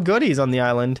many more goodies on the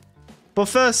island. But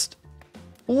first,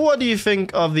 what do you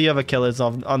think of the other killers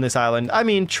on this island? I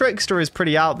mean, Trickster is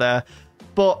pretty out there,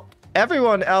 but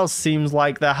everyone else seems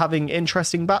like they're having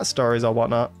interesting backstories or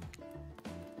whatnot.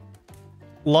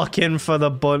 Lock in for the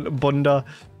bunda.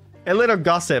 A little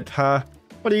gossip, huh?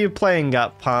 What are you playing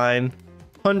at, Pine?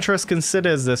 Huntress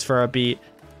considers this for a beat.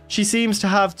 She seems to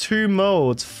have two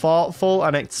modes, thoughtful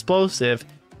and explosive.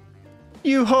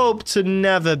 You hope to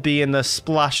never be in the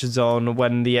splash zone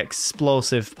when the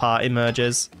explosive part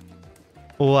emerges.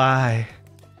 Why?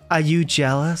 Are you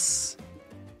jealous?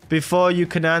 Before you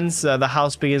can answer, the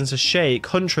house begins to shake.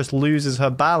 Huntress loses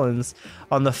her balance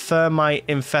on the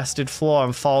termite-infested floor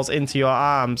and falls into your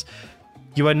arms.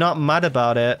 You are not mad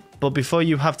about it, but before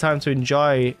you have time to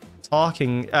enjoy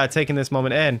taking this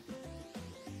moment in,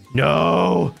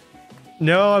 No.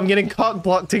 No, I'm getting cock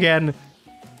blocked again.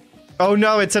 Oh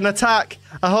no, it's an attack.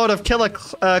 A horde of killer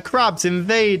crabs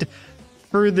invade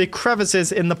through the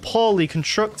crevices in the poorly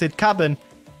constructed cabin.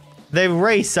 They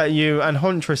race at you and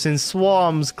Huntress in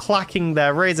swarms, clacking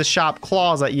their razor-sharp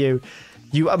claws at you.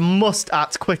 You must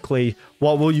act quickly.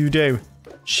 What will you do?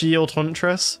 Shield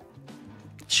Huntress?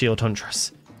 Shield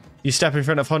Huntress. You step in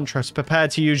front of Huntress,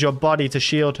 prepared to use your body to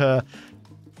shield her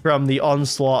from the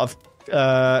onslaught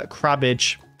of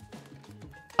crabbage.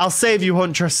 I'll save you,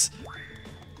 Huntress.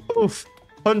 Oof.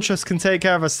 Huntress can take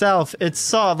care of herself. It's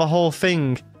sort of a whole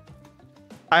thing.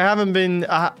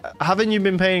 Haven't you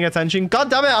been paying attention? God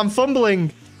damn it, I'm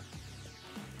fumbling.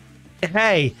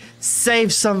 Hey,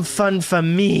 save some fun for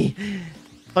me.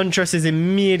 Huntress is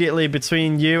immediately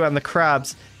between you and the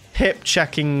crabs, hip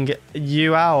checking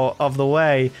you out of the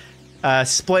way,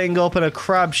 splitting open a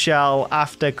crab shell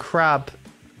after crab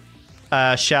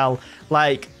shell,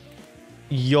 like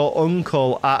your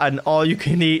uncle at an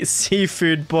all-you-can-eat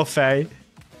seafood buffet.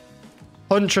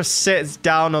 Huntress sits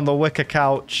down on the wicker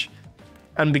couch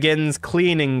and begins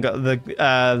cleaning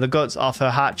the guts off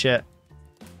her hatchet.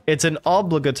 It's an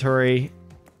obligatory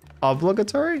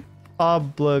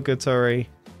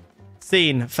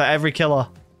scene for every killer.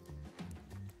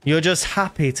 You're just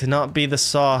happy to not be the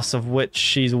source of which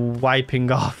she's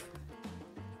wiping off.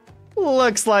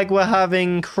 Looks like we're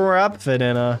having crab for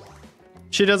dinner.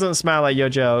 She doesn't smile at your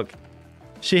joke.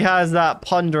 She has that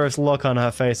ponderous look on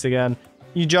her face again.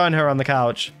 You join her on the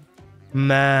couch.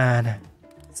 Man,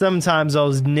 sometimes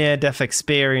those near-death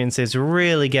experiences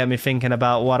really get me thinking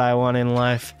about what I want in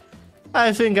life.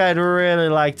 I think I'd really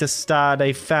like to start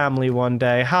a family one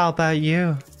day. How about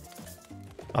you?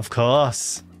 Of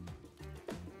course.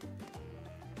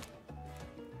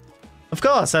 Of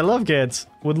course, I love kids.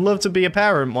 Would love to be a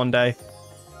parent one day.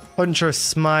 Huntress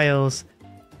smiles.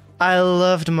 I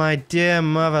loved my dear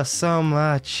mother so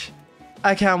much.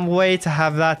 I can't wait to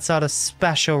have that sort of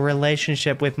special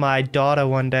relationship with my daughter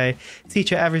one day. Teach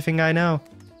her everything I know.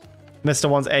 Mr.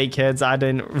 wants 8 kids. I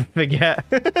didn't forget.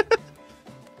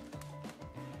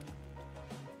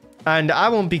 And I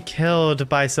won't be killed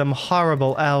by some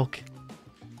horrible elk.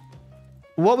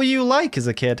 What were you like as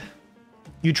a kid?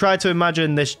 You try to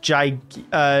imagine this giantess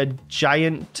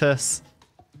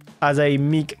as a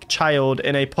meek child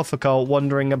in a puffer coat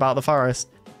wandering about the forest.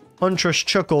 Huntress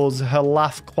chuckles, her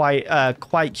laugh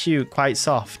quite cute, quite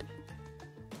soft.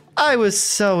 I was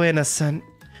so innocent.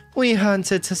 We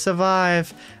hunted to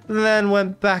survive, then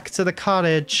went back to the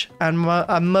cottage, and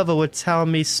our mother would tell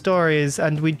me stories,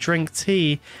 and we'd drink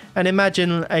tea, and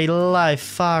imagine a life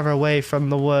far away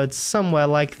from the woods, somewhere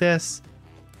like this.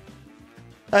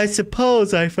 I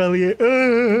suppose I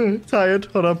tired,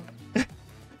 hold on.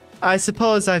 I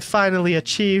suppose I finally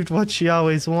achieved what she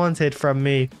always wanted from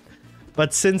me.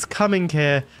 But since coming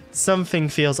here, something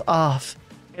feels off.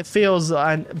 It feels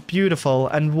beautiful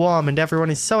and warm, and everyone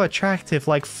is so attractive,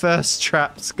 like thirst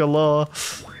traps galore.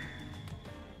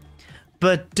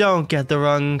 But don't get the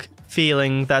wrong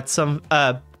feeling that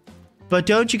but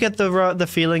don't you get the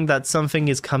feeling that something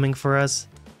is coming for us?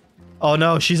 Oh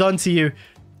no, she's onto you.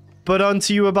 But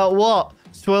onto you about what?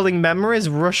 Swirling memories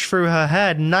rush through her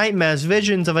head. Nightmares,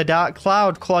 visions of a dark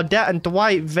cloud. Claudette and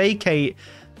Dwight vacant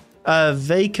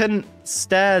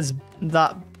stares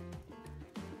that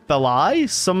belie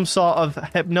some sort of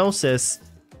hypnosis.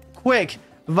 Quick,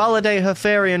 validate her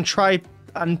theory and try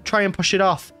and push it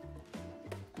off.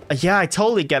 Yeah, I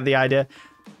totally get the idea.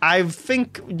 I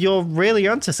think you're really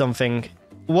onto something.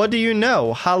 What do you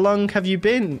know? How long have you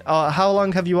been? How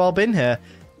long have you all been here?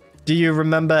 Do you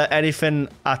remember anything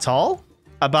at all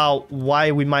about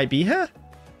why we might be here?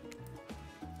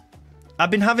 I've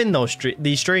been having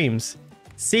these dreams,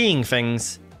 seeing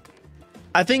things.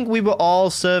 I think we were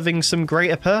all serving some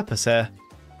greater purpose here.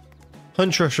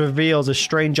 Huntress reveals a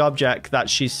strange object that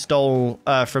she stole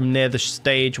from near the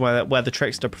stage where the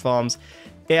trickster performs.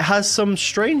 It has some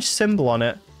strange symbol on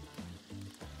it.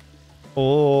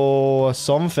 Oh,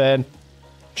 something.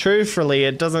 Truthfully,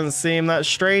 it doesn't seem that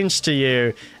strange to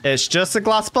you. It's just a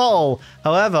glass bottle.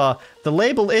 However, the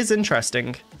label is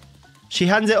interesting. She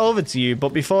hands it over to you, but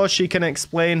before she can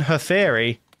explain her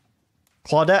theory,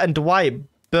 Claudette and Dwight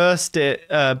burst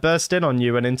in on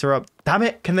you and interrupt. Damn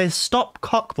it, can they stop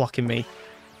cock blocking me?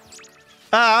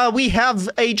 We have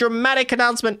a dramatic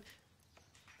announcement.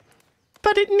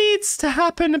 But it needs to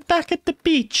happen back at the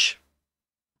beach.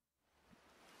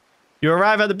 You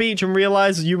arrive at the beach and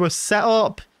realize you were set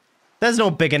up. There's no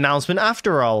big announcement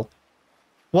after all.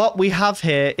 What we have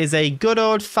here is a good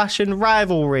old-fashioned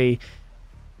rivalry.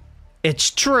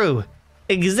 It's true.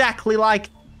 Exactly like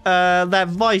that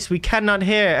voice we cannot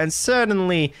hear, and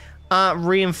certainly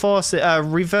reverse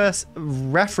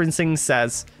referencing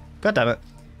says, God damn it.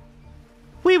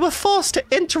 We were forced to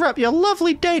interrupt your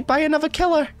lovely date by another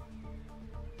killer.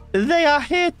 They are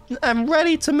here and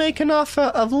ready to make an offer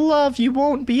of love you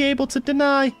won't be able to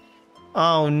deny.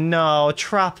 Oh no,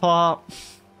 Trapper.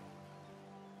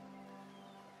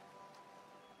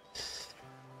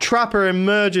 Trapper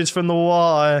emerges from the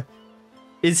water.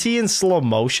 Is he in slow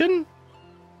motion?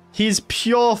 He's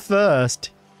pure thirst.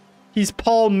 He's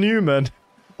Paul Newman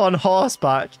on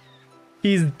horseback.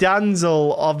 He's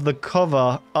Danzel of the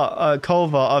cover of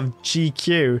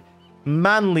GQ.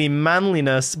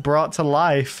 Manliness brought to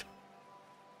life.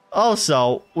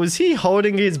 Also, was he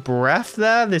holding his breath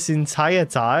there this entire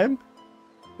time?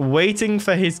 Waiting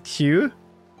for his cue?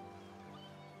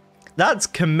 That's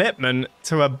commitment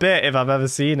to a bit if I've ever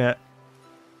seen it.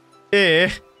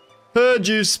 Heard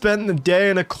you spent the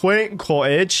day in a quaint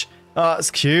cottage.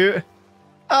 That's cute.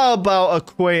 How about a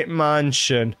quaint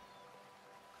mansion?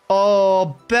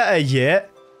 Or better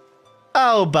yet,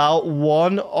 how about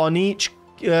one on each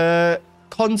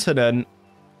continent?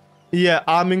 Yeah,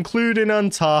 I'm including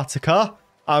Antarctica.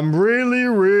 I'm really,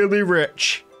 really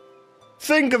rich.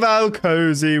 Think of how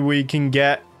cozy we can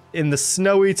get in the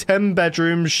snowy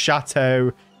 10-bedroom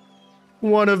chateau.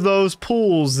 One of those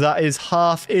pools that is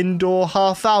half indoor,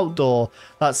 half outdoor.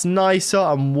 That's nicer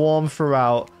and warm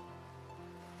throughout.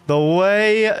 The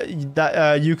way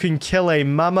that you can kill a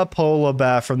mama polar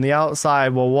bear from the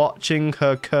outside while watching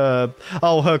her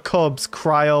cubs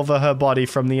cry over her body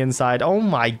from the inside. Oh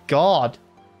my god.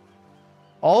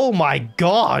 Oh my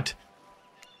god.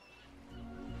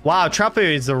 Wow, Trapper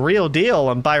is the real deal,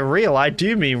 and by real I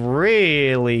do mean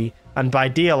really, and by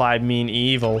deal I mean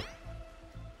evil.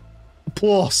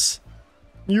 Plus,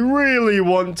 you really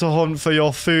want to hunt for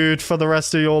your food for the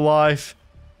rest of your life.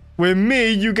 With me,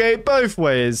 you get it both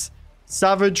ways.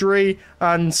 Savagery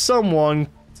and someone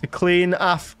to clean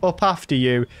up after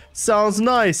you. Sounds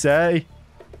nice, eh?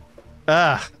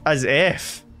 As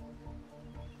if.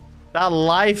 That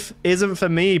life isn't for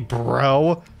me,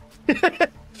 bro.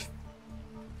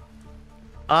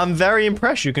 I'm very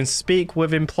impressed you can speak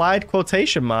with implied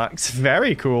quotation marks.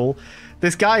 Very cool.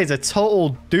 This guy is a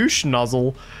total douche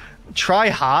nozzle. Try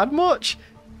hard much?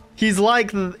 He's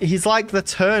like the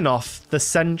turnoff, the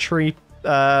Century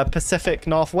Pacific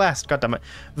Northwest, goddammit,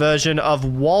 version of a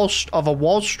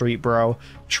Wall Street bro.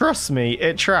 Trust me,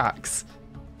 it tracks.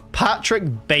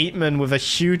 Patrick Bateman with a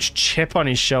huge chip on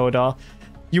his shoulder.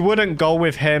 You wouldn't go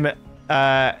with him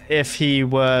if he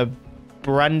were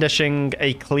brandishing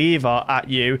a cleaver at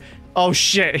you. Oh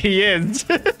shit, he is.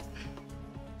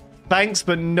 Thanks,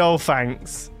 but no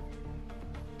thanks.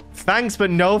 Thanks,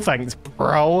 but no thanks,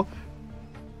 bro.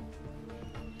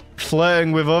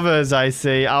 Flirting with others, I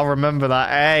see. I'll remember that.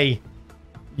 Hey,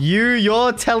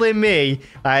 you're telling me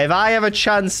that if I have a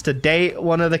chance to date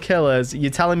one of the killers, you're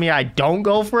telling me I don't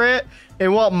go for it?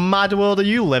 In what mad world are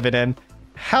you living in?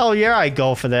 Hell yeah, I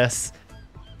go for this.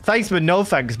 Thanks, but no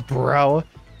thanks, bro.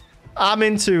 I'm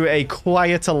into a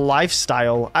quieter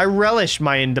lifestyle. I relish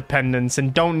my independence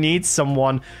and don't need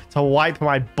someone to wipe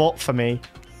my butt for me.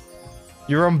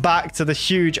 You run back to the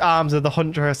huge arms of the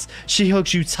huntress. She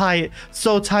hugs you tight,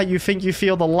 so tight you think you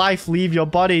feel the life leave your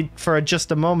body for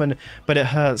just a moment, but it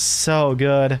hurts so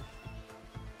good.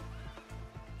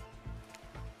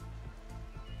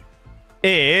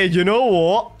 Hey, you know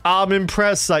what? I'm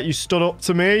impressed that you stood up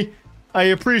to me. I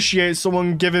appreciate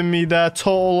someone giving me their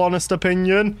total honest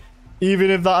opinion, even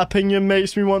if that opinion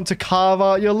makes me want to carve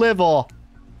out your liver.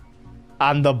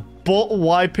 And the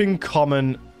butt-wiping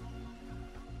comment.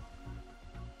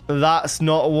 That's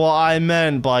not what I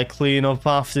meant by clean up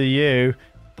after you,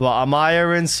 but I'm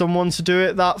hiring someone to do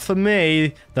it that for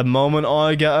me the moment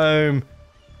I get home.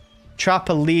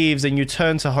 Trapper leaves and you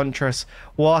turn to Huntress,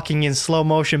 walking in slow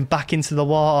motion back into the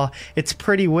water. It's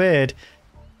pretty weird.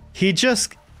 He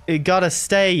gotta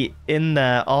stay in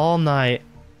there all night.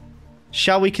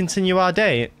 Shall we continue our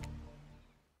date?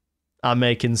 I'm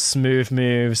making smooth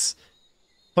moves.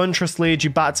 Huntress leads you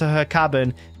back to her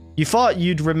cabin. You thought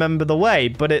you'd remember the way,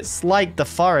 but it's like the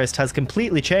forest has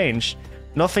completely changed.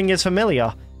 Nothing is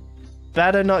familiar.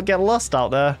 Better not get lost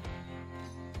out there.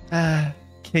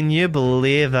 Can you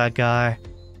believe that guy?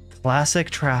 Classic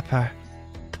Trapper.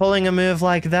 Pulling a move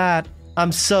like that.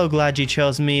 I'm so glad you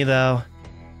chose me, though.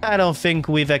 I don't think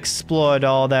we've explored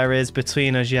all there is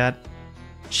between us yet.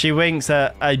 She winks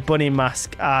at a bunny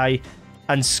mask eye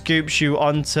and scoops you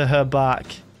onto her back.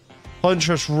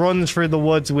 Huntress runs through the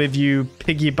woods with you,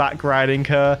 piggyback riding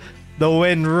her. The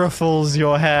wind ruffles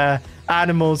your hair.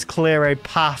 Animals clear a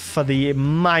path for the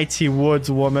mighty woods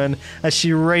woman as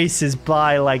she races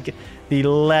by like the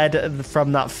lead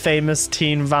from that famous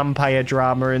teen vampire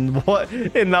drama in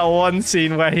that one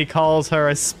scene where he calls her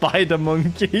a spider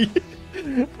monkey.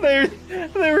 They're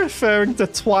referring to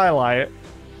Twilight.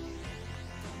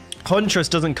 Huntress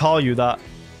doesn't call you that.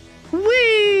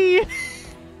 Whee!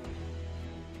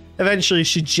 Eventually,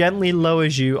 she gently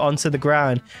lowers you onto the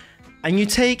ground, and you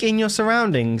take in your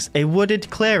surroundings, a wooded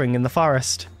clearing in the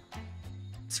forest.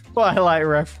 Twilight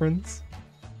reference.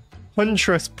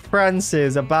 Huntress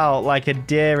prances about like a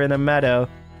deer in a meadow.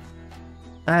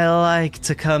 I like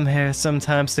to come here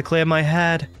sometimes to clear my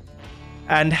head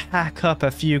and hack up a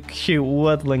few cute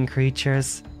woodland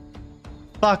creatures.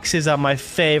 Foxes are my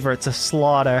favorite to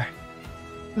slaughter.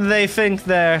 They think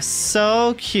they're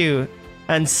so cute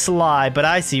and sly, but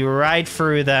I see right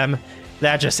through them.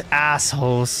 They're just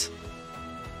assholes.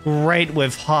 Great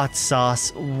with hot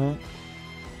sauce. Hold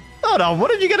on, what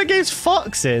did you get against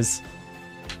foxes?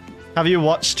 Have you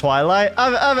watched Twilight?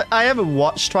 I haven't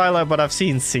watched Twilight, but I've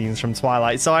seen scenes from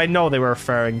Twilight, so I know they were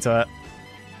referring to it.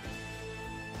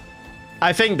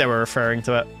 I think they were referring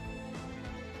to it.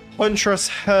 Huntress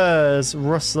hears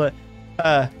rustling,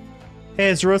 and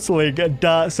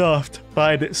darts off to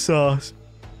find its source.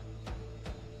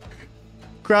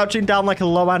 Crouching down like a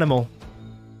low animal.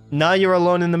 Now you're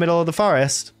alone in the middle of the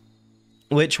forest.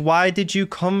 Why did you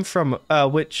come from?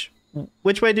 Which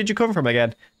way did you come from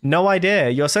again? No idea.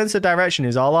 Your sense of direction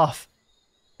is all off.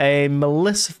 A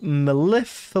mellifluous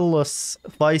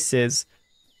voices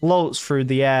floats through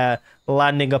the air,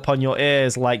 landing upon your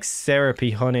ears like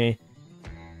syrupy honey.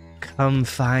 Come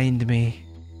find me.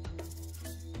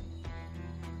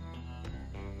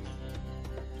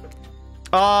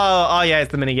 Oh yeah,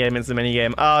 it's the minigame, it's the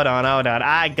minigame. Hold on.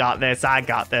 I got this. I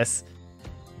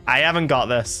haven't got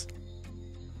this.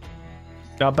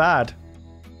 Not bad.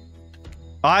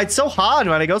 Oh, it's so hard,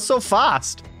 man. It goes so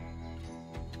fast.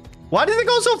 Why does it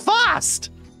go so fast?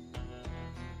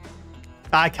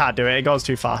 I can't do it. It goes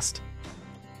too fast.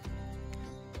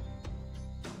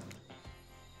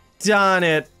 Darn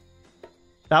it.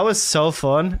 That was so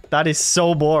fun. That is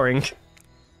so boring.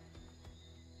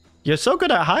 You're so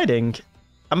good at hiding.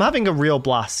 I'm having a real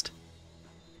blast.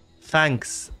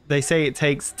 Thanks. They say it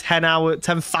takes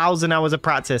 10,000 hours of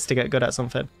practice to get good at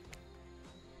something.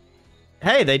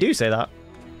 Hey, they do say that.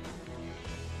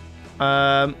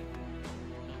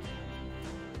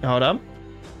 Hold on.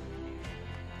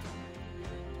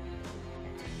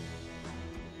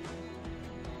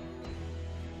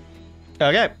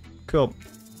 Okay, cool.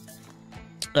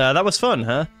 That was fun,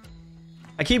 huh?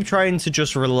 I keep trying to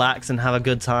just relax and have a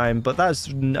good time, but that's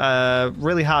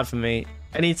really hard for me.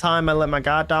 Anytime I let my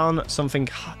guard down, something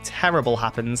terrible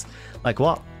happens. Like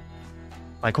what?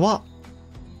 Like what?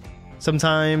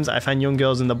 Sometimes I find young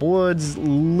girls in the woods,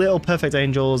 little perfect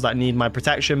angels that need my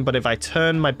protection, but if I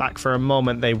turn my back for a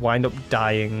moment, they wind up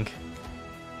dying.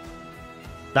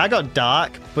 That got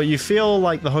dark, but you feel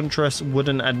like the Huntress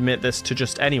wouldn't admit this to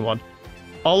just anyone.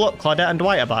 Oh look, Claudette and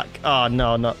Dwight are back. Oh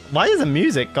no. Why is the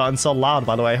music gotten so loud,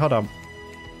 by the way? Hold on.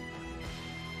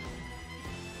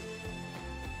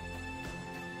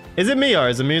 Is it me, or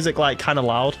is the music like kind of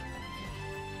loud?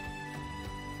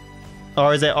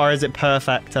 Or is it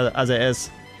perfect as it is?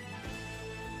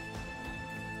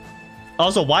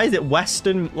 Also, why is it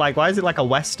Western? Like, why is it like a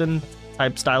Western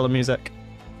type style of music?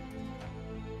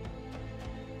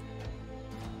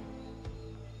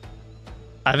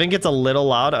 I think it's a little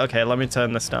loud. Okay, let me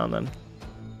turn this down then.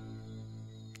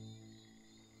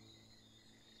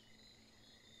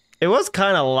 It was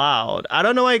kind of loud. I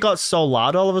don't know why it got so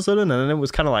loud all of a sudden, and then it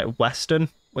was kind of like Western,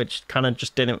 which kind of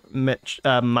just didn't match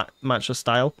the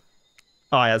style.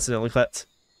 Oh, I accidentally clicked.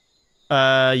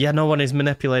 Yeah, no one is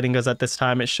manipulating us at this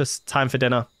time. It's just time for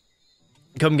dinner.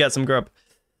 Come get some grub.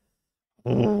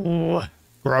 Ooh.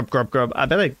 Grub. I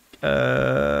better...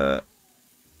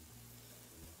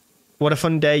 What a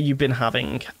fun day you've been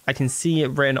having. I can see it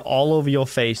written all over your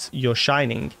face. You're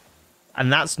shining.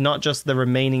 And that's not just the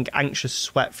remaining anxious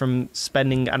sweat from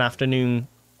spending an afternoon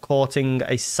courting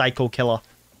a psycho killer.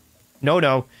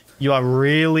 No. You are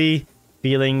really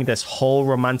feeling this whole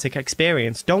romantic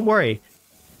experience. Don't worry.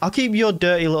 I'll keep your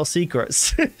dirty little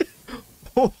secrets.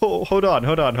 Oh, hold on.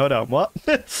 What?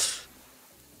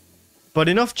 But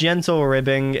enough gentle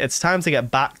ribbing. It's time to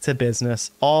get back to business.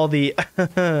 All the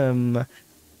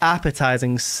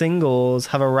appetizing singles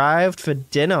have arrived for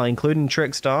dinner, including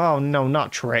Trickster. Oh no,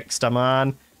 not Trickster,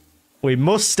 man. We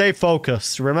must stay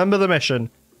focused. Remember the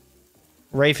mission.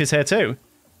 Rafe is here too.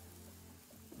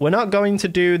 We're not going to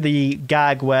do the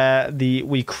gag where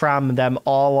we cram them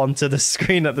all onto the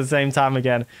screen at the same time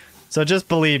again. So just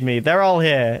believe me, they're all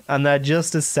here, and they're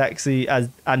just as sexy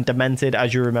and demented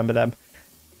as you remember them.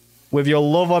 With your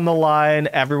love on the line,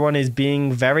 everyone is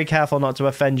being very careful not to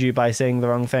offend you by saying the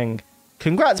wrong thing.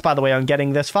 Congrats, by the way, on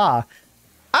getting this far.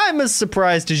 I'm as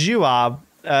surprised as you are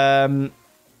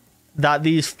that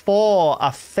these 4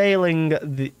 are falling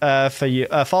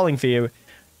for you.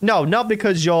 No, not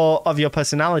because of your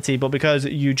personality, but because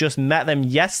you just met them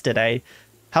yesterday.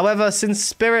 However, since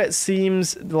Spirit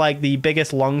seems like the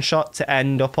biggest long shot to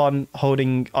end up on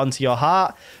holding onto your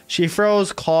heart, she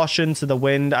throws caution to the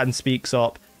wind and speaks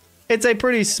up. It's a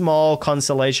pretty small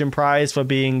consolation prize for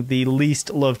being the least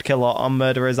loved killer on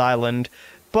Murderer's Island.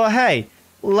 But hey,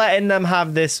 letting them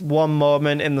have this one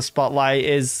moment in the spotlight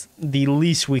is the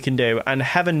least we can do, and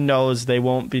heaven knows they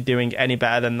won't be doing any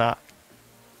better than that.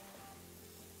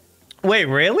 Wait,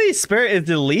 really? Spirit is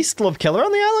the least loved killer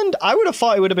on the island? I would have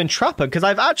thought it would have been Trapper, because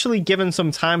I've actually given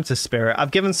some time to Spirit.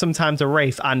 I've given some time to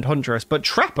Wraith and Huntress, but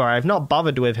Trapper, I've not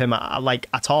bothered with him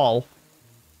at all.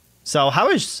 So how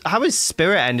is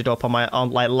Spirit ended up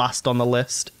on last on the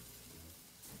list?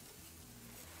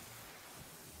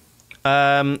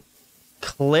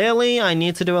 Clearly I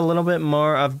need to do a little bit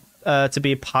more of to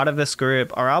be part of this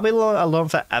group, or I'll be alone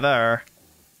forever.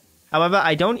 However,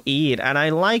 I don't eat and I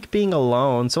like being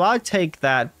alone, so I'll take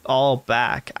that all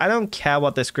back. I don't care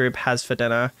what this group has for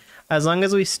dinner, as long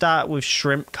as we start with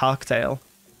shrimp cocktail.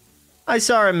 I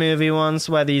saw a movie once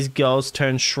where these girls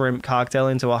turned shrimp cocktail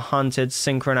into a haunted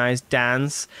synchronized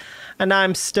dance, and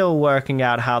I'm still working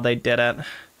out how they did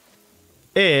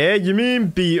it. You mean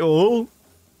beetle?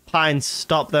 Pine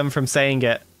stopped them from saying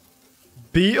it.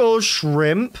 Beetle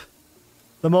shrimp?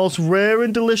 The most rare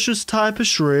and delicious type of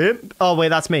shrimp? Oh wait,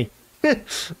 that's me.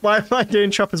 Why am I doing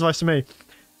Trapper's voice to me?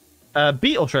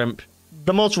 Beetle shrimp.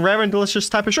 The most rare and delicious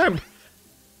type of shrimp.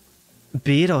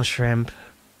 Beetle shrimp.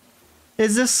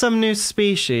 Is this some new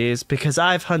species? Because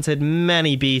I've hunted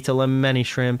many beetle and many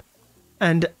shrimp,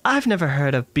 and I've never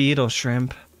heard of beetle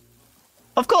shrimp.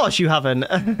 Of course you haven't.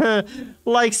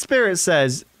 Like Spirit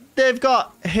says, they've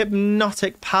got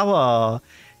hypnotic power.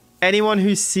 Anyone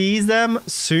who sees them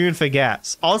soon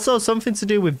forgets. Also, something to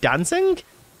do with dancing?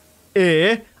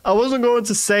 I wasn't going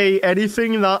to say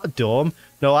anything that dumb.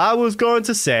 No, I was going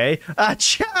to say,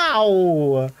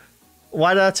 chow!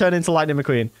 Why did I turn into Lightning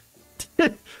McQueen?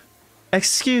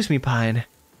 Excuse me, Pine.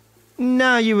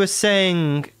 Now you were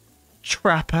saying,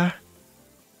 Trapper.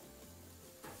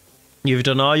 You've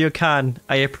done all you can.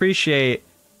 I appreciate.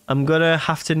 I'm gonna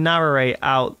have to narrate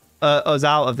us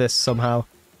out of this somehow.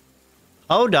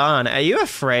 Hold on, are you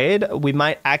afraid we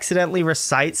might accidentally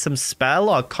recite some spell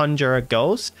or conjure a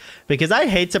ghost? Because I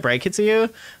hate to break it to you,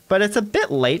 but it's a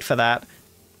bit late for that.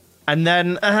 And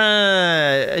then,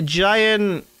 a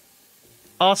giant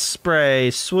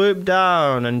osprey swooped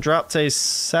down and dropped a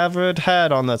severed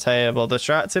head on the table,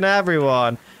 distracting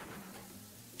everyone.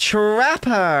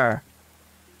 Trapper!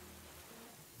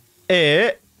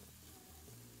 I've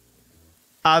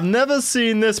never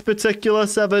seen this particular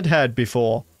severed head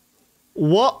before.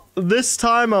 What? This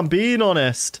time I'm being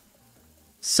honest.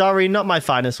 Sorry, not my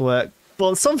finest work,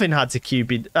 but something had to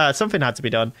be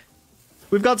done.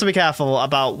 We've got to be careful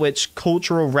about which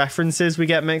cultural references we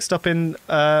get mixed up in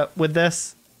with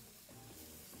this.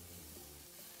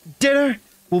 Dinner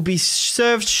will be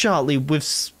served shortly,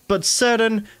 but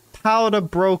certain powder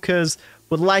brokers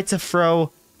would like to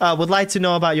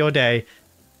know about your day.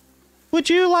 Would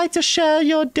you like to share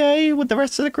your day with the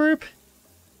rest of the group?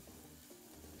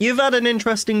 You've had an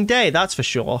interesting day, that's for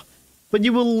sure, but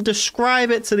you will describe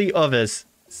it to the others.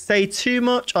 Say too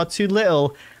much or too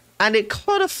little, and it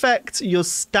could affect your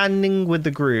standing with the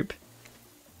group.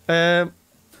 Okay,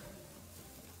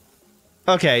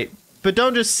 but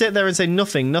don't just sit there and say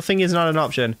nothing. Nothing is not an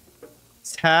option.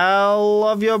 Tell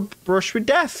of your brush with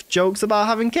death. Jokes about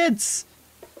having kids.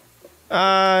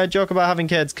 Joke about having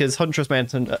kids, because Huntress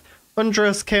mentioned it.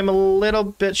 Huntress came a little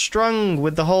bit strong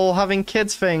with the whole having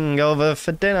kids thing over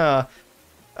for dinner.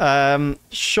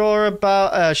 Sure,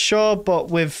 but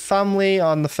with family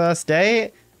on the first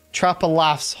date? Trapper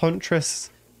laughs. Huntress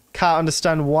can't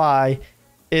understand why.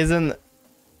 Isn't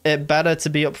it better to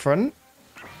be upfront?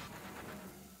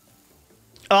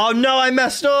 Oh no, I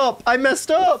messed up! I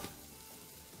messed up!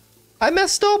 I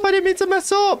didn't mean to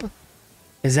mess up!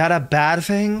 Is that a bad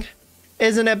thing?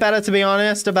 Isn't it better to be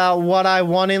honest about what I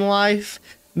want in life?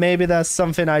 Maybe there's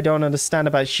something I don't understand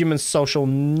about human social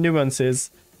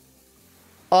nuances.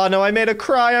 Oh no, I made her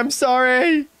cry, I'm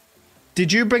sorry!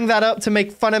 Did you bring that up to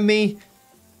make fun of me?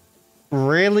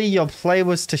 Really? Your play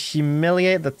was to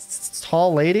humiliate the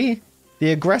tall lady?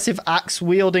 The aggressive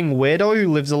axe-wielding weirdo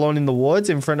who lives alone in the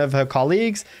woods in front of her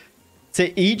colleagues?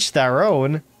 To each their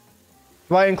own.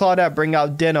 Dwight and Claudette bring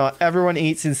out dinner. Everyone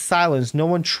eats in silence. No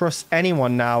one trusts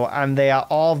anyone now, and they are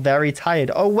all very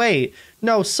tired. Oh, wait.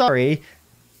 No, sorry.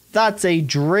 That's a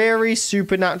dreary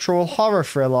supernatural horror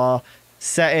thriller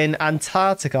set in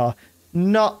Antarctica.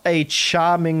 Not a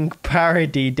charming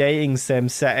parody dating sim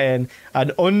set in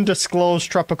an undisclosed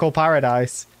tropical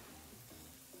paradise.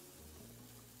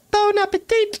 Bon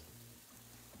appetit!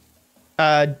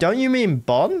 Don't you mean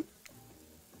bon?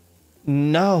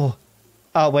 No.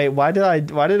 Oh wait, why did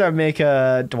I make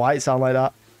Dwight sound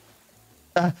like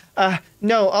that?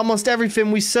 No, almost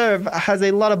everything we serve has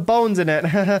a lot of bones in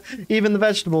it. Even the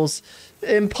vegetables.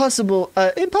 Impossible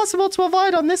to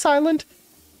avoid on this island.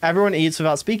 Everyone eats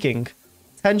without speaking.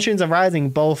 Tensions are rising,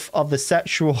 both of the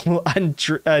sexual and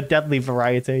deadly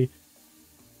variety.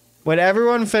 When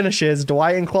everyone finishes,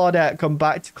 Dwight and Claudette come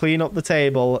back to clean up the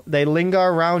table. They linger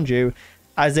around you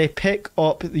as they pick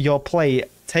up your plate,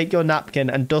 take your napkin,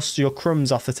 and dust your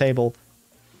crumbs off the table.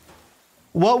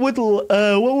 What would you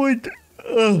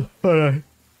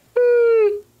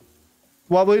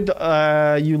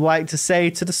like to say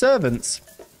to the servants?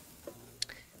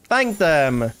 Thank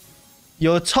them.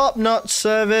 Your top-notch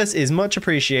service is much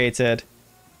appreciated.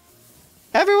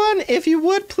 Everyone, if you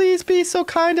would please be so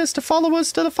kind as to follow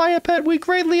us to the fire pit, we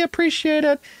greatly appreciate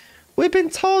it. We've been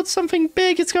told something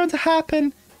big is going to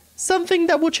happen. Something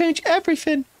that will change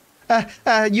everything.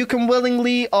 You can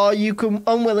willingly or you can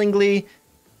unwillingly.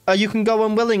 Or you can go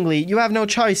unwillingly. You have no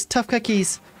choice. Tough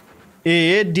cookies.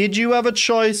 Did you have a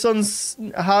choice on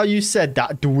how you said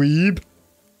that, dweeb?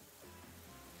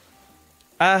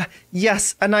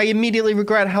 Yes, and I immediately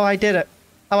regret how I did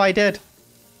it.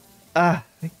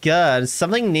 Good.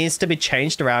 Something needs to be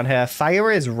changed around here.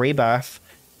 Fire is rebirth.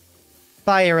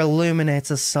 Fire illuminates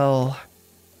a soul.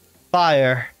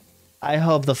 Fire. I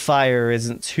hope the fire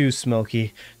isn't too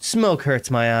smoky. Smoke hurts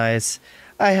my eyes.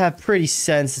 I have pretty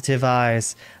sensitive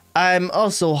eyes. I'm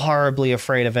also horribly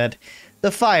afraid of it. The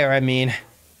fire, I mean.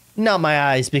 Not my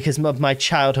eyes because of my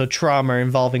childhood trauma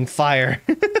involving fire.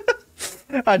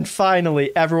 And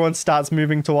finally, everyone starts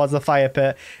moving towards the fire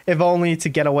pit, if only to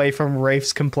get away from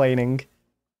Rafe's complaining.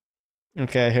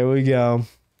 Okay, here we go.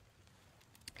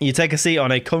 You take a seat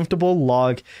on a comfortable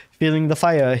log, feeling the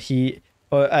fire heat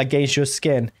against your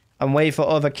skin, and wait for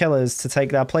other killers to take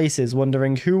their places,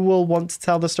 wondering who will want to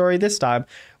tell the story this time.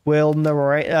 Will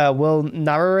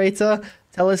narrator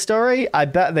tell a story? I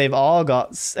bet they've all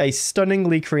got a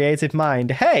stunningly creative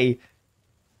mind. Hey,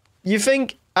 you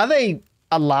think, are they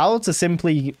allowed to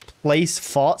simply place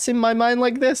thoughts in my mind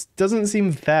like this? Doesn't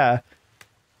seem fair.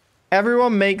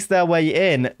 Everyone makes their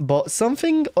way in, but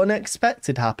something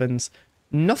unexpected happens.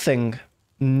 Nothing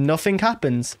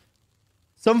happens.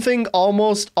 Something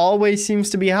almost always seems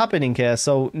to be happening here,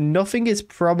 so nothing is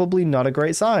probably not a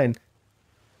great sign.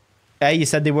 Hey, you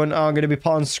said they weren't all going to be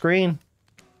put on screen.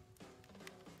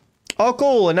 Oh,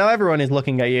 cool, and now everyone is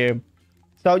looking at you.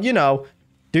 So, you know,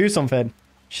 do something.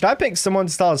 Should I pick someone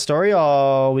to tell a story,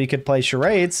 or we could play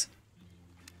charades?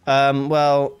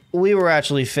 Well, we were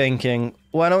actually thinking,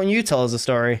 why don't you tell us a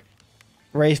story?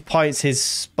 Rafe points his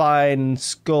spine,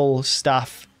 skull,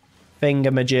 staff,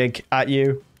 thingamajig at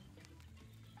you.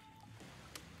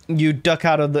 You duck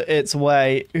out of its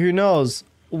way. Who knows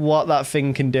what that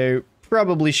thing can do?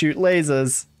 Probably shoot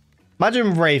lasers.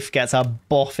 Imagine Rafe gets a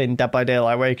buff in Dead by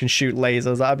Daylight where he can shoot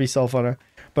lasers. That'd be so funny.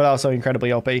 But also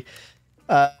incredibly OP.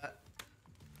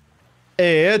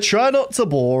 Hey, try not to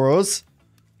bore us.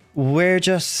 We're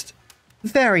just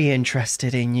very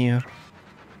interested in you.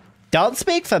 Don't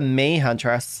speak for me,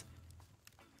 Huntress.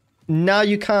 Now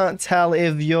you can't tell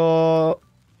if you're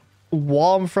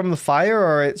warm from the fire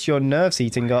or it's your nerves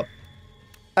heating up.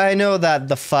 I know that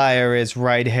the fire is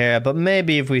right here, but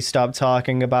maybe if we stop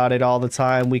talking about it all the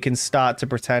time, we can start to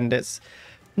pretend it's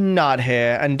not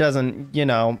here and doesn't, you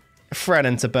know,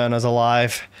 threaten to burn us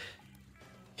alive.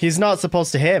 He's not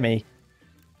supposed to hear me.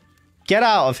 Get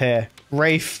out of here,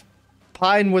 Rafe.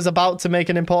 Pine was about to make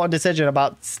an important decision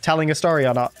about telling a story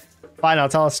or not. Fine, I'll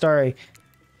tell a story.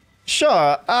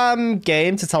 Sure, I'm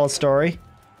game to tell a story.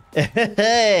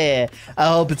 I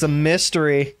hope it's a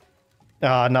mystery.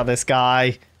 Oh, not this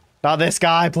guy. Not this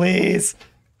guy, please.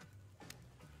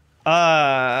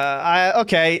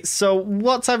 Okay, so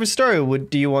what type of story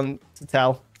do you want to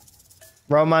tell?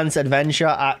 Romance, adventure,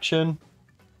 action?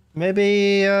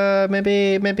 Maybe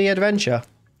adventure.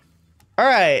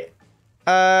 Alright.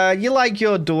 You like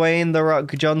your Dwayne The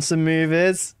Rock Johnson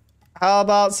movies? How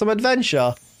about some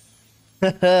adventure?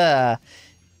 Yeah,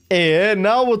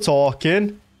 now we're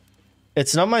talking.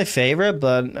 It's not my favorite,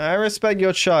 but I respect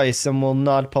your choice and will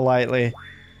nod politely.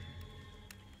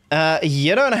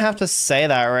 You don't have to say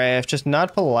that, Rafe. Just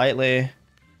nod politely.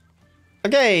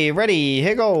 Okay, ready.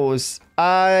 Here goes.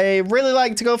 I really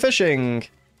like to go fishing.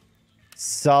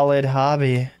 Solid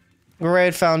hobby.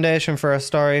 Great foundation for a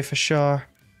story for sure.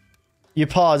 You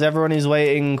pause. Everyone is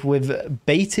waiting with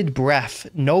bated breath.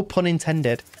 No pun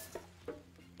intended.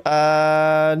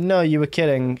 No, you were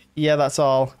kidding. Yeah, that's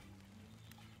all.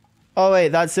 Oh wait,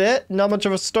 that's it? Not much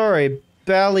of a story.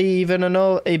 Barely even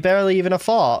a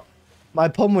thought. My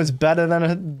pun was better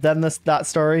than that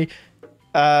story.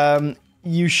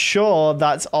 You sure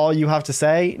that's all you have to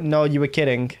say? No, you were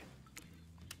kidding.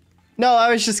 No,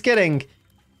 I was just kidding.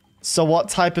 So what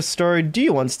type of story do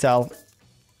you want to tell?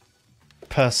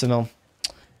 Personal.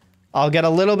 I'll get a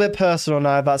little bit personal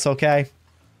now, if that's okay.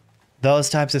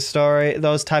 Those types of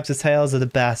tales are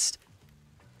the best.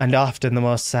 And often the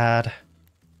most sad.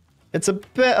 It's a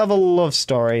bit of a love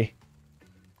story.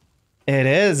 It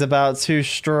is about two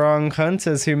strong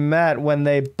hunters who met when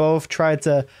they both tried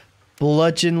to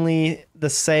bludgeonly the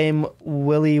same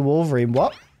Willy Wolverine.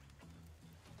 What?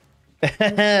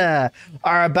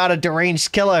 Are about a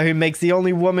deranged killer who makes the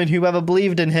only woman who ever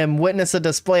believed in him witness a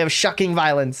display of shocking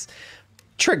violence.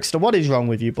 Trickster, what is wrong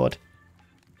with you, bud?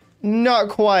 Not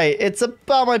quite. It's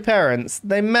about my parents.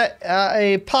 They met at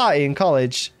a party in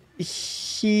college.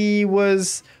 He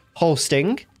was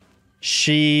hosting.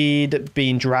 She'd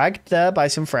been dragged there by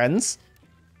some friends.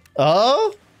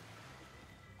 Oh?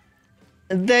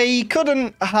 They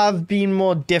couldn't have been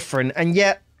more different, and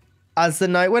yet, as the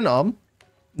night went on,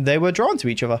 they were drawn to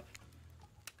each other.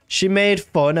 She made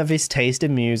fun of his taste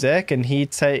in music, and he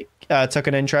took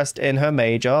an interest in her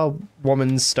major,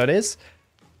 women's studies.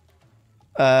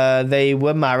 They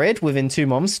were married within 2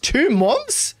 months. 2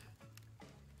 months?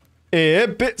 A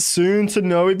bit soon to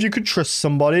know if you could trust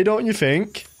somebody, don't you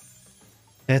think?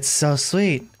 It's so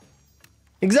sweet.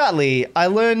 Exactly. I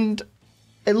learned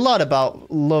a lot about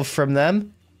love from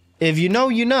them. If you know,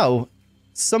 you know.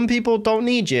 Some people don't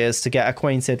need years to get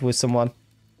acquainted with someone.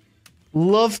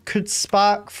 Love could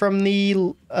spark from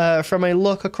a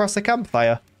look across a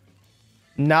campfire.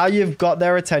 Now you've got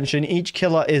their attention. Each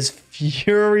killer is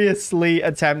furiously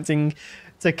attempting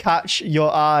to catch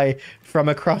your eye from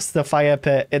across the fire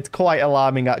pit. It's quite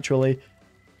alarming, actually.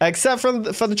 Except for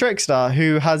the trickster,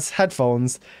 who has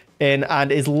headphones in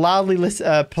and is loudly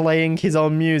playing his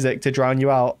own music to drown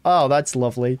you out. Oh, that's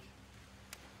lovely.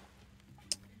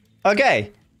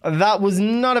 Okay, that was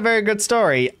not a very good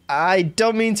story. I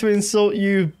don't mean to insult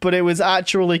you, but it was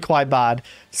actually quite bad.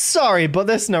 Sorry, but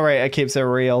this narrator keeps it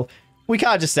real. We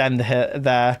can't just end it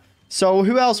there. So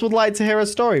who else would like to hear a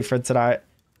story for tonight?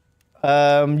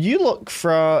 You look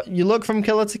from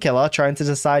killer to killer, trying to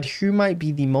decide who might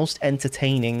be the most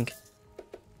entertaining.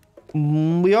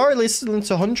 We already listened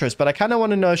to Huntress, but I kind of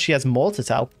want to know if she has more to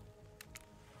tell.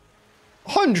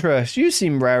 Huntress, you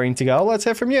seem raring to go. Let's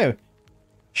hear from you.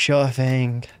 Sure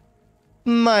thing.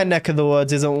 My neck of the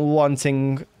woods isn't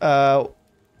wanting for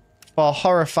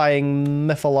horrifying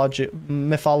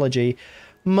mythology.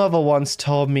 Mother once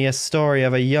told me a story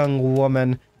of a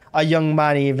young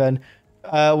man even,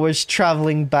 was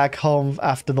traveling back home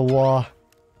after the war.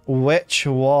 Which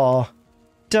war?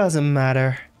 Doesn't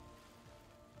matter.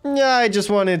 Yeah, I just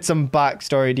wanted some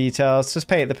backstory details. Just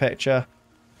paint the picture.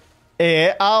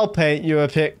 I'll paint you a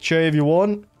picture if you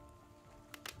want.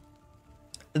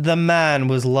 The man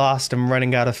was lost and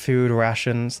running out of food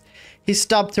rations. He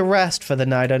stopped to rest for the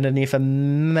night underneath a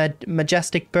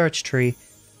majestic birch tree.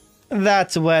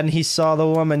 That's when he saw the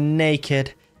woman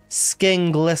naked,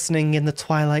 skin glistening in the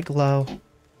twilight glow.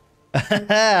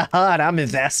 Hot, I'm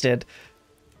invested.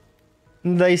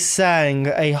 They sang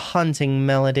a haunting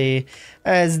melody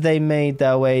as they made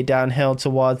their way downhill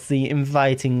towards the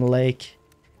inviting lake.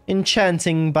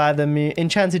 Enchanted by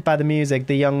the music,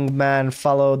 the young man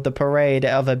followed the parade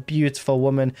of a beautiful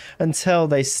woman until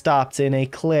they stopped in a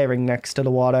clearing next to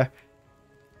the water.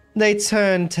 They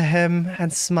turned to him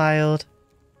and smiled.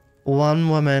 One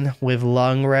woman with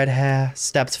long red hair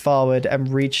stepped forward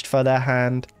and reached for their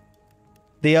hand.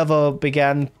 The other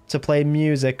began to play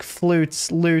music,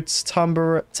 flutes, lutes,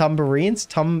 tambourines.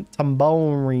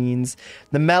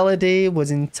 The melody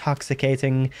was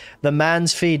intoxicating. The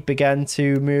man's feet began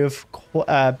to move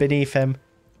beneath him.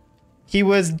 He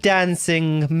was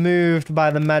dancing, moved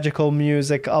by the magical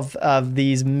music of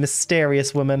these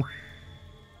mysterious women.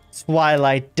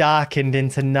 Twilight darkened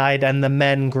into night and the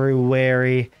men grew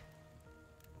weary.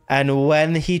 And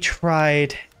when he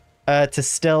tried to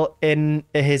still in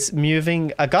his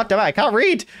moving... God damn it, I can't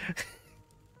read!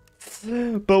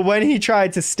 But when he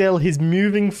tried to still his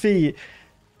moving feet,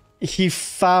 he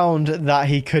found that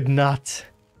he could not.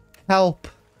 Help!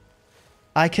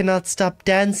 I cannot stop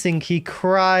dancing, he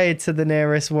cried to the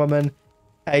nearest woman.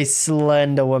 A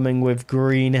slender woman with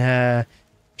green hair.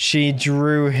 She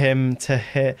drew him to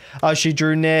hit. Oh, she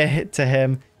drew near to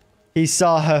him. He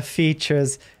saw her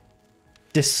features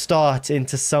distort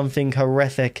into something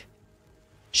horrific.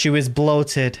 She was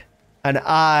bloated, an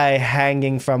eye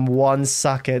hanging from one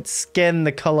socket, skin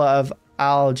the color of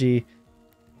algae.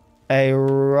 A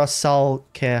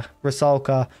Rusalka,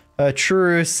 her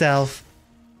true self.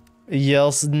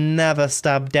 You'll never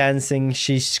stop dancing,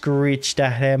 she screeched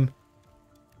at him.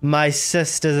 My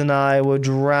sisters and I were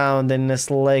drowned in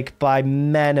this lake by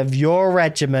men of your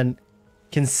regiment.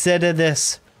 Consider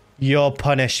this your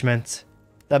punishment.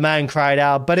 The man cried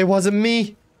out, but it wasn't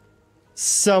me.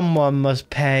 Someone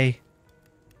must pay.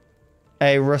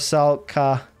 A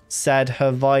Rusalka said,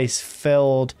 her voice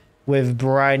filled with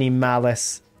briny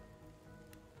malice.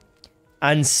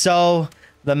 And so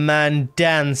the man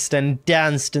danced and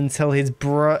danced until his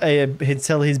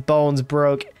bones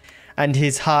broke and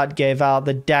his heart gave out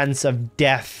the dance of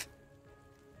death.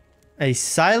 A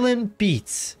silent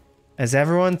beat as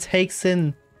everyone takes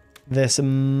in this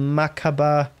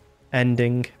macabre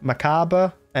ending.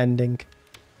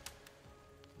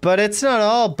 But it's not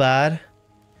all bad.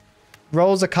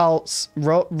 Rosa Cal's,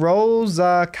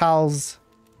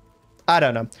 I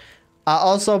don't know.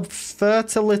 Also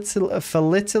fertility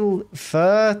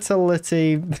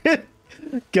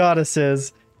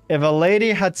goddesses. If a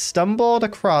lady had stumbled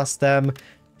across them,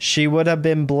 she would have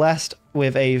been blessed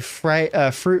with a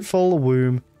fruitful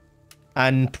womb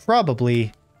and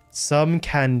probably some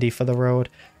candy for the road.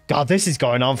 God, this is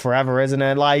going on forever, isn't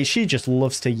it? Like, she just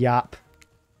loves to yap.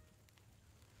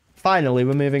 Finally,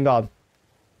 we're moving on.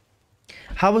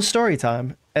 How was story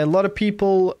time? A lot of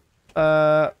people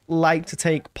like to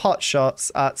take pot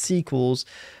shots at sequels,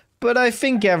 but I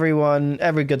think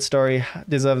every good story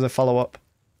deserves a follow-up.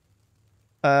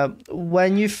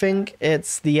 When you think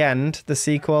it's the end, the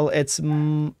sequel, it's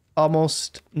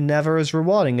almost never as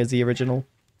rewarding as the original.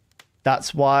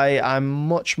 That's why I'm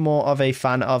much more of a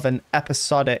fan of an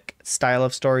episodic style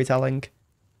of storytelling.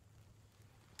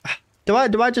 Do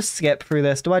I just skip through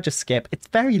this? Do I just skip? It's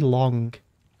very long.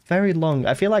 Very long.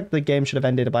 I feel like the game should have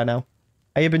ended by now.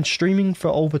 I have been streaming for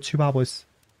over 2 hours.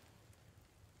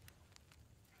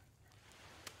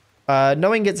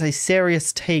 Knowing it's a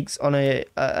serious takes on a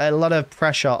lot of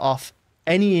pressure off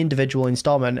any individual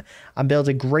installment and builds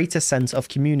a greater sense of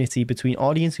community between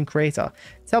audience and creator.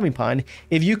 Tell me, Pine,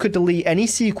 if you could delete any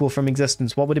sequel from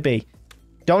existence, what would it be?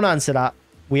 Don't answer that.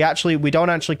 We don't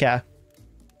actually care.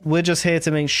 We're just here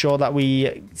to make sure that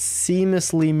we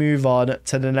seamlessly move on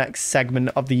to the next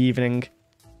segment of the evening.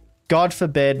 God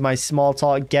forbid my small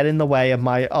talk get in the way of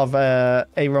a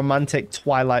romantic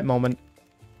Twilight moment.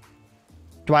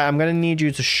 Dwight, I'm gonna need you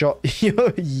to shut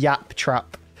your yap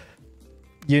trap.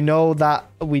 You know that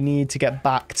we need to get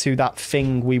back to that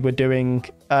thing we were doing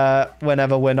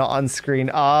whenever we're not on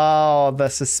screen. Oh, the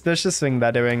suspicious thing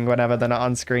they're doing whenever they're not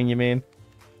on screen, you mean?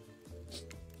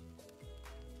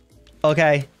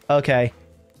 Okay.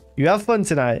 You have fun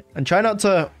tonight and try not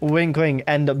to wink wink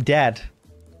end up dead.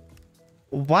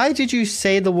 Why did you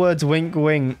say the words wink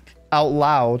wink out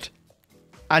loud?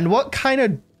 And what kind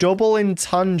of double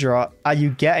entendre are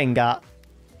you getting at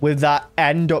with that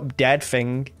end up dead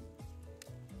thing?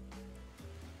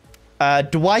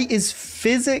 Dwight is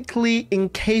physically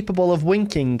incapable of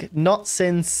winking, not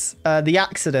since the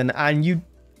accident, and you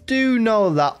do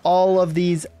know that all of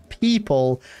these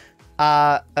people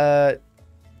are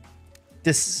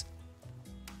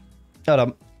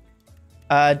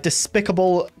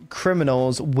despicable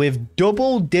criminals with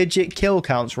double-digit kill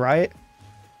counts, right?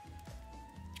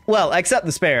 Well, except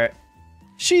the spirit.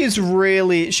 She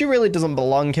really doesn't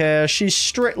belong here. She's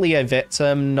strictly a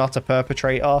victim, not a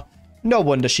perpetrator. No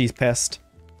wonder she's pissed.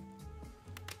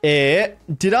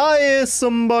 Did I hear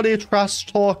somebody trash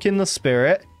talking the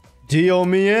spirit? Deal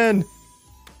me in.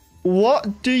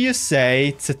 What do you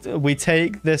say to we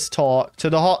take this talk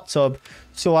to the hot tub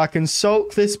so I can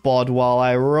soak this bod while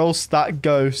I roast that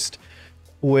ghost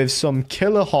with some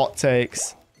killer hot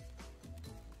takes?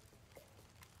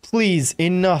 Please,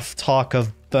 enough talk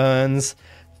of burns.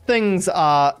 Things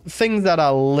that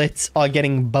are lit are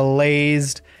getting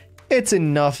blazed. It's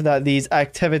enough that these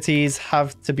activities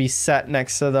have to be set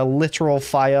next to the literal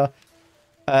fire.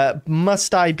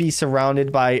 Must I be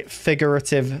surrounded by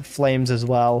figurative flames as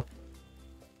well?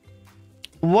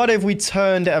 What if we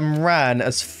turned and ran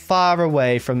as far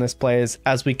away from this place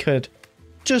as we could?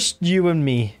 Just you and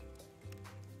me.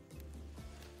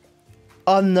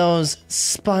 On those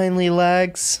spiny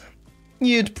legs,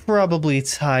 you'd probably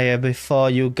tire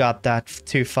before you got that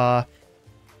too far.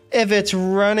 If it's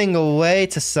running away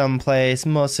to someplace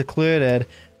more secluded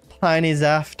Piney's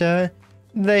after,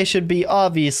 They should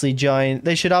obviously join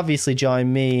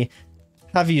me.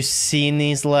 Have you seen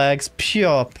these legs?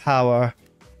 Pure power.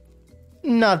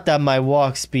 Not that my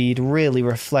walk speed really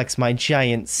reflects my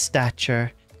giant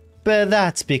stature, but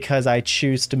that's because I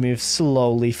choose to move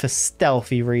slowly for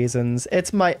stealthy reasons.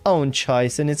 It's my own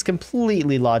choice and it's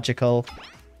completely logical.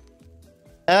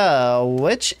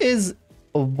 Why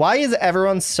is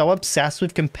everyone so obsessed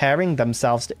with comparing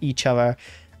themselves to each other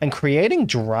and creating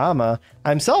drama?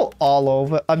 I'm so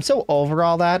over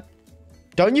all that.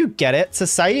 Don't you get it?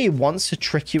 Society wants to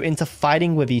trick you into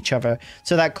fighting with each other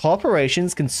so that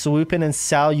corporations can swoop in and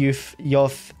sell you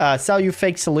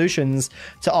fake solutions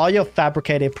to all your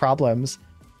fabricated problems.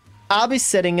 I'll be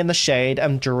sitting in the shade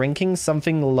and drinking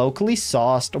something locally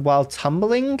sourced while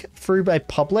tumbling through a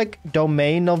public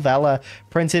domain novella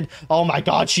printed. Oh my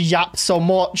god, she yaps so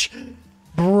much.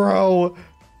 Bro.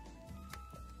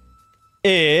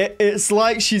 It's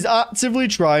like she's actively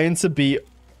trying to be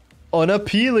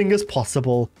unappealing as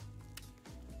possible.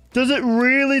 Does it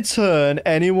really turn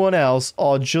anyone else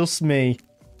or just me?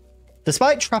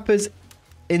 Despite Trapper's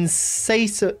insatiable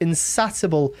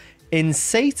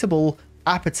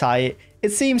appetite, it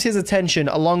seems his attention,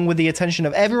 along with the attention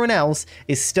of everyone else,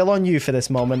 is still on you for this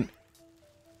moment.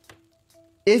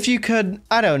 If you could,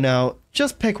 I don't know,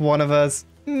 just pick one of us,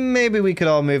 maybe we could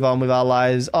all move on with our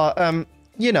lives, or,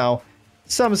 you know,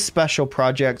 some special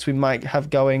projects we might have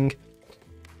going.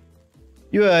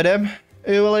 You heard him.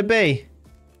 Who will it be?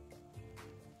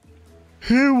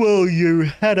 Who will you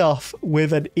head off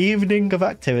with an evening of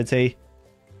activity?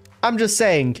 I'm just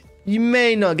saying, you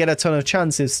may not get a ton of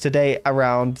chances today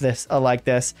around this or like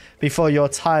this before your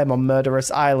time on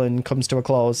Murderous Island comes to a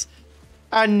close.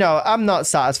 And no, I'm not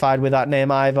satisfied with that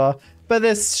name either, but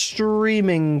this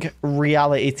streaming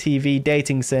reality TV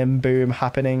dating sim boom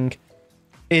happening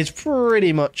is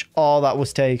pretty much all that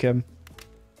was taken.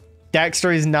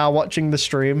 Dexter is now watching the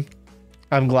stream.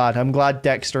 I'm glad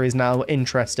Dexter is now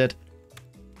interested.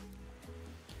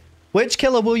 Which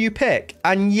killer will you pick?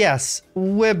 And yes,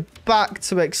 we're back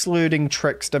to excluding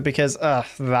Trickster because,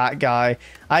 that guy.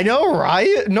 I know,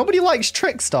 right? Nobody likes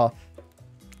Trickster.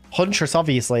 Huntress,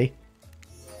 obviously.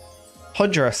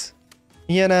 Huntress.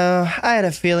 You know, I had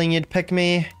a feeling you'd pick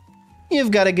me.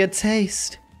 You've got a good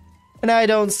taste. And I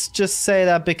don't just say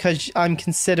that because I'm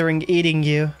considering eating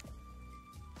you.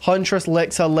 Huntress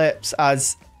licks her lips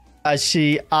as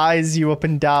she eyes you up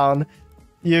and down.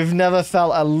 You've never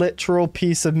felt a literal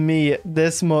piece of meat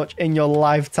this much in your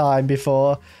lifetime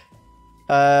before.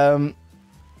 What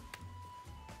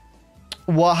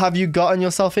have you gotten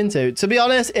yourself into? To be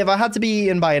honest, if I had to be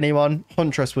eaten by anyone,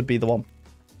 Huntress would be the one.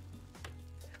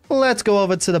 Let's go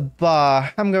over to the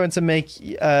bar. I'm going to make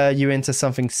you into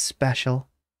something special.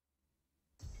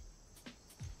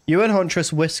 You and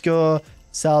Huntress whisk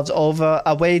yourselves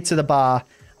away to the bar.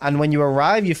 And when you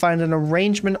arrive, you find an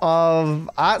arrangement of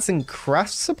arts and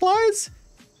crafts supplies.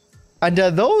 And are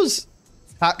those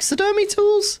taxidermy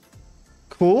tools?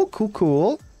 Cool, cool,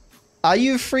 cool. Are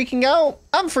you freaking out?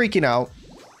 I'm freaking out.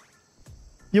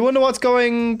 You wonder what's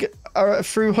going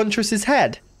through Huntress's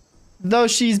head? Though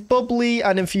she's bubbly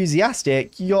and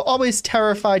enthusiastic, you're always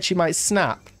terrified she might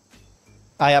snap.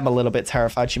 I am a little bit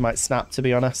terrified she might snap, to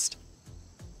be honest.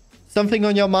 Something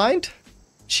on your mind?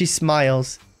 She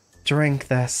smiles. Drink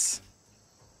this.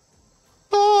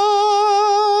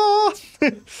 Ah!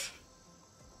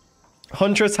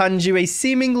 Huntress hands you a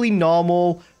seemingly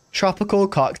normal tropical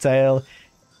cocktail.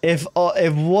 If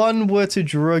one were to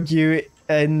drug you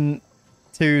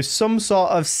into some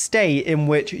sort of state in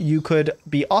which you could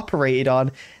be operated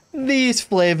on, these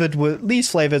flavors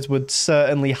would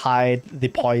certainly hide the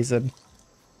poison.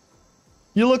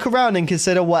 You look around and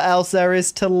consider what else there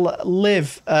is to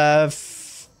live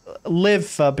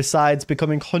for besides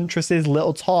becoming Huntress's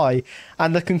little toy,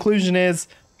 and the conclusion is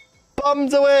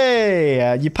bummed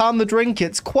away. You pound the drink.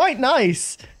 It's quite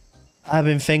nice. I've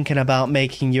been thinking about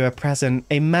making you a present,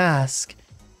 a mask.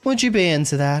 Would you be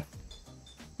into that?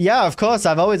 Yeah, of course.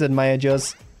 I've always admired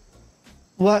yours.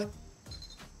 What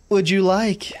would you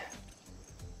like?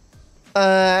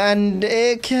 And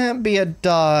it can't be a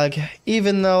dog,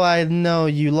 even though I know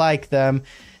you like them.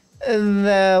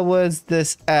 There was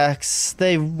this ex.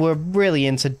 They were really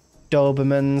into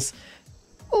Dobermans.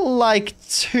 Like,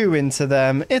 too into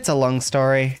them. It's a long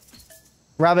story.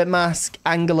 Rabbit mask,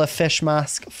 angler fish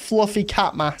mask, fluffy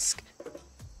cat mask.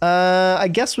 I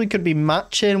guess we could be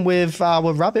matching with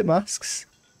our rabbit masks.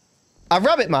 A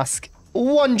rabbit mask.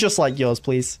 One just like yours,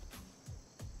 please.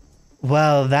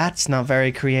 Well, that's not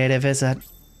very creative, is it?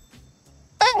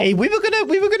 Hey, we were gonna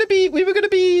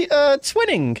be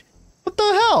twinning. What the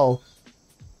hell?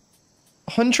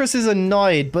 Huntress is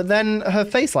annoyed, but then her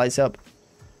face lights up.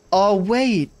 Oh,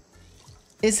 wait.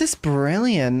 Is this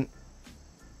brilliant?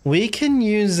 We can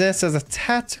use this as a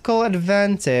tactical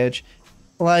advantage.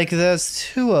 Like there's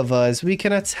two of us. We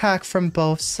can attack from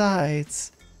both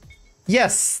sides.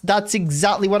 Yes, that's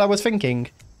exactly what I was thinking.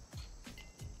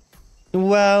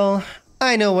 Well,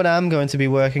 I know what I'm going to be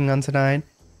working on tonight.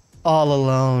 All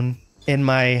alone in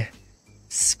my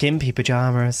skimpy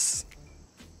pajamas.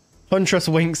 Huntress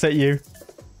winks at you.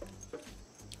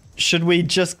 Should we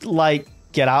just, like,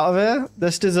 get out of here?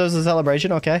 This deserves a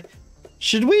celebration, okay.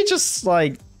 Should we just,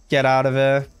 like, get out of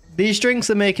here? These drinks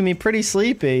are making me pretty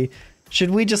sleepy.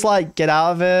 Should we just, like, get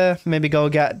out of here? Maybe go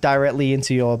get directly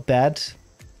into your bed?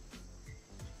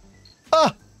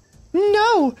 Oh,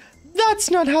 no!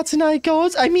 That's not how tonight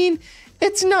goes. I mean,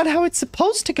 it's not how it's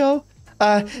supposed to go.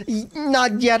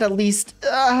 Not yet, at least.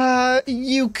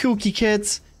 You kooky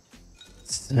kids.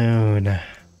 Soon.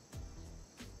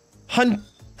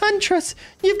 Huntress,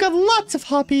 you've got lots of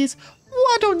hobbies.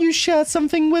 Why don't you share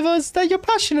something with us that you're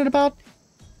passionate about?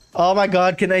 Oh my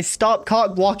god, can I stop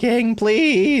cock blocking,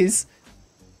 please?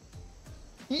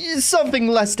 Something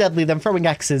less deadly than throwing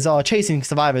X's or chasing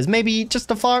survivors. Maybe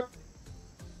just a fart?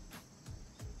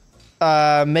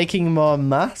 Making more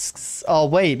masks? Oh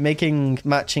wait, making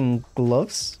matching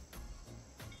gloves?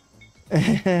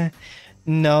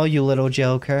 No, you little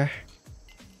joker.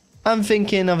 I'm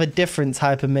thinking of a different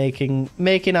type of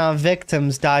making our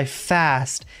victims die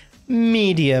fast,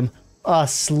 medium, or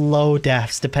slow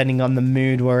deaths depending on the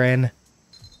mood we're in.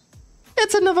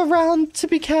 It's another round, to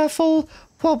be careful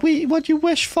what you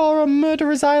wish for on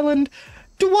Murderer's Island.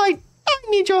 I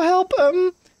need your help,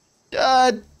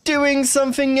 doing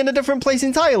something in a different place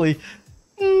entirely.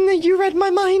 You read my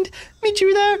mind. Meet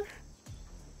you there.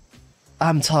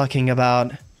 I'm talking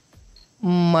about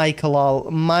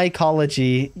mycology,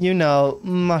 you know,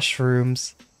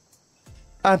 mushrooms.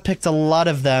 I picked a lot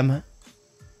of them,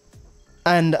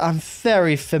 and I'm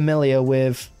very familiar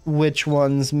with which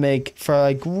ones make for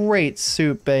a great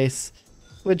soup base,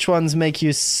 which ones make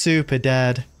you super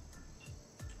dead.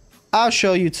 I'll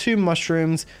show you 2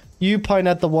 mushrooms. You point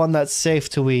at the one that's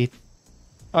safe to eat.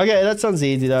 Okay, that sounds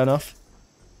easy enough.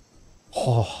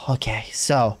 Oh, okay,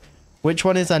 so which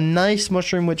one is a nice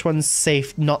mushroom? Which one's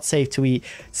safe, not safe to eat?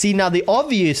 See, now the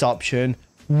obvious option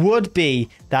would be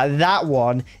that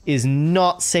one is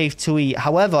not safe to eat.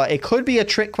 However, it could be a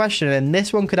trick question, and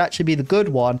this one could actually be the good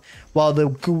one, while the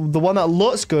one that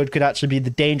looks good could actually be the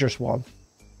dangerous one.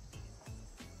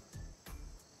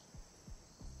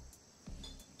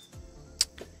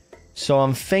 So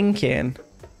I'm thinking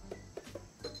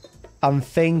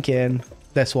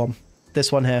this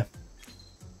one here.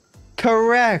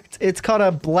 Correct. It's called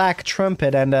a black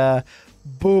trumpet, and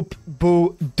boop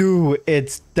boo doo.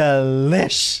 It's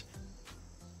delish.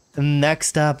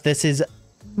 Next up, this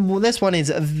one is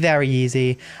very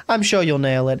easy. I'm sure you'll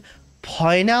nail it.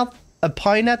 Point at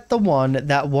the one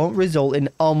that won't result in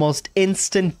almost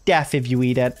instant death if you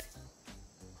eat it.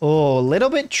 Oh, a little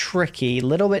bit tricky.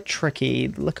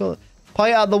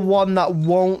 Point at the one that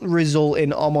won't result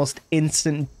in almost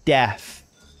instant death.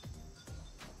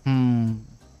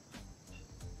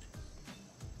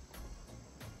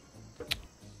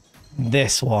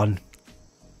 This one.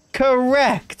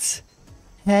 Correct!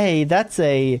 Hey, that's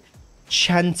a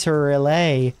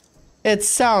chanterelle. It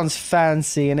sounds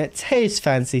fancy and it tastes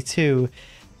fancy too.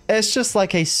 It's just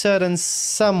like a certain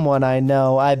someone I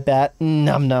know, I bet.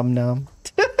 Num num num.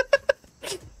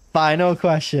 Final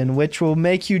question. Which will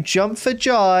make you jump for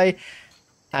joy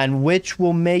and which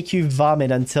will make you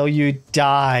vomit until you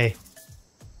die?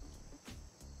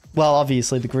 Well,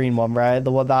 obviously the green one, right?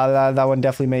 The one that one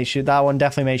definitely makes you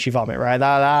vomit,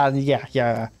 right?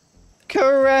 Yeah.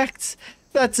 Correct.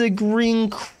 That's a green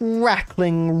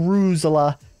crackling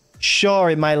ruzela. Sure,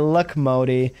 it might look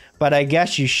moldy, but I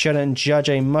guess you shouldn't judge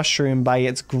a mushroom by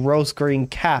its gross green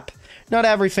cap. Not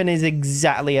everything is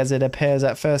exactly as it appears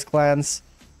at first glance.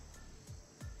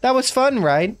 That was fun,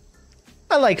 right?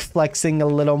 I like flexing a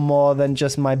little more than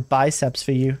just my biceps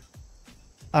for you.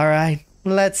 Alright,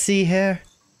 let's see here.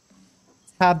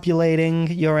 Tabulating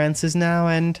your answers now,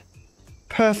 and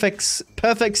perfect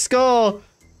score!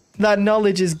 That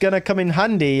knowledge is gonna come in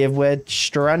handy if we're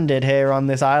stranded here on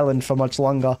this island for much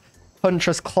longer.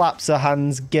 Huntress claps her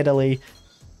hands giddily.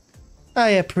 I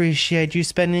appreciate you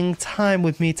spending time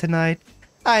with me tonight.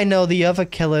 I know the other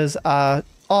killers are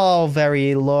all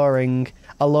very alluring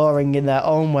in their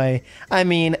own way. I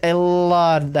mean, a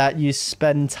lot that you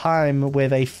spend time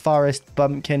with a forest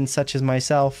bumpkin such as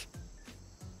myself.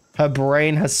 Her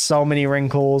brain has so many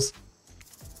wrinkles.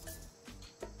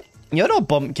 You're not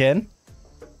bumpkin.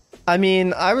 I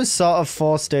mean, I was sort of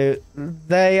forced to.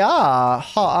 They are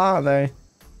hot, aren't they?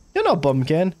 You're not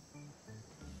bumpkin.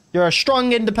 You're a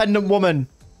strong, independent woman.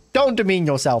 Don't demean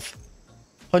yourself.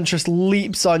 Huntress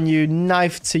leaps on you,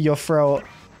 knife to your throat.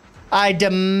 I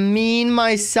demean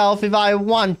myself if I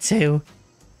want to.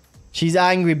 She's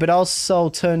angry, but also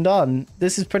turned on.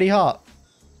 This is pretty hot.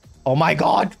 Oh my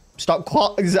god. Stop.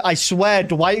 I swear,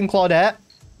 Dwight and Claudette,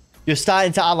 you're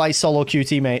starting to act like solo queue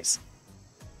teammates.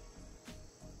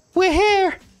 We're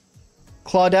here.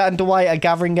 Claudette and Dwight are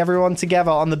gathering everyone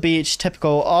together on the beach.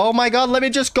 Typical. Oh my god, let me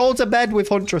just go to bed with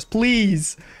Huntress,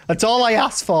 please. That's all I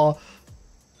asked for.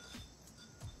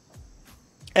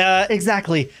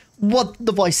 Exactly what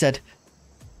the voice said.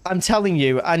 I'm telling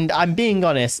you, and I'm being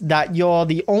honest, that you're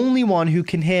the only one who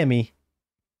can hear me.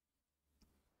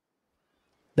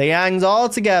 They hanged all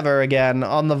together again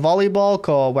on the volleyball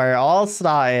court where it all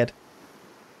started.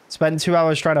 Spent 2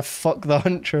 hours trying to fuck the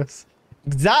Huntress.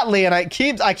 Exactly, and I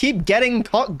keep getting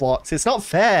cock blocks. It's not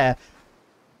fair.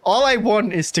 All I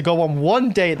want is to go on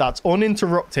one date that's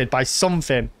uninterrupted by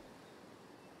something.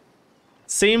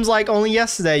 Seems like only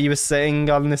yesterday you were sitting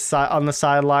on the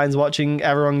sidelines watching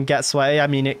everyone get sweaty. I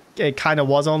mean, it kind of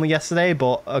was only yesterday,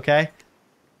 but okay.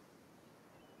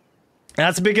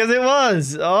 That's because it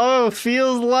was. Oh,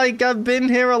 feels like I've been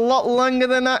here a lot longer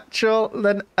than that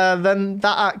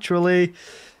actually.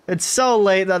 It's so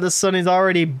late that the sun is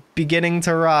already beginning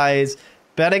to rise.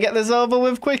 Better get this over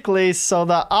with quickly so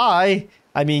that I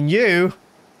mean you,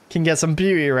 can get some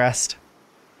beauty rest.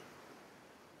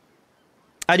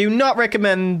 I do not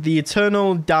recommend the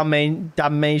eternal damnation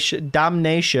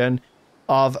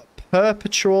of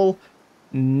perpetual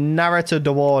narrator.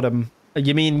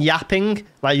 You mean yapping,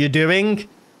 like you're doing?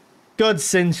 Good,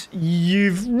 since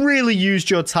you've really used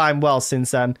your time well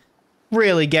since then.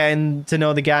 Really getting to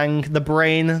know the gang, the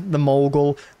brain, the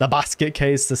mogul, the basket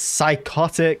case, the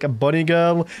psychotic bunny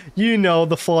girl. You know,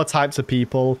 the 4 types of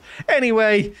people.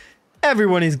 Anyway,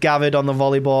 everyone is gathered on the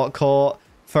volleyball court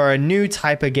for a new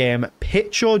type of game.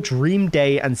 Pitch your dream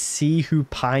day and see who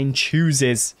Pine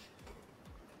chooses.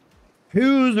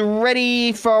 Who's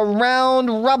ready for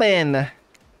round robin?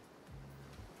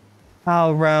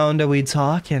 How round are we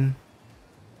talking?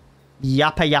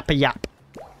 Yappa yappa yap.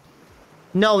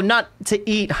 No, not to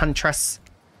eat, Huntress.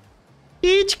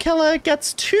 Each killer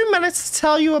gets 2 minutes to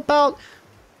tell you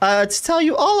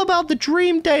all about the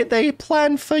dream date they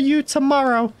plan for you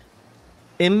tomorrow.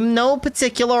 In no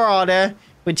particular order,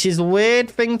 which is a weird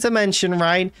thing to mention,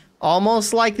 right?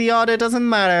 Almost like the order doesn't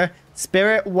matter.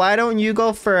 Spirit, why don't you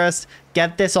go first,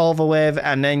 get this over with,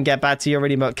 and then get back to your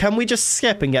ready mode? Can we just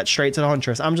skip and get straight to the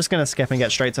Huntress? I'm just gonna skip and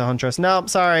get straight to the Huntress. Nope,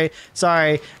 sorry.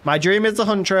 My dream is the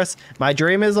Huntress.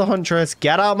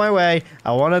 Get out of my way.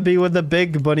 I want to be with the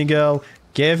big bunny girl.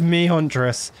 Give me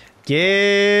Huntress.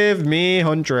 Yep,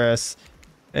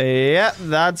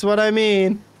 that's what I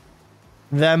mean.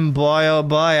 Then boy, oh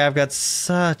boy, I've got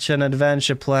such an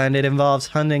adventure planned. It involves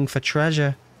hunting for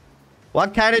treasure.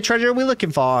 What kind of treasure are we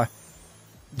looking for?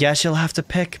 Guess you'll have to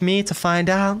pick me to find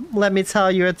out. Let me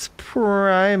tell you, it's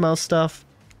primo stuff.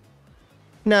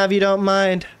 Now, if you don't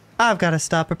mind, I've got to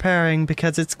stop preparing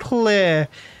because it's clear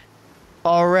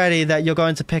already that you're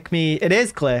going to pick me. It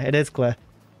is clear.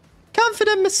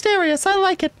 Confident, mysterious, I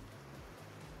like it.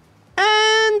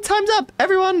 And time's up,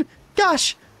 everyone.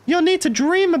 Gosh, you'll need to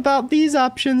dream about these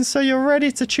options so you're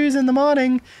ready to choose in the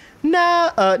morning.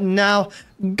 Now,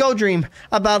 go dream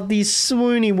about these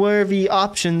swoony-worthy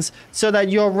options so that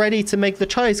you're ready to make the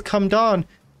choice come dawn.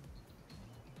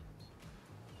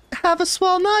 Have a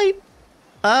swell night.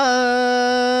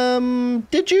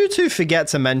 Did you two forget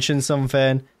to mention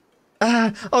something?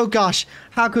 Oh gosh,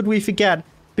 how could we forget?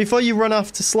 Before you run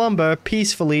off to slumber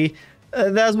peacefully,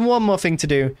 there's one more thing to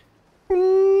do.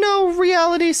 No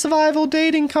reality survival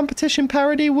dating competition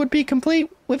parody would be complete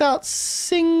without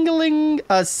singling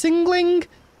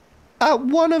at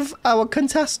one of our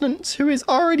contestants who is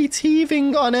already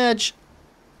teetering on edge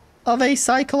of a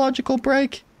psychological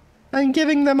break and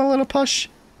giving them a little push.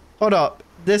 Hold up.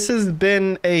 This has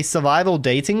been a survival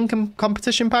dating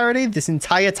competition parody this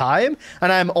entire time,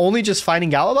 and I'm only just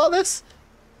finding out about this?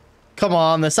 Come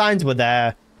on, the signs were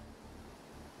there.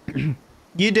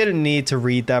 You didn't need to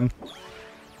read them.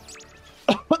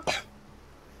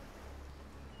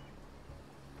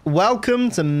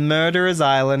 Welcome to Murderer's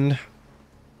Island.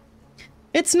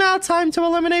 It's now time to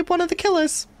eliminate one of the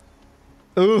killers.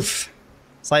 Oof.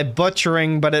 It's like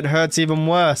butchering, but it hurts even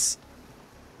worse.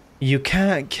 You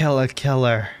can't kill a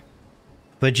killer,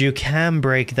 but you can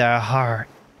break their heart.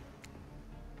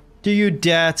 Do you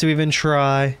dare to even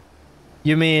try?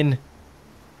 You mean...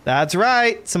 That's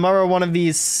right. Tomorrow one of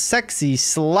these sexy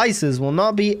slices will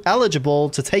not be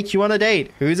eligible to take you on a date.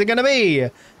 Who's it gonna be?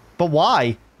 But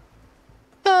why?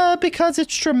 Because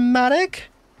it's dramatic.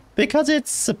 Because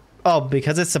it's... Oh,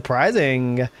 because it's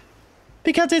surprising.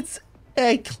 Because it's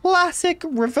a classic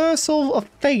reversal of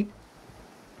fate.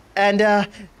 And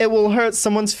it will hurt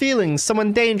someone's feelings,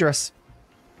 someone dangerous.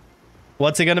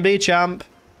 What's it gonna be, champ?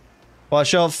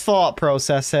 What's your thought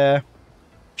process here?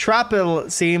 Trapper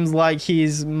seems like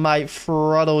he's might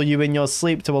throttle you in your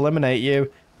sleep to eliminate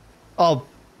you. Oh,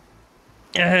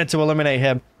 to eliminate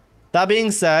him. That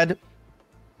being said,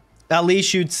 at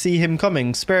least you'd see him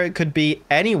coming. Spirit could be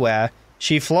anywhere.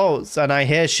 She floats, and I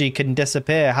hear she can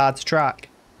disappear, hard to track.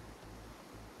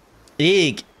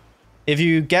 Eek. If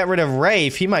you get rid of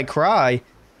Rafe, he might cry.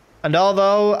 And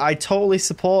although I totally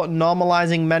support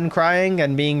normalizing men crying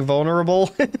and being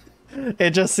vulnerable,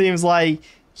 it just seems like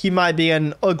he might be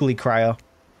an ugly crier.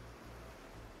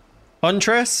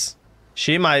 Huntress?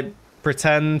 She might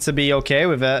pretend to be okay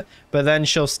with it, but then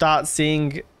she'll start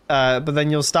seeing... but then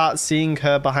you'll start seeing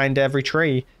her behind every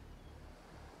tree.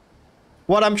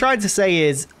 What I'm trying to say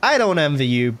is, I don't envy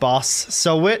you, boss.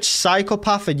 So which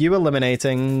psychopath are you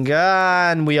eliminating?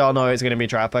 And we all know it's going to be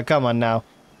Trapper. Come on now.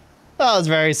 That was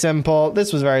very simple.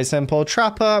 This was very simple.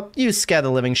 Trapper, you scared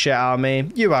the living shit out of me.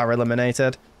 You are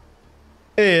eliminated.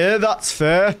 Yeah, that's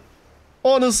fair.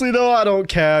 Honestly though, I don't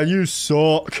care. You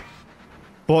suck.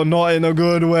 But not in a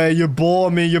good way. You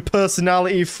bore me, you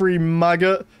personality-free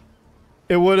maggot.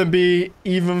 It wouldn't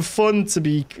even be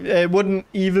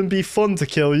fun to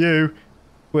kill you.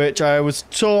 Which I was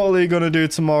totally gonna do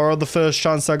tomorrow, the first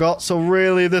chance I got. So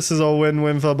really, this is a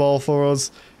win-win for both of us.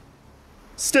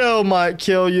 Still might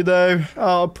kill you though,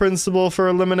 out of principle for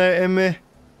eliminating me.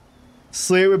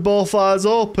 Sleep with both eyes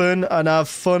open and have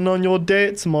fun on your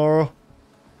date tomorrow.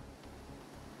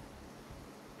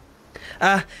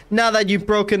 Now that you've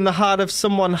broken the heart of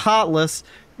someone heartless,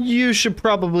 you should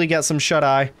probably get some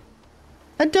shut-eye.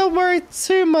 And don't worry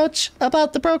too much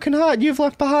about the broken heart you've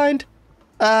left behind.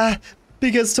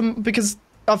 Because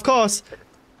of course,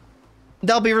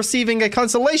 they'll be receiving a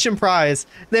consolation prize.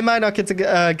 They might not get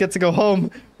to go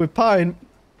home with Pine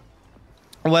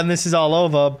when this is all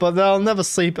over, but they'll never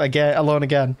sleep alone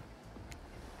again.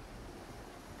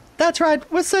 That's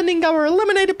right. We're sending our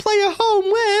eliminated player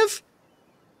home with...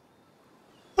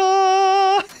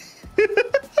 Oh,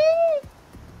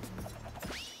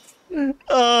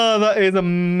 that is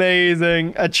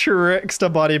amazing. A trickster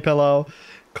body pillow.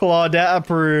 Claudette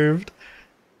approved.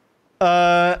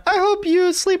 I hope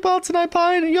you sleep well tonight,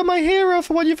 Pine. You're my hero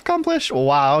for what you've accomplished.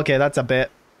 Wow, okay, that's a bit...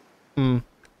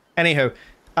 Anywho,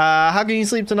 how can you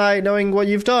sleep tonight knowing what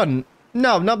you've done?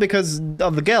 No, not because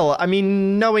of the guilt. I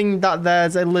mean, knowing that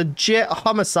there's a legit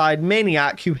homicide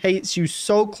maniac who hates you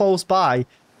so close by.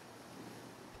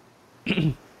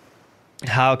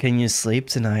 How can you sleep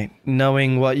tonight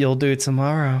knowing what you'll do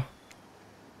tomorrow?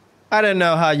 I don't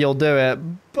know how you'll do it,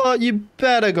 but you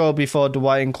better go before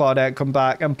Dwight and Claudette come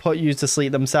back and put you to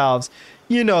sleep themselves.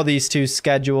 You know these two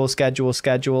schedule.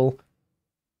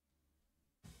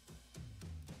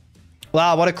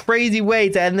 Wow, what a crazy way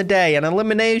to end the day. An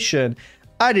elimination.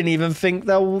 I didn't even think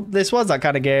that this was that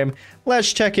kind of game.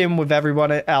 Let's check in with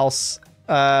everyone else.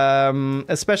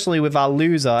 Especially with our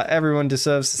loser. Everyone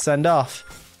deserves to send off.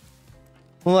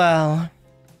 Well...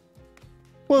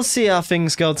 we'll see how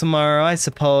things go tomorrow. I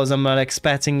suppose I'm not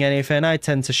expecting anything. I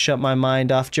tend to shut my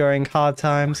mind off during hard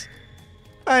times.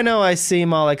 I know I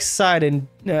seem all excited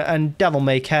and devil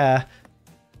may care.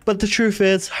 But the truth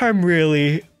is, I'm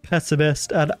really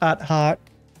pessimist at heart.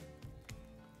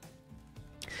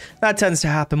 That tends to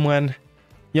happen when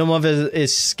your mother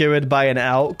is skewered by an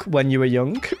elk when you were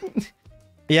young.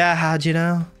 Yeah, how'd you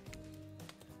know?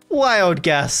 Wild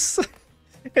guess.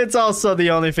 It's also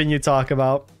the only thing you talk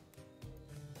about.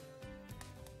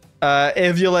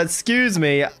 If you'll excuse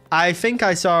me, I think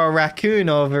I saw a raccoon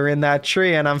over in that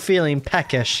tree and I'm feeling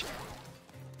peckish.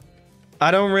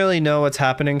 I don't really know what's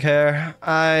happening here.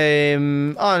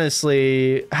 I'm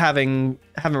honestly haven't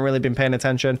really been paying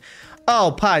attention.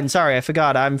 Oh, Pine, sorry, I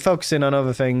forgot. I'm focusing on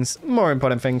other things, more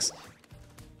important things.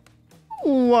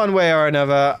 One way or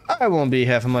another, I won't be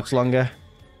here for much longer.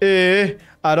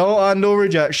 I don't handle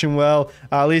rejection well.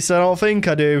 At least I don't think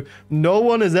I do. No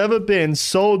one has ever been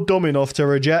so dumb enough to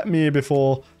reject me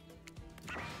before.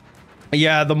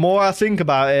 Yeah, the more I think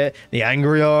about it, the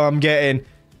angrier I'm getting.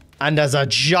 And there's a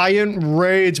giant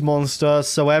rage monster,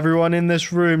 so everyone in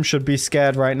this room should be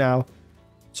scared right now.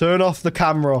 Turn off the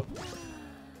camera.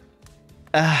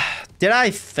 Did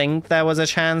I think there was a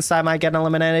chance I might get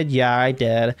eliminated? Yeah, I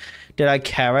did. Did I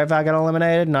care if I got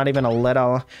eliminated? Not even a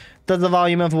little. Does the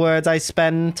volume of words I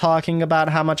spend talking about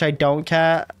how much I don't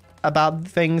care about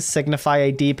things signify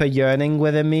a deeper yearning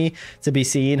within me to be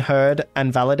seen, heard,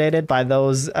 and validated by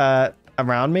those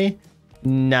around me?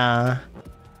 Nah.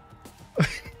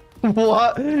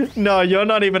 What? No, you're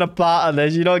not even a part of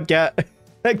this. You don't get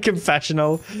a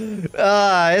confessional.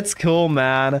 It's cool,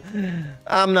 man.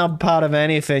 I'm not part of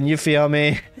anything. You feel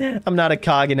me? I'm not a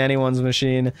cog in anyone's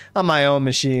machine. I'm my own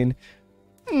machine.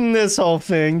 This whole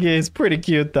thing is pretty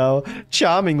cute, though.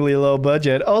 Charmingly low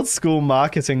budget. Old school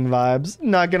marketing vibes.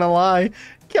 Not gonna lie.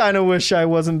 Kinda wish I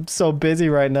wasn't so busy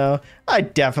right now.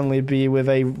 I'd definitely be with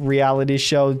a reality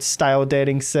show style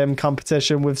dating sim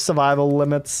competition with survival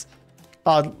limits.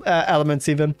 Elements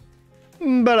even.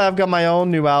 But I've got my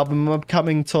own new album,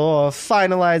 upcoming tour,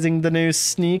 finalizing the new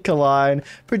sneaker line,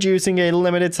 producing a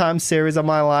limited time series of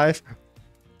my life,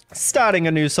 starting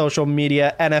a new social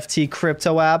media NFT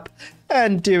crypto app,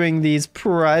 and doing these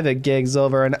private gigs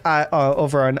over an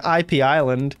IP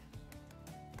island.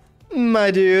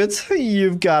 My dudes,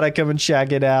 you've gotta come and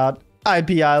check it out.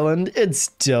 IP Island, it's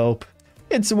dope.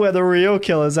 It's where the real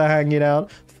killers are hanging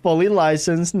out. Fully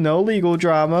licensed, no legal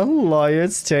drama,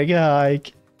 lawyers take a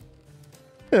hike.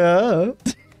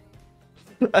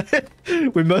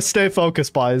 We must stay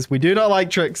focused, boys. We do not like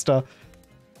Trickster.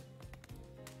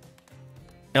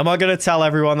 I'm not gonna tell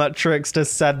everyone that Trickster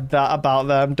said that about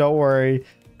them, don't worry.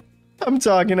 I'm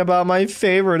talking about my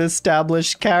favorite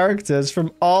established characters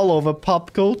from all over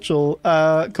pop culture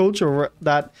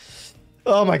that,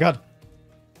 oh my god,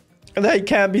 they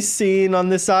can't be seen on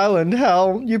this island.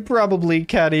 Hell, you probably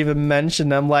can't even mention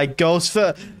them, like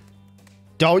Ghostface.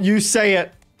 Don't you say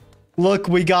it. Look,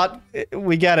 we get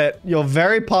it. You're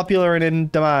very popular and in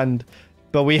demand,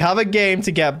 but we have a game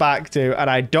to get back to, and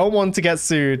I don't want to get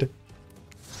sued.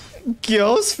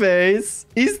 Ghostface.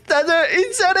 He said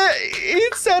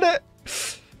it.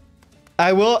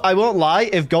 I won't lie.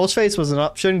 If Ghostface was an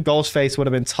option, Ghostface would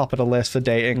have been top of the list for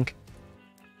dating.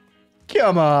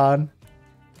 Come on.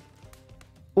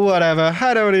 Whatever.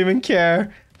 I don't even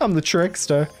care. I'm the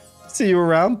Trickster. See you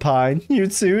around, Pine. You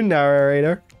too,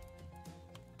 narrator.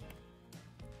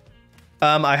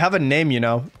 I have a name, you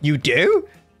know. You do?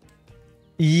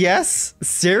 Yes?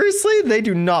 Seriously? They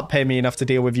do not pay me enough to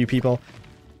deal with you people.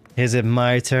 Is it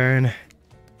my turn?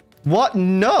 What?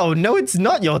 No, it's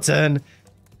not your turn.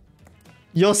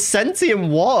 You're sentient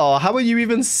water. How are you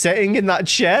even sitting in that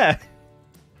chair?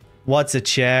 What's a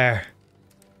chair?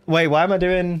 Wait, why am I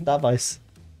doing that voice?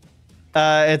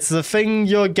 It's the thing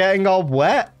you're getting all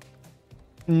wet.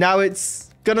 Now it's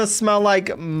gonna smell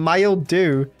like mild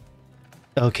dew.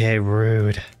 Okay,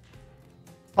 rude.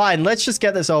 Fine, let's just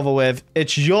get this over with.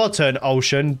 It's your turn,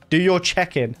 Ocean. Do your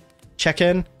check-in.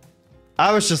 Check-in?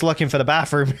 I was just looking for the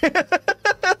bathroom.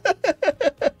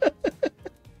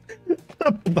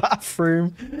 The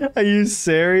bathroom? Are you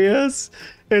serious?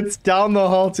 It's down the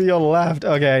hall to your left.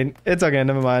 Okay, it's okay,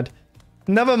 never mind.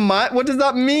 Never mind? What does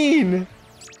that mean?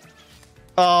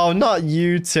 Oh, not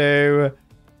you two.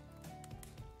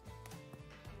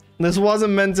 This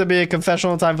wasn't meant to be a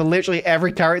confessional time for literally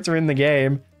every character in the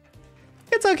game.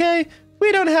 It's okay.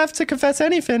 We don't have to confess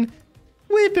anything.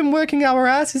 We've been working our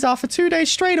asses off for 2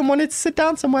 days straight and wanted to sit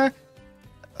down somewhere.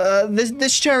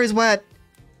 This chair is wet.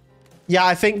 Yeah,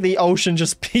 I think the Ocean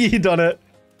just peed on it.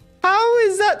 How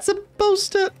is that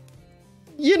supposed to...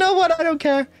 You know what? I don't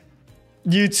care.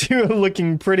 You two are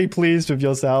looking pretty pleased with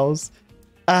yourselves.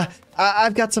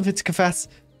 I've got something to confess.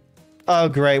 Oh,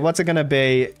 great. What's it gonna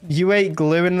be? You ate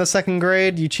glue in the 2nd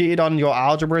grade? You cheated on your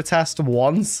algebra test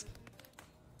once?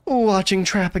 Watching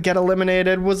Trapper get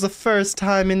eliminated was the first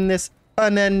time in this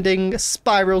unending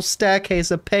spiral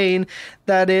staircase of pain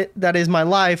that is my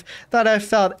life that I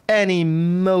felt any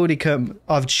modicum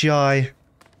of joy.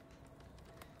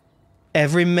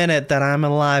 Every minute that I'm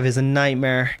alive is a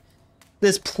nightmare.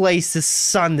 This place is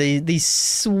Sunday. These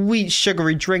sweet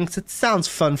sugary drinks. It sounds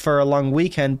fun for a long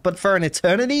weekend, but for an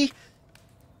eternity?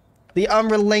 The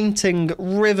unrelenting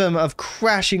rhythm of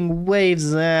crashing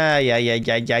waves. Yeah.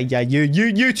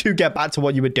 You two get back to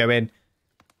what you were doing.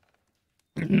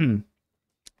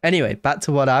 Anyway, back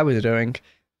to what I was doing.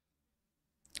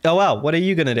 Oh well, what are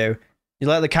you gonna do? You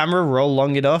let the camera roll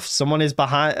long enough. Someone is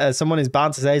bound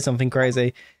to say something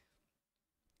crazy.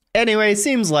 Anyway,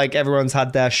 seems like everyone's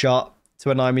had their shot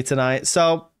to annoy me tonight.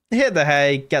 So hit the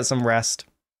hay, get some rest.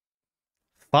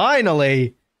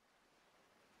 Finally.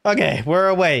 Okay, we're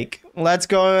awake. Let's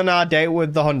go on our date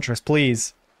with the Huntress,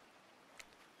 please.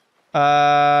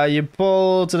 You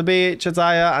pull to the beach,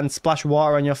 Isaiah, and splash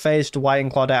water on your face. Dwight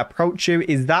and Claudette approach you.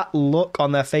 Is that look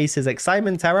on their faces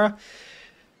excitement, terror?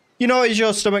 You notice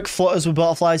your stomach flutters with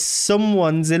butterflies.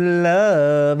 Someone's in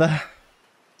love.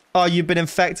 Oh, you've been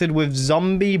infected with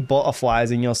zombie butterflies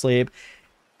in your sleep.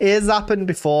 It's happened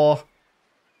before,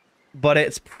 but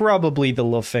it's probably the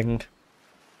love thing.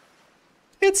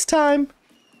 It's time.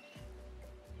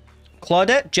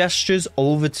 Claudette gestures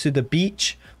over to the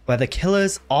beach where the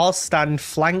killers all stand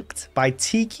flanked by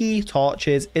tiki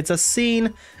torches. It's a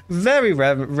scene very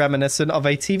reminiscent of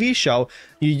a TV show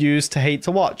you used to hate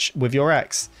to watch with your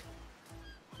ex.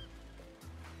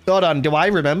 Hold on, do I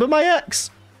remember my ex?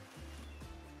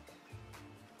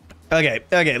 Okay,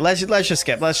 let's just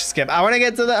skip. I want to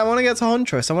get to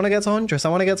Huntress. I want to get to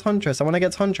Huntress.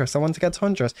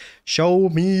 Show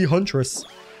me Huntress.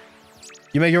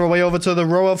 You make your way over to the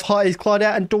row of hotties.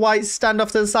 Claudette and Dwight stand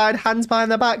off to the side, hands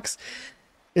behind their backs.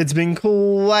 It's been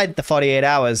quite the 48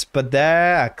 hours, but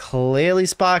there are clearly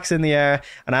sparks in the air,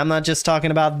 and I'm not just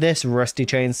talking about this rusty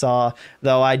chainsaw,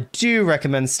 though I do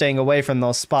recommend staying away from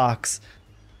those sparks.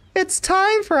 It's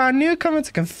time for our newcomer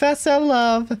to confess their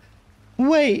love.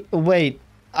 Wait,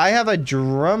 I have a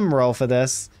drum roll for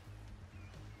this.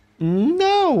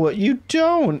 No, you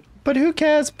don't. But who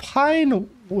cares? Pine,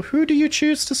 who do you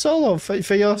choose to solo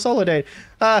for your solo date?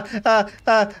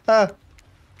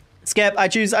 Skip, I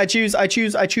choose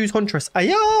Huntress.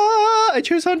 I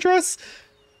choose Huntress.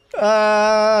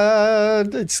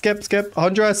 Skip,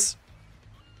 Huntress.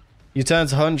 You turn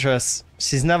to Huntress.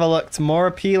 She's never looked more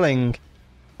appealing.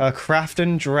 Her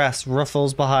crafted dress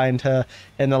ruffles behind her.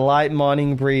 In the light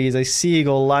morning breeze, a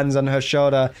seagull lands on her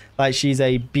shoulder like she's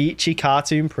a beachy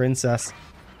cartoon princess.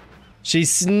 She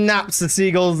snaps the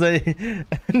seagull's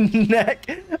neck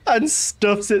and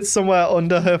stuffs it somewhere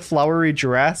under her flowery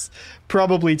dress,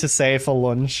 probably to save for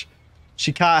lunch.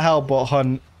 She can't help but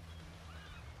hunt.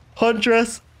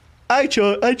 Huntress, I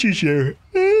choose you.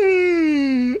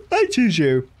 I choose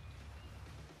you.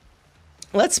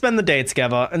 Let's spend the day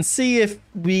together and see if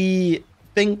we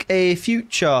think a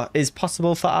future is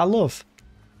possible for our love.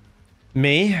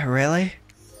 Me? Really?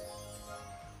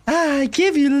 I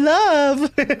give you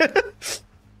love.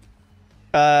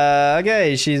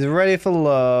 Okay, she's ready for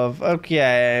love.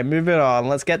 Okay, moving on.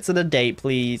 Let's get to the date,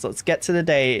 please. Let's get to the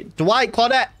date. Dwight,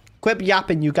 Claudette, quit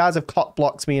yapping. You guys have cock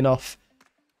blocked me enough.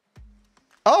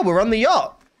 Oh, we're on the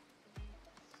yacht.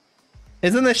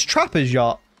 Isn't this Trapper's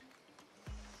yacht?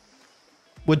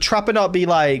 Would Trapper not be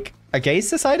like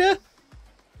against this idea?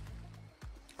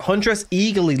 Huntress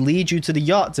eagerly leads you to the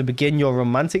yacht to begin your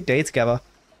romantic day together.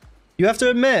 You have to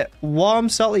admit, warm,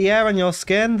 salty air on your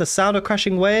skin, the sound of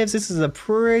crashing waves, this is a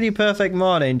pretty perfect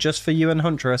morning just for you and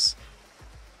Huntress.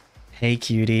 Hey,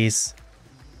 cuties.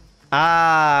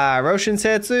 Ah, Roshan's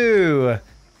here too.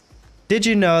 Did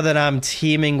you know that I'm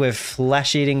teeming with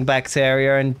flesh-eating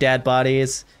bacteria and dead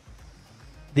bodies?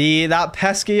 That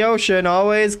pesky ocean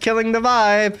always killing the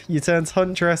vibe. You turn to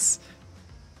Huntress.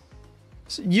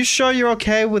 You sure you're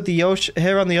okay with the ocean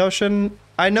here on the ocean?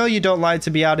 I know you don't like to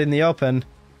be out in the open.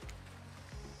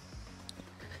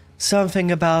 Something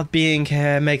about being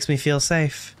here makes me feel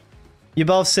safe. You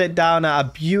both sit down at a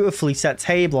beautifully set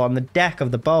table on the deck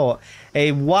of the boat.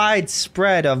 A wide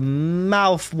spread of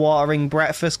mouth-watering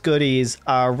breakfast goodies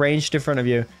are arranged in front of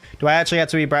you. Do I actually get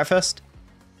to eat breakfast?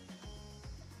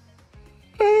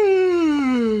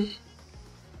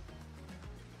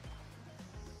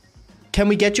 Can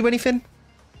we get you anything?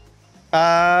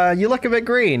 You look a bit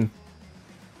green.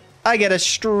 I get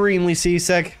extremely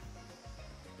seasick.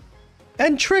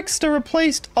 And Trickster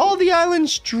replaced all the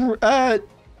island's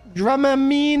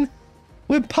Dramamine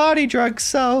with party drugs,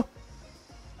 so...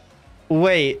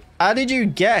 Wait, how did you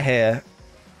get here?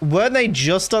 Weren't they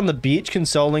just on the beach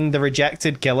consoling the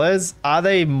rejected killers? Are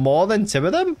they more than two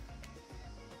of them?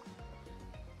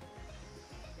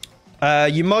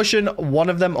 You motion one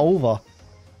of them over.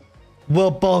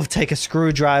 We'll both take a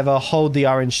screwdriver, hold the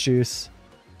orange juice.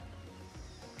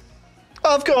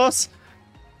 Of course.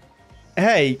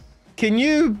 Hey, can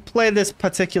you play this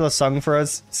particular song for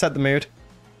us? Set the mood.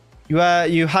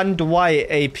 You hand Dwight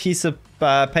a piece of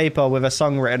paper with a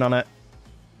song written on it.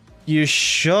 You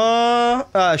sure?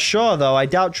 Sure, though. I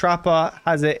doubt Trapper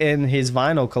has it in his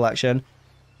vinyl collection.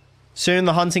 Soon,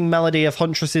 the haunting melody of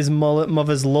Huntress's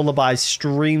mother's lullaby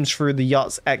streams through the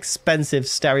yacht's expensive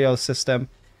stereo system.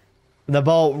 The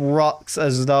boat rocks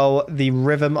as though the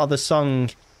rhythm of the song,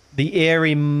 the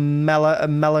eerie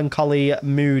melancholy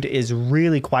mood is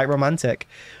really quite romantic.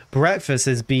 Breakfast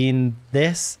has been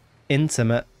this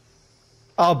intimate.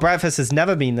 Oh, breakfast has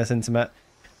never been this intimate.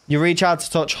 You reach out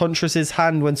to touch Huntress's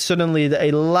hand when suddenly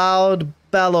a loud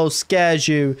bellow scares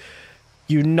you.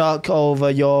 You knock over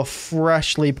your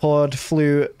freshly poured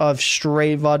flute of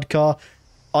straight vodka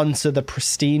onto the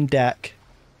pristine deck.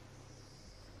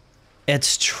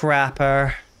 It's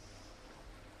Trapper.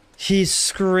 He's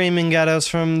screaming at us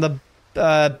from the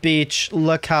beach.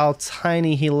 Look how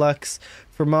tiny he looks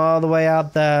from all the way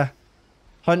out there.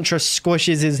 Huntress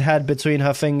squishes his head between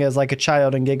her fingers like a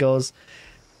child and giggles.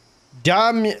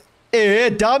 Damn you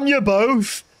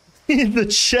both. The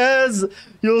chairs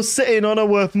you're sitting on are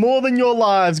worth more than your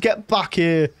lives. Get back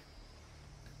here.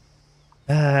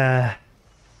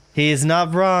 He is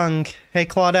not wrong. Hey,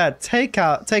 Claudette,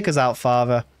 take us out,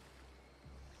 father.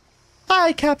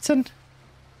 Hi, Captain.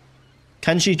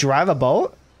 Can she drive a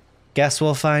boat? Guess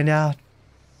we'll find out.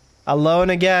 Alone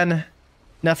again.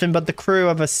 Nothing but the crew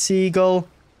of a seagull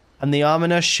and the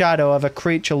ominous shadow of a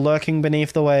creature lurking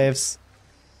beneath the waves.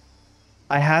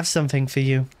 I have something for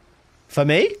you. For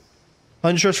me?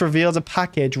 Huntress reveals a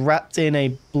package wrapped in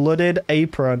a blooded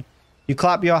apron. You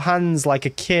clap your hands like a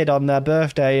kid on their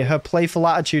birthday. Her playful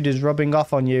attitude is rubbing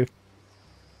off on you.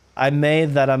 I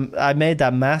made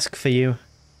that mask for you.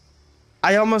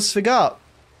 I almost forgot,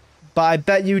 but I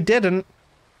bet you didn't.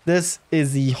 This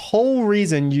is the whole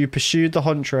reason you pursued the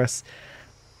Huntress.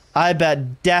 I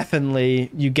bet definitely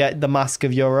you get the mask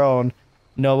of your own.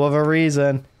 No other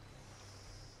reason.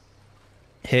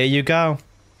 Here you go.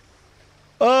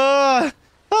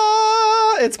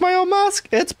 It's my own mask.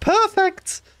 It's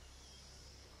perfect.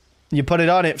 You put it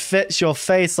on, it fits your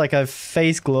face like a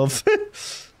face glove.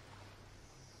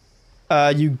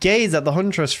 You gaze at the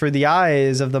Huntress through the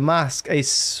eyes of the mask. A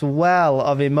swell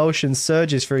of emotion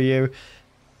surges through you.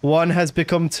 One has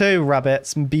become two,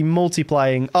 rabbits be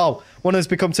multiplying. Oh, one has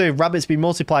become two, rabbits be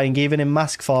multiplying even in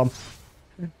mask form.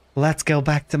 Let's go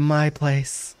back to my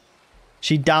place.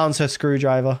 She downs her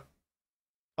screwdriver.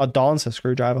 Or dons her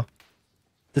screwdriver.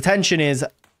 The tension is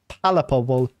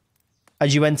palpable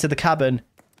as you enter the cabin.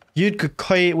 You'd could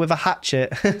kite with a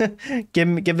hatchet. give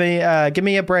me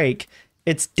a break.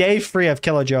 It's day 3 of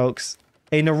Killer Jokes.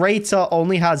 A narrator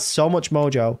only has so much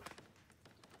mojo.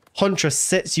 Huntress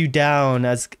sits you down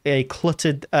as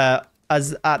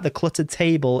at the cluttered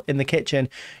table in the kitchen.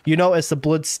 You notice the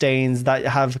blood stains that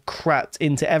have crept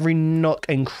into every nook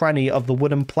and cranny of the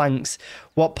wooden planks.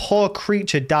 What poor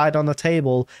creature died on the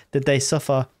table did they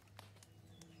suffer?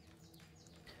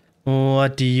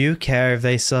 What do you care if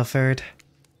they suffered?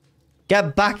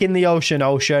 Get back in the ocean,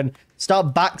 Ocean.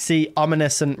 Stop backseat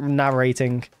ominous and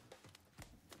narrating.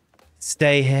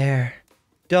 Stay here.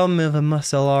 Don't move a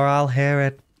muscle or I'll hear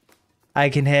it. I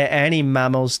can hear any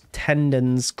mammal's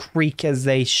tendons creak as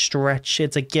they stretch.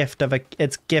 It's a gift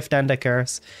and a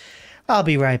curse. I'll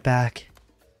be right back.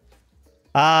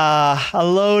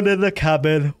 Alone in the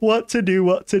cabin. What to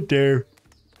do.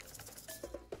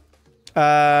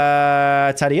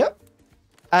 Tidy up.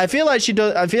 I feel like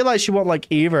she won't like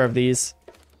either of these.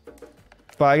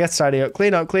 But I guess tidy up.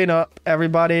 Clean up.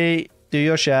 Everybody, do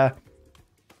your share.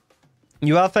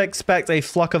 You half expect a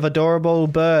flock of adorable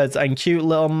birds and cute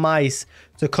little mice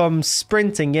to come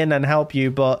sprinting in and help you,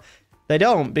 but they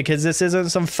don't, because this isn't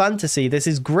some fantasy. This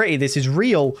is gritty. This is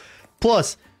real.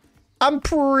 Plus, I'm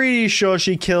pretty sure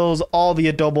she kills all the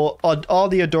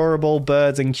adorable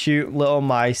birds and cute little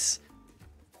mice.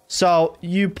 So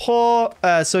you putter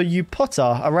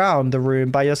around the room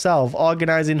by yourself,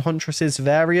 organizing Huntress's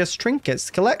various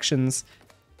trinkets collections.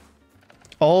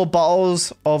 Old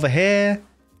bottles over here.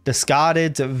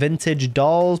 Discarded vintage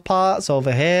dolls parts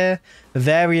over here.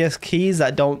 Various keys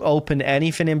that don't open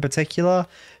anything in particular.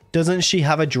 Doesn't she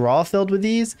have a drawer filled with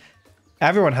these?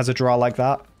 Everyone has a drawer like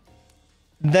that.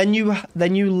 Then you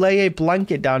lay a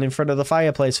blanket down in front of the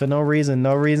fireplace for no reason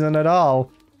at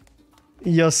all.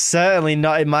 You're certainly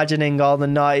not imagining all the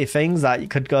naughty things that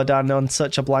could go down on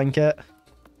such a blanket.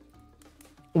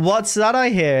 What's that I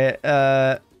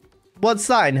hear? What's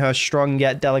that in her strong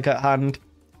yet delicate hand?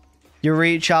 You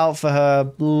reach out for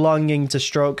her, longing to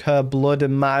stroke her blood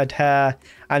and matted hair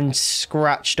and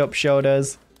scratched up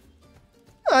shoulders.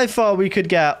 I thought we could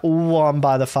get warm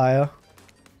by the fire.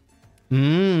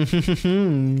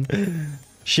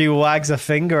 She wags a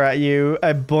finger at you,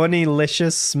 a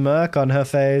bunnylicious smirk on her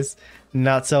face.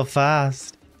 Not so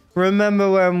fast.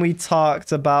 Remember when we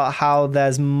talked about how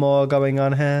there's more going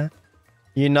on here?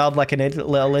 You nod like a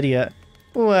little idiot.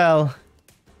 Well,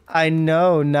 I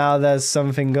know now there's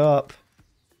something up.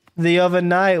 The other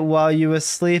night, while you were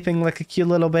sleeping like a cute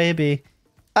little baby,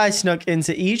 I snuck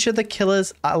into each of the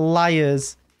killers'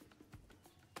 lairs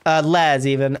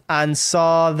even, and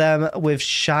saw them with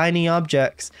shiny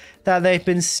objects that they've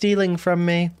been stealing from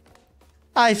me.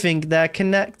 I think they're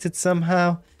connected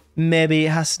somehow. Maybe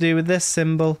it has to do with this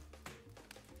symbol.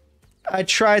 I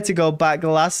tried to go back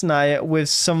last night with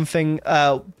something,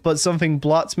 but something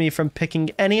blocked me from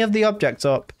picking any of the objects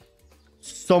up.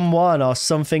 Someone or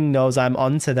something knows I'm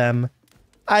onto them.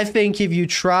 I think if you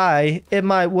try, it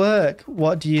might work.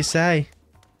 What do you say?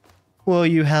 Will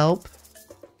you help?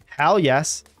 Hell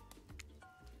yes.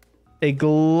 a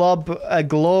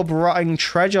globe-rotting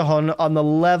treasure hunt on the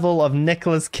level of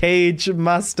Nicolas Cage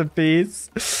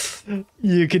masterpiece.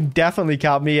 You can definitely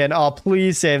count me in. Oh,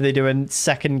 please say if they do a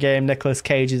second game, Nicolas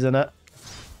Cage is in it.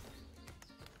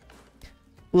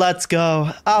 Let's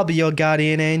go. I'll be your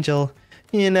guardian angel.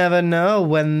 You never know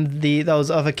when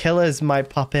those other killers might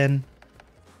pop in.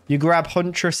 You grab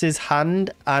Huntress's hand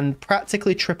and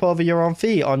practically trip over your own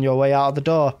feet on your way out of the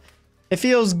door. It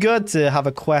feels good to have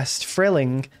a quest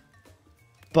thrilling,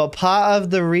 but part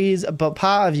of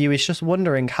you is just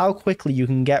wondering how quickly you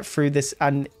can get through this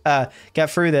and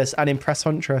impress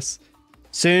Huntress.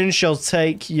 Soon she'll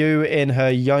take you in her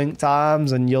yoinked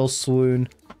arms and you'll swoon.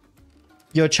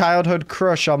 Your childhood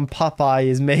crush on Popeye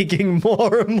is making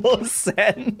more and more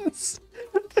sense.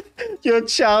 Your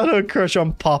childhood crush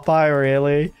on Popeye,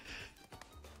 really?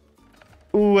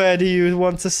 Where do you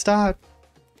want to start?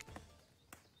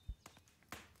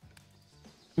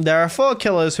 There are 4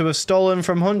 killers who have stolen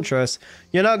from Huntress.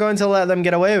 You're not going to let them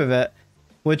get away with it.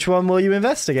 Which one will you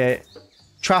investigate?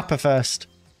 Trapper first.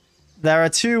 There are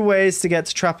 2 ways to get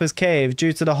to Trapper's cave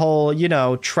due to the whole, you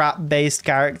know, trap-based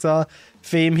character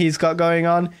theme he's got going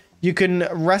on. You can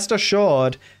rest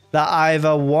assured that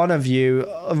either one of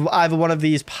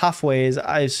these pathways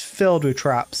is filled with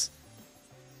traps.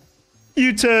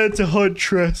 You turn to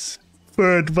Huntress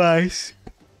for advice,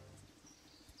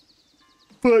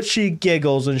 but she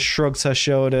giggles and shrugs her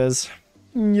shoulders.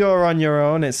 You're on your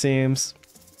own, it seems.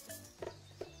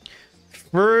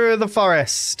 Through the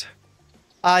forest.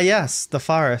 Ah yes, the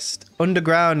forest.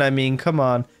 Underground, I mean, come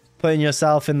on. Putting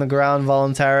yourself in the ground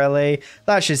voluntarily.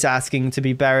 That's just asking to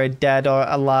be buried dead or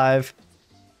alive.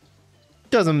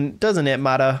 Doesn't it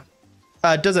matter?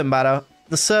 Doesn't matter.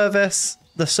 The surface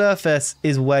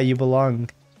is where you belong.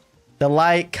 The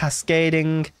light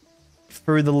cascading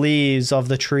through the leaves of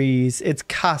the trees. It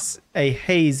casts a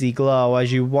hazy glow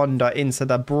as you wander into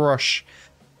the brush,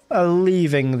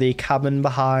 leaving the cabin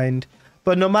behind.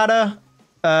 But no matter,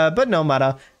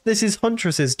 this is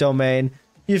Huntress's domain.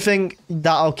 You think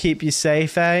that'll keep you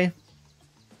safe, eh?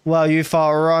 Well, you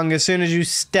thought wrong. As soon as you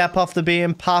step off the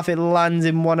beaten path, it lands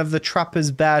in one of the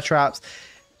trapper's bear traps.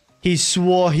 He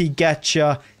swore he'd get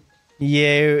you.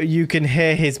 You can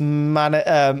hear his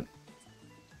maniacal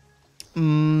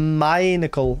laugh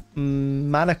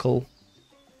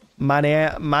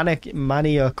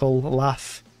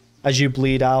as you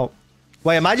bleed out.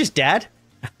 Wait, am I just dead?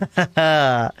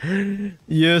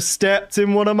 You stepped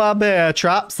in one of my bear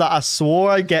traps that I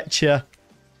swore I'd get you.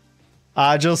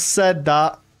 I just said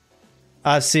that.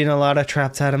 I've seen a lot of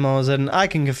trapped animals and I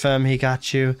can confirm he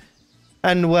got you.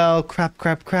 And well,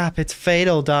 crap, it's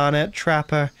fatal, darn it,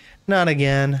 Trapper. Not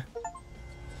again.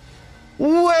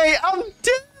 Wait, I'm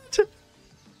dead!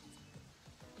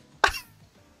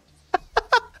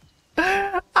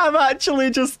 I'm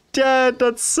actually just dead.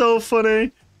 That's so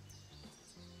funny.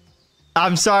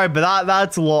 I'm sorry, but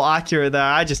that's a little accurate there.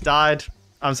 I just died.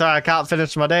 I'm sorry, I can't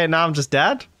finish my day. Now I'm just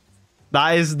dead.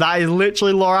 That is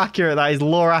literally lore accurate. That is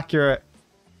lore accurate.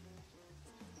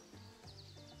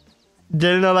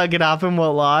 Didn't know that could happen,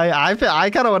 won't lie. I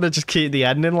kind of want to just keep the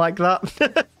ending like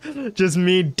that. Just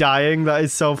me dying. That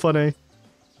is so funny.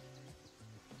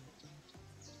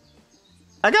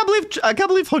 I can't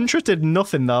believe Huntress did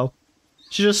nothing though.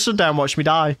 She just stood there and watched me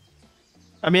die.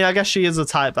 I mean, I guess she is a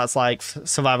type that's like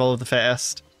survival of the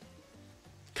fittest.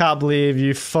 Can't believe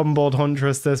you fumbled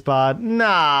Huntress this bad.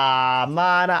 Nah,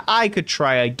 man, I could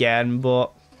try again,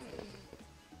 but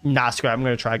nah, screw it. I'm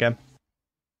gonna try again.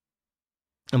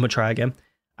 I'm gonna try again.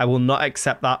 I will not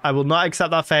accept that. I will not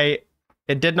accept that fate.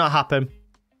 It did not happen.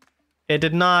 It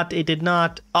did not. It did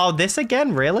not. Oh, this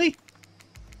again? Really?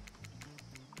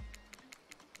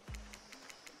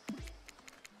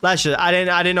 Let's just. I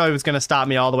didn't know it was gonna start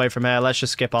me all the way from here. Let's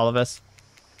just skip all of this.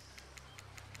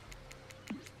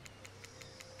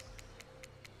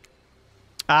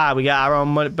 Ah, we got our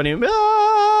own bunny.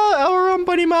 Ah, our own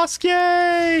bunny mask!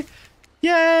 Yay!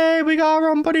 Yay! We got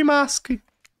our own bunny mask.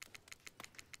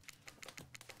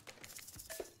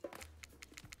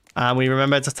 And we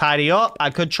remember to tidy up. I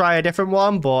could try a different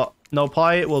one, but no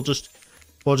point. We'll just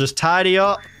tidy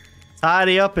up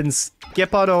and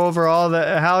skip on over all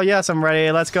the. Hell yes, I'm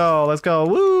ready. Let's go. Let's go.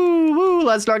 Woo, woo.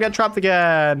 Let's not get trapped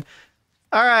again.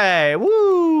 All right.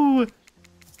 Woo. All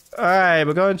right.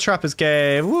 We're going to Trapper's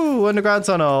Cave. Woo. Underground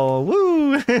tunnel.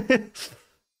 Woo.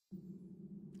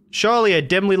 Surely a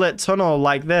dimly lit tunnel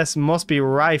like this must be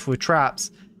rife with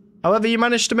traps. However, you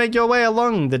managed to make your way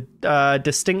along the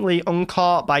distinctly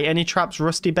uncaught by any traps,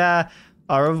 Rusty Bear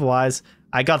or otherwise.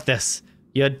 I got this.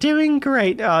 You're doing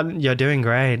great. You're doing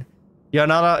great. You're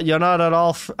not at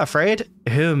all afraid?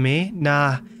 Who, me?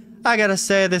 Nah. I gotta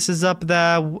say, this is up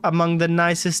there among the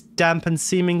nicest, damp, and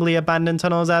seemingly abandoned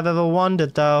tunnels I've ever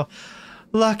wandered, though.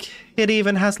 Look, it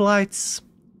even has lights.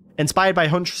 Inspired by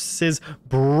Huntress's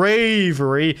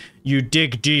bravery, you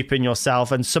dig deep in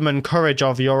yourself and summon courage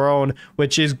of your own,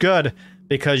 which is good,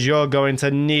 because you're going to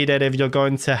need it if you're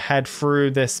going to head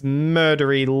through this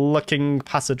murdery-looking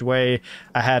passageway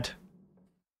ahead.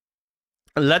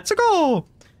 Let's go!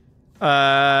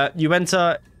 You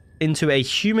enter into a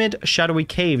humid, shadowy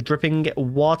cave, dripping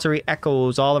watery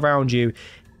echoes all around you.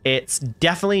 It's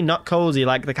definitely not cozy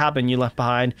like the cabin you left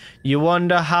behind. You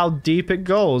wonder how deep it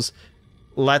goes.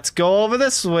 Let's go over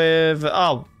this with...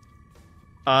 Oh.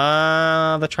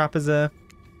 The trap is there.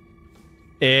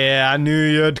 Yeah, I knew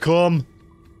you'd come.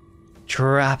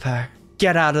 Trapper,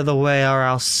 get out of the way or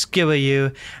I'll skewer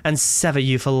you and sever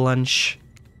you for lunch.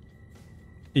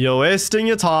 You're wasting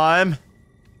your time.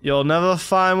 You'll never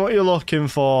find what you're looking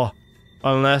for.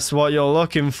 Unless what you're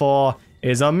looking for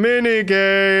is a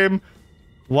mini-game.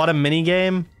 What, a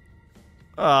mini-game?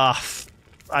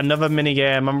 Another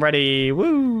mini-game. I'm ready.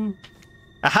 Woo!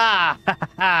 Aha! Ha ha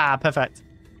ha! Perfect.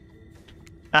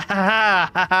 Ha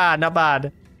ha ha ha! Not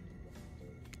bad.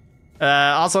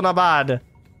 Also not bad.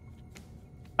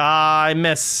 I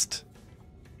missed.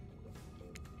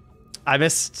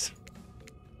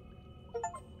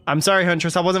 I'm sorry,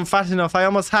 Huntress. I wasn't fast enough. I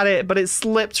almost had it, but it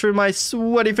slipped through my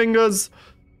sweaty fingers.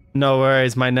 No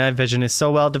worries. My night vision is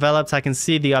so well developed, I can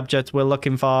see the object we're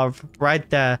looking for right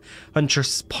there.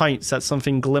 Huntress points at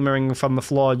something glimmering from the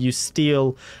floor. You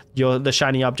steal the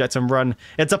shiny object and run.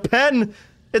 It's a pen!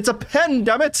 It's a pen,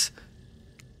 damn it!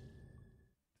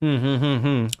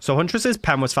 So Huntress's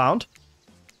pen was found.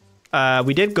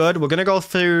 We did good. We're gonna go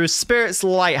through Spirit's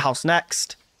Lighthouse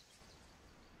next.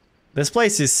 This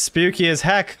place is spooky as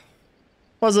heck.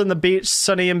 Wasn't the beach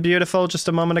sunny and beautiful just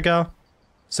a moment ago?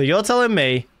 So you're telling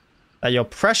me that your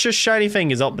precious shiny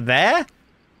thing is up there?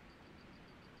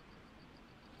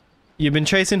 You've been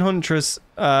chasing Huntress,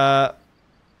 for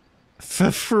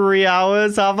 3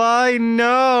 hours, have I?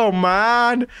 No,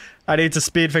 man. I need to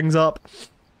speed things up.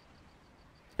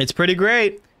 It's pretty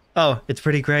great. Oh, it's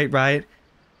pretty great, right?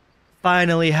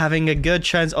 Finally having a good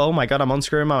chance. Oh my god, I'm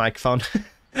unscrewing my microphone.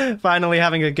 Finally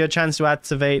having a good chance to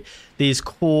activate these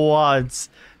quads.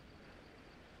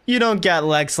 You don't get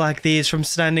legs like these from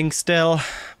standing still.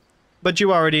 But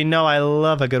you already know I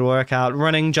love a good workout.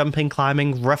 Running, jumping,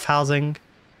 climbing, roughhousing.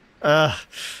 Ugh.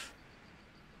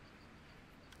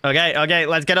 Okay,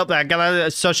 let's get up there.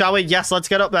 So shall we? Yes, let's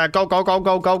get up there. Go. We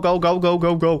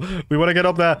want to get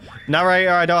up there.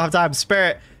 Narrator, I don't have time.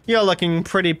 Spirit, you're looking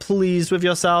pretty pleased with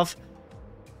yourself.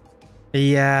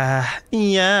 Yeah.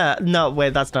 No,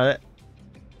 wait, that's not it.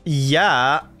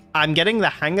 Yeah, I'm getting the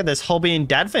hang of this whole being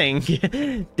dead thing.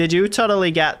 Did you totally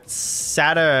get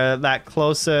sadder that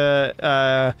closer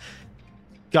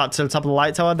got to the top of the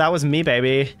light tower? That was me,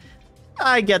 baby.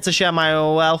 I get to share my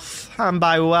wealth, and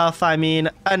by wealth I mean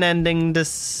unending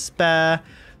despair.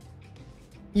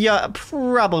 You're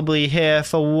probably here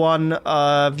for one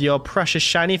of your precious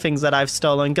shiny things that I've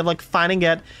stolen. Good luck finding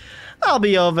it. I'll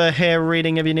be over here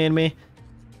reading if you need me.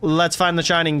 Let's find the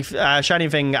shiny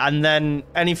thing, and then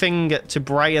anything to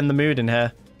brighten the mood in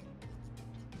here.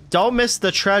 Don't miss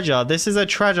the treasure. This is a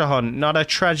treasure hunt, not a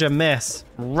treasure miss.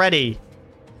 Ready.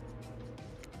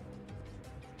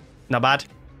 Not bad.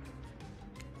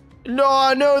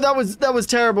 No, that was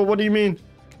terrible. What do you mean?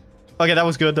 Okay, that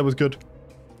was good.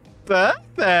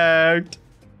 Perfect.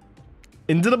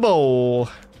 Into the bowl.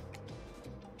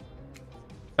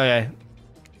 Okay.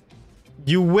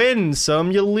 You win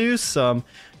some, you lose some.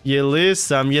 You lose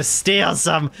some, you steal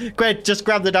some. Great, just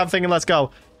grab the damn thing and let's go.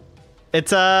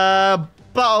 It's a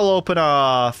bottle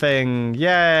opener thing.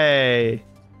 Yay.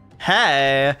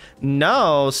 Hey,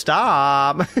 no,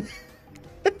 stop.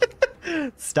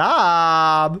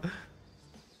 Stop.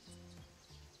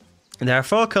 There are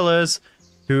 4 colors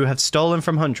who have stolen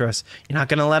from Huntress. You're not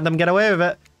gonna let them get away with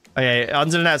it. Okay,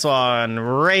 on to the next one.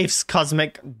 Wraith's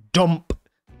Cosmic Dump.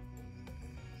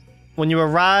 When you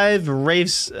arrive,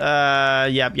 Wraith's,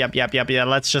 yep.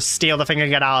 Let's just steal the thing and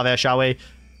get out of there, shall we?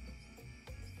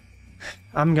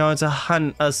 I'm going to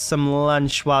hunt us some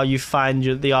lunch while you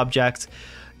find the object.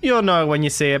 You'll know when you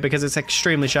see it because it's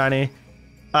extremely shiny.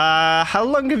 How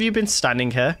long have you been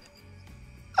standing here?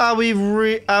 Are we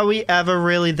ever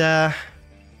really there?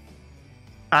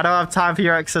 I don't have time for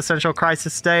your existential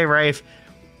crisis today, Wraith.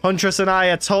 Huntress and I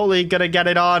are totally gonna get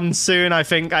it on soon, I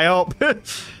think. I hope.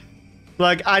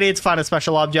 Like, I need to find a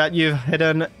special object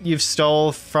you've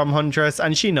stole from Huntress,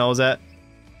 and she knows it.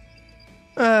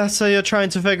 So you're trying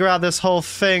to figure out this whole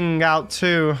thing out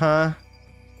too, huh?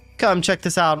 Come, check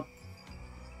this out.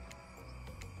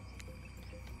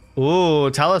 Ooh,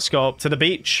 telescope to the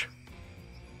beach.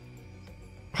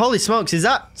 Holy smokes, is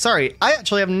that... Sorry, I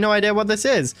actually have no idea what this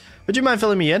is. Would you mind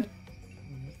filling me in?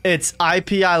 It's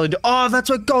IP Island. Oh, that's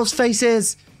what Ghostface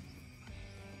is.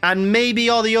 And maybe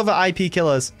all the other IP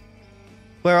killers.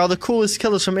 Where all the coolest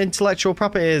killers from intellectual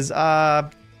properties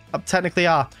technically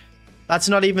are. That's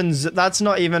not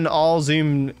even all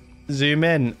zoom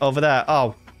in over there.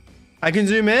 Oh, I can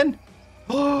zoom in?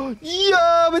 Oh,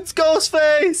 yo, it's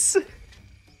Ghostface.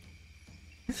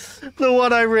 The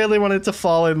one I really wanted to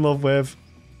fall in love with.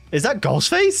 Is that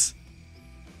Ghostface?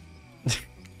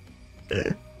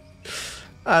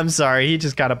 I'm sorry, he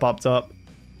just kind of popped up.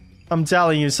 I'm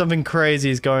telling you, something crazy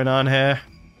is going on here.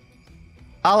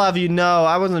 I'll have you know,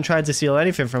 I wasn't trying to steal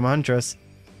anything from Huntress.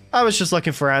 I was just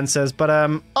looking for answers, but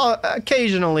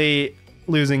occasionally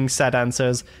losing said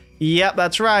answers. Yep,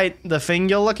 that's right. The thing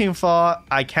you're looking for,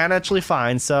 I can't actually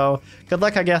find, so good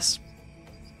luck, I guess.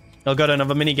 I'll go to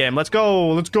another minigame. Let's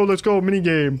go,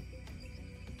 minigame.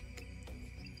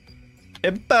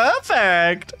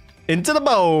 Perfect! Into the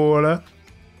bowl.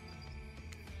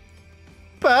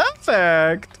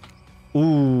 Perfect!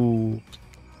 Ooh.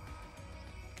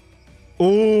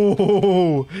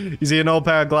 Ooh! You see an old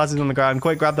pair of glasses on the ground.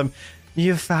 Quick, grab them.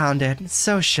 You found it. It's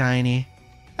so shiny.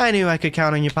 I knew I could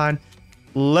count on you, Pine.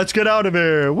 Let's get out of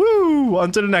here. Woo!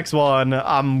 On to the next one.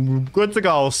 I'm good to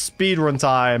go. Speedrun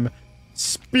time.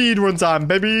 Speedrun time,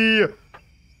 baby!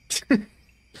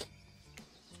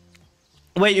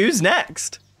 Wait, who's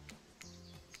next?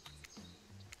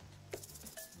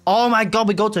 Oh my god,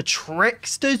 we go to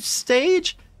Trickster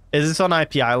stage? Is this on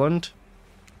IP Island?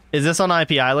 Is this on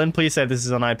IP Island? Please say this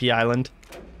is on IP Island.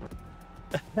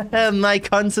 My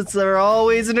concerts are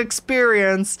always an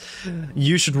experience.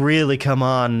 You should really come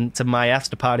on to my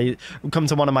after party. Come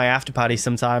to one of my after parties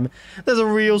sometime. There's a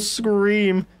real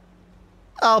scream.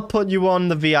 I'll put you on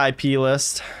the VIP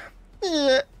list.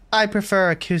 I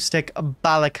prefer acoustic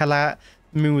balacala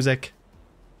music.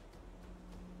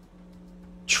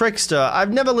 Trickster,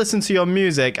 I've never listened to your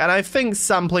music, and I think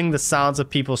sampling the sounds of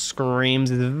people's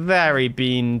screams is very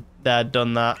been there,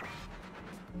 done that.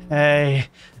 Hey,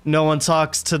 no one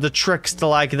talks to the Trickster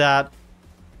like that.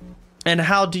 And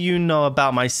how do you know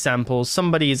about my samples?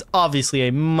 Somebody is obviously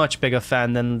a much bigger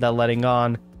fan than they're letting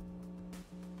on.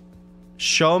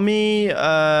 Show me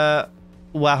where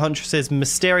Huntress's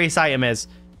mysterious item is.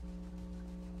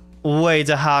 Way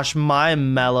to harsh my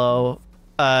mellow.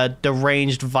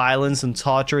 Deranged violence and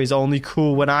torture is only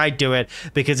cool when I do it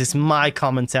because it's my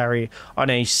commentary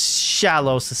on a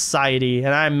shallow society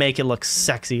and I make it look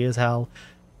sexy as hell.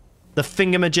 The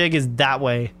fingermajig is that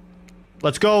way.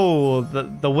 Let's go.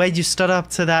 The way you stood up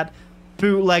to that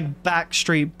bootleg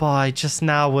Backstreet Boy just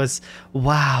now was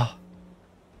wow.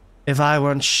 If I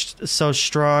weren't so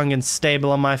strong and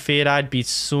stable on my feet, I'd be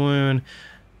swoon.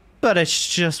 But it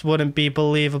just wouldn't be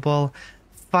believable.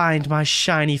 Find my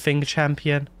shiny finger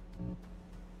champion.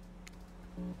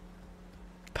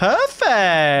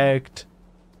 Perfect.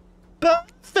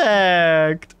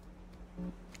 Perfect.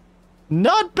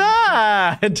 Not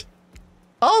bad.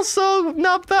 Also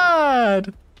not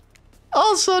bad.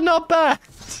 Also not bad.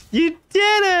 You did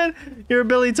it. Your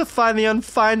ability to find the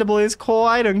unfindable is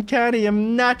quite uncanny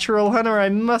and natural, Hunter, I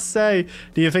must say.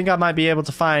 Do you think I might be able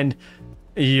to find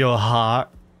your heart?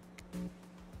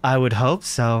 I would hope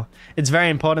so. It's very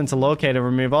important to locate and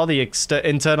remove all the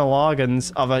internal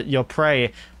organs of your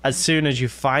prey as soon as you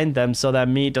find them so their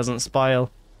meat doesn't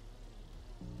spoil.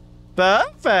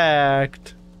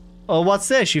 Perfect. Oh, what's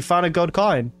this? You found a gold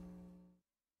coin.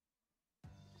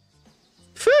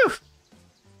 Phew.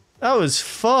 That was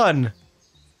fun.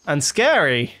 And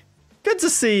scary. Good to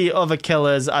see other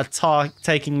killers are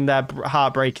taking their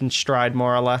heartbreak in stride,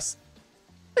 more or less.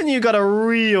 And you got a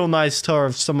real nice tour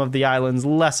of some of the island's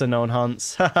lesser-known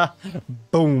haunts.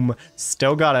 Boom.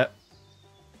 Still got it.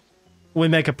 We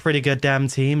make a pretty good damn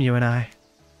team, you and I.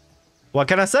 What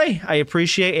can I say? I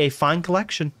appreciate a fine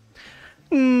collection.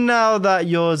 Now that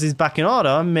yours is back in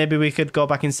order, maybe we could go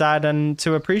back inside and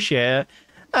to appreciate it.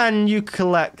 And you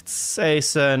collect a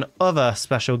certain other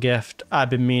special gift I've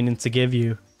been meaning to give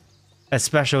you. A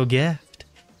special gift?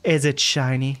 Is it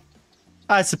shiny?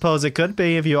 I suppose it could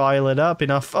be if you oil it up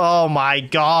enough. Oh my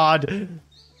god.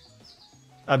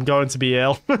 I'm going to be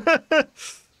ill.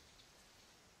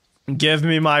 Give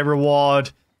me my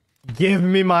reward. Give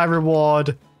me my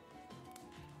reward.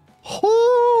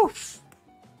 Oof.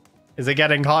 Is it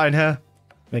getting hot in here?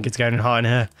 I think it's getting hot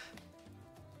in here.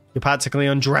 You're practically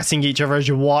undressing each other as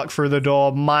you walk through the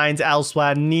door. Mine's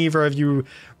elsewhere. Neither of you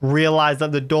realized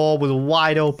that the door was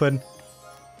wide open.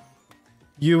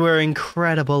 You were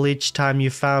incredible each time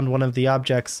you found one of the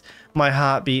objects. My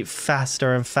heart beat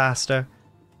faster and faster.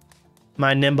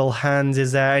 My nimble hands,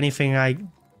 is there anything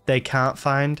they can't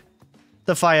find?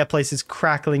 The fireplace is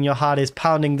crackling, your heart is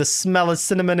pounding, the smell of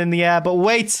cinnamon in the air, but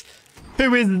wait!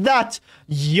 Who is that?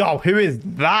 Yo, who is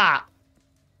that?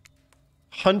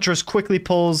 Huntress quickly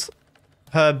pulls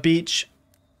her beach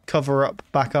cover-up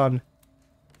back on.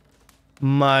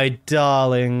 My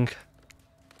darling.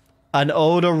 An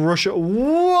odor rush.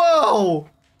 Whoa!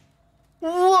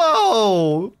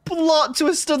 Whoa! Plot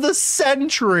twist of the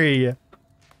century!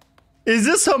 Is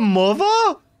this her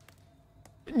mother?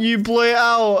 You blew it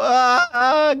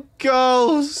out.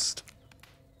 Ghost.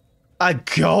 A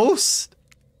ghost?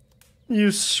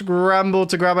 You scramble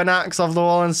to grab an axe off the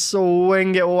wall and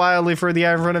swing it wildly through the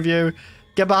air in front of you.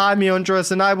 Get behind me,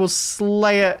 Huntress, and I will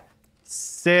slay it.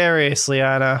 Seriously,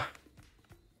 Anna.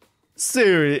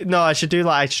 No, I should do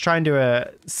like, I should try and do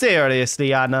it.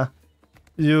 Seriously, Anna.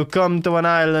 You come to an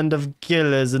island of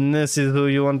killers, and this is who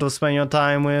you want to spend your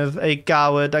time with. A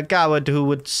coward who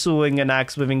would swing an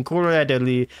axe with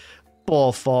incredibly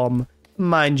poor form.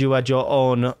 Mind you, at your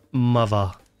own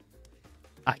mother.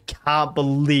 I can't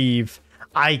believe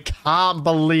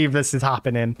this is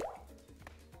happening.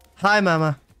 Hi,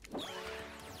 Mama.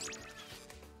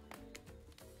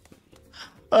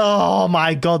 Oh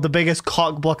my god, the biggest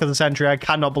cock block of the century. I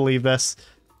cannot believe this.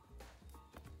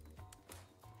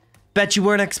 Bet you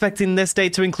weren't expecting this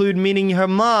date to include meeting her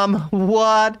mom.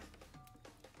 What?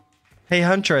 Hey,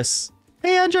 Huntress.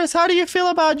 Hey, Huntress, how do you feel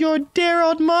about your dear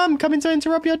old mom coming to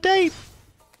interrupt your date?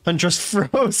 Huntress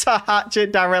throws a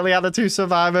hatchet directly at the two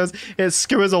survivors. It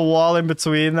skewers a wall in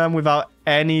between them without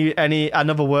any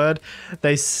another word.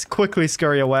 They quickly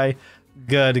scurry away.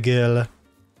 Good girl.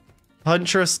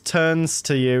 Huntress turns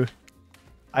to you.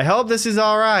 I hope this is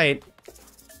alright.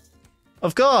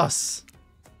 Of course.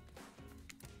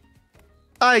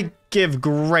 I give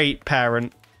great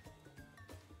parent.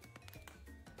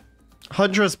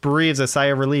 Huntress breathes a sigh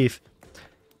of relief.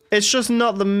 It's just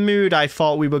not the mood I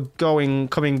thought we were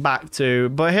coming back to.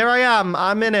 But here I am.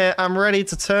 I'm in it. I'm ready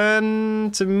to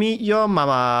turn to meet your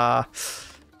mama.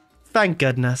 Thank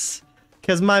goodness.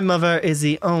 Because my mother is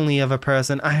the only other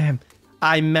person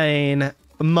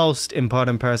most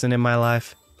important person in my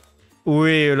life.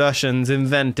 We Russians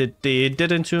invented tea.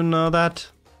 Didn't you know that?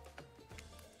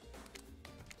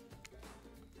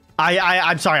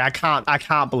 I'm sorry, I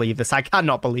can't believe this. I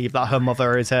cannot believe that her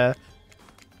mother is here.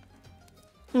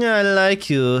 I like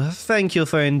you. Thank you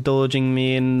for indulging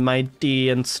me in my tea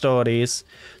and stories.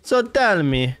 So tell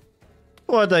me,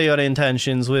 what are your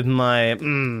intentions with my...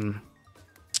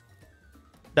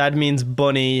 That means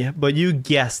bunny, but you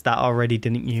guessed that already,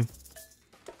 didn't you?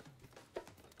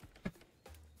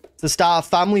 To start a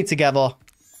family together.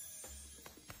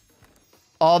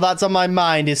 All that's on my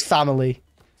mind is family.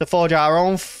 To forge our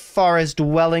own forest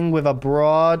dwelling with a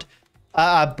brood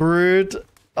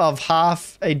of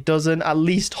half a dozen, at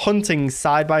least hunting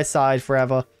side by side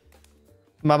forever.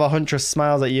 Mama Huntress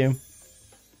smiles at you.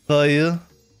 For you,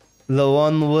 the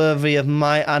one worthy of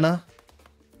my Anna,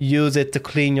 use it to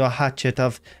clean your hatchet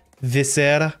of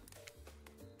viscera.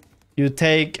 You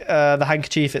take the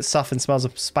handkerchief, it's soft and smells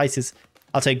of spices.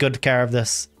 I'll take good care of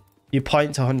this. You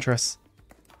point to Huntress.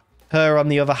 Her, on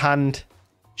the other hand,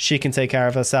 she can take care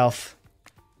of herself.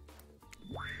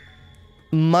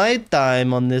 My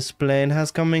time on this plane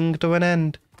has coming to an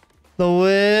end. The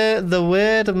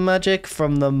weird magic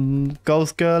from the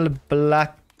Ghost Girl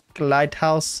Black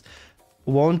Lighthouse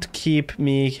won't keep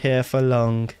me here for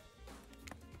long.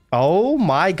 Oh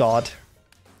my god.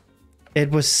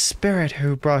 It was Spirit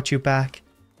who brought you back.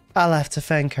 I'll have to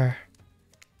thank her.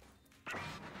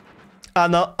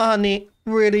 Anna, honey,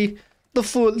 really?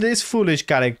 This foolish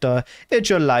character. It's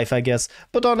your life, I guess.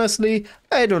 But honestly,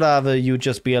 I'd rather you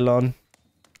just be alone.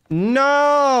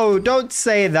 No, don't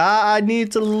say that. I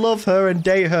need to love her and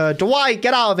date her. Dwight,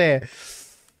 get out of here.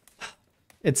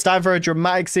 It's time for a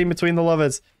dramatic scene between the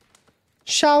lovers.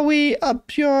 Shall we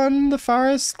adjourn the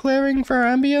forest clearing for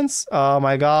ambience? Oh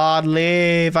my god,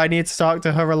 leave. I need to talk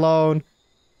to her alone.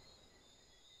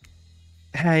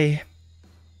 Hey,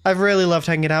 I've really loved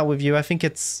hanging out with you. I think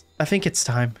it's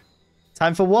time.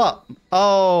 Time for what?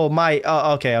 Oh,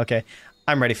 okay.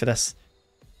 I'm ready for this.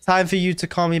 Time for you to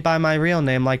call me by my real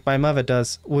name like my mother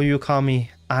does. Will you call me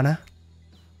Anna?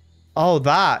 Oh,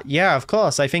 that. Yeah, of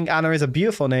course. I think Anna is a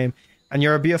beautiful name. And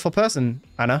you're a beautiful person,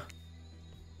 Anna.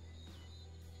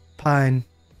 Pine,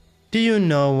 do you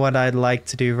know what I'd like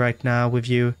to do right now with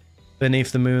you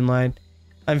beneath the moonlight?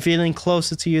 I'm feeling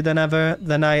closer to you than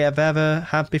I have ever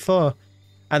had before.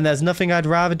 And there's nothing I'd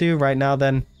rather do right now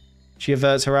than... She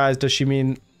averts her eyes. Does she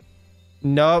mean...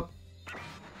 Nope.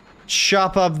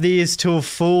 Chop up these two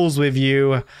fools with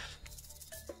you.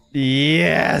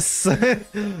 Yes!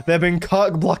 They've been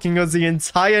cock blocking us the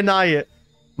entire night.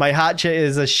 My hatchet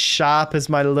is as sharp as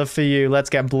my love for you. Let's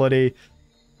get bloody.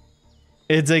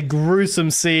 It's a gruesome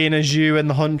scene as you and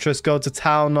the Huntress go to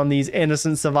town on these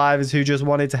innocent survivors who just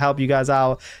wanted to help you guys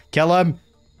out. Kill them.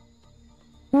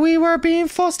 We were being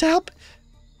forced to help.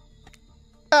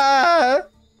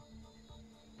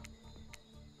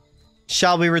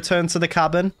 Shall we return to the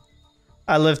cabin?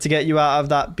 I live to get you out of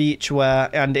that beach wear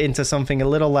and into something a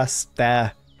little less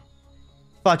there.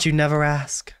 But you never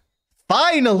ask.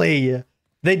 Finally!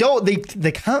 They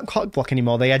can't cock block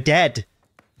anymore. They are dead.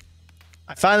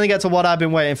 I finally get to what I've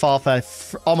been waiting for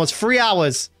almost 3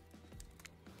 hours.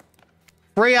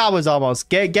 3 hours almost.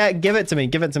 Give it to me.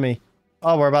 Give it to me.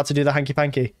 Oh, we're about to do the hanky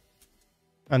panky.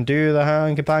 And do the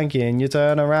hanky panky and you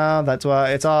turn around. That's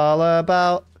what it's all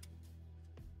about.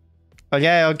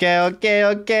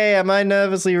 Okay. Am I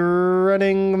nervously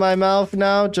running my mouth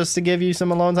now just to give you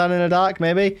some alone time in the dark,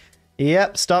 maybe?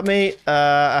 Yep, stop me.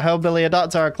 A hillbilly, a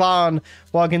doctor, a clown,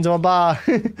 walk into a bar.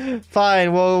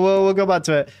 Fine, we'll go back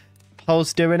to it.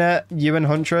 Post doing it, you and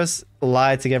Huntress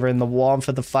lie together in the warmth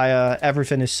of the fire.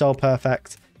 Everything is so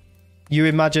perfect. You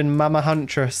imagine Mama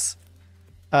Huntress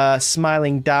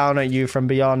smiling down at you from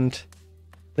beyond.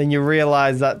 Then you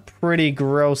realize that pretty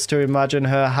gross to imagine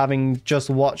her having just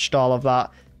watched all of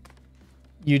that.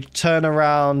 You turn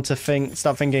around to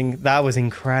start thinking, that was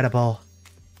incredible.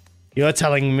 You're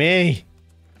telling me.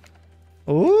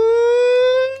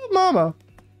 Ooh, mama.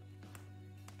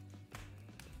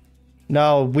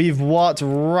 No, we've walked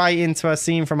right into a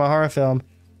scene from a horror film.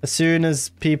 As soon as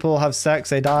people have sex,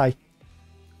 they die.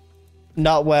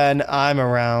 Not when I'm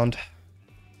around.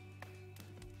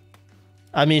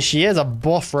 I mean, she is a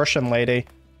buff Russian lady.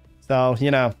 So,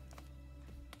 you know.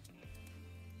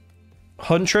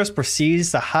 Huntress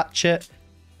proceeds to hatchet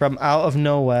from out of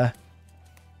nowhere.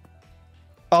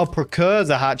 Oh, procures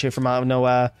a hatchet from out of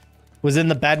nowhere. Was in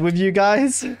the bed with you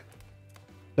guys?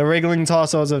 The wriggling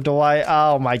torsos of Dwight.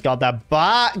 Oh my god, that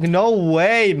back. No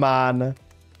way, man.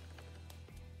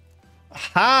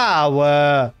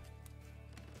 How?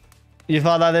 You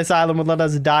thought that this island would let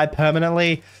us die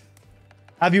permanently?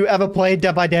 Have you ever played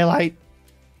Dead by Daylight?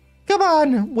 Come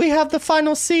on, we have the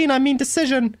final scene, I mean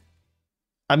decision.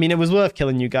 I mean, it was worth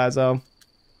killing you guys, though.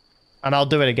 And I'll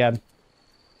do it again.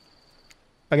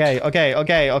 Okay.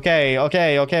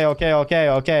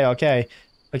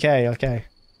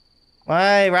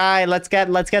 Right, let's get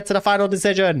to the final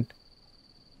decision.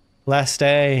 Last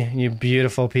day, you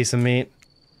beautiful piece of meat.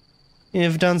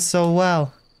 You've done so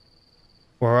well.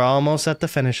 We're almost at the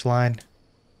finish line.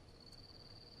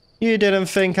 You didn't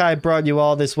think I brought you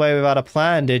all this way without a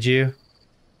plan, did you?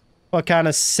 What kind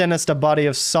of sinister body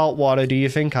of salt water do you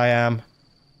think I am?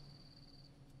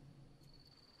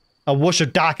 A whoosh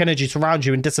of dark energy surrounds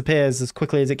you and disappears as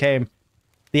quickly as it came.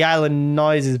 The island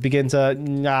noises begin to...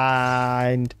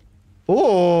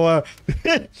 Oh!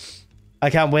 I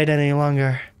can't wait any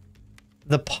longer.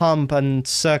 The pomp and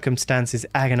circumstance is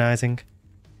agonizing.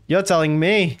 You're telling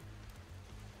me.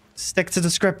 Stick to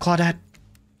the script, Claudette.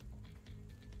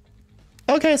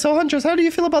 Okay, so Huntress, how do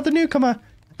you feel about the newcomer?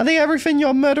 Are they everything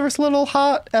your murderous little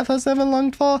heart has ever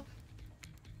longed for?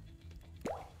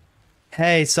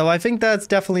 Hey, so I think that's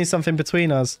definitely something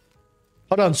between us.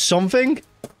 Hold on, something?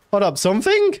 Hold up,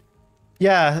 something?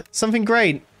 Yeah, something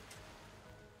great.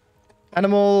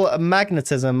 Animal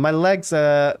magnetism. My legs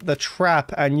are the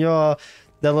trap and you're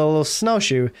the little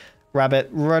snowshoe rabbit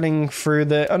running through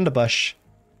the underbush.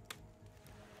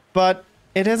 But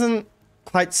it isn't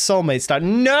quite soulmate style.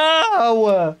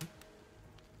 No!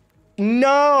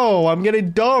 No! I'm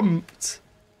getting dumped.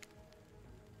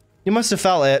 You must have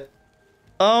felt it.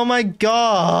 Oh my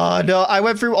god. I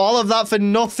went through all of that for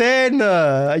nothing.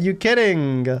 Are you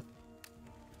kidding?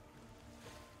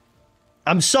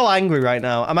 I'm so angry right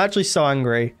now. I'm actually so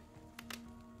angry.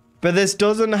 But this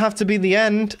doesn't have to be the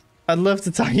end. I'd love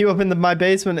to tie you up in my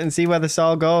basement and see where this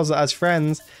all goes as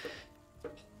friends.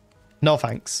 No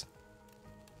thanks.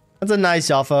 That's a nice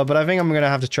offer, but I think I'm going to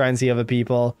have to try and see other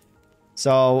people.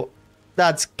 So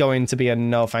that's going to be a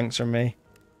no thanks from me.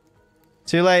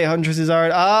 Too late, Huntress is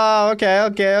already... Oh, okay.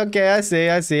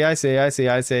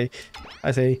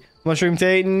 I see. Mushroom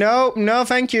tea. No, no,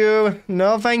 thank you.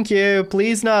 No, thank you.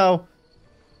 Please, no.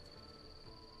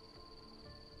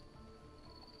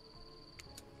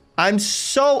 I'm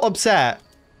so upset.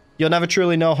 You'll never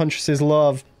truly know Huntress's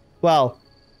love. Well,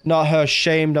 not her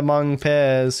shamed among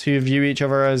peers who view each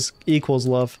other as equals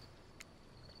love.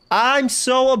 I'm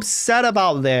so upset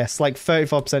about this. Like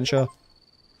 34% sure.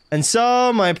 And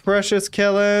so, my precious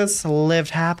killers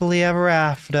lived happily ever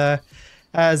after,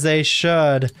 as they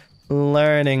should.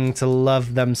 learning to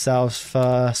love themselves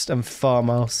first and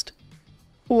foremost,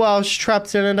 whilst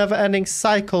trapped in a never-ending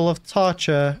cycle of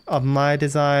torture of my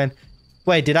design.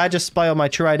 Wait, did I just spoil my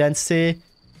true identity?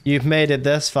 You've made it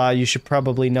this far, you should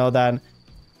probably know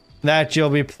that you'll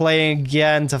be playing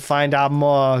again to find out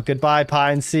more. Goodbye,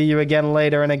 Pine. See you again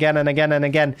later and again and again and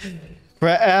again.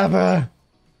 Forever.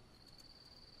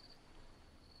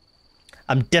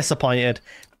 I'm disappointed.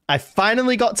 I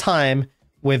finally got time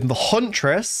with the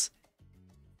Huntress.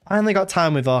 Finally got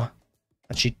time with her.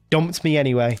 And she dumped me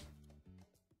anyway.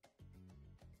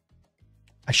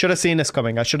 I should have seen this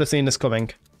coming. I should have seen this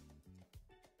coming.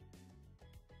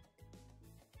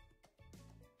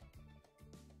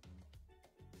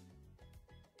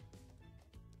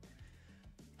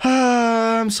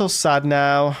 I'm so sad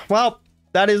now. Well,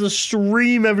 that is a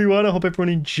stream, everyone. I hope everyone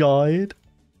enjoyed.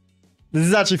 This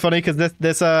is actually funny because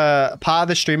this part of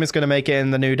the stream is going to make it in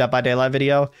the new Dead by Daylight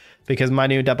video, because my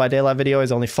new Dead by Daylight video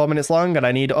is only 4 minutes long and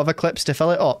I need other clips to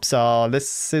fill it up. So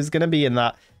this is going to be in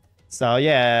that. So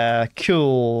yeah,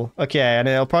 cool. Okay, and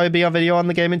it'll probably be a video on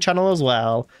the gaming channel as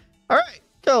well. All right,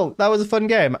 cool. That was a fun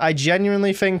game. I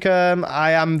genuinely think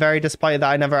I am very disappointed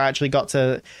that I never actually got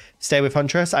to stay with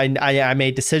Huntress. I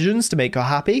made decisions to make her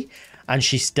happy, and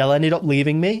she still ended up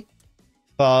leaving me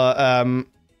for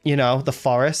you know, the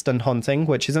forest and hunting,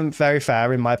 which isn't very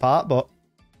fair in my part, but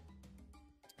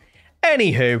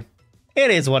anywho,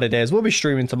 it is what it is. We'll be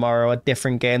streaming tomorrow a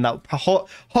different game that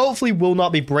hopefully will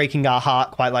not be breaking our heart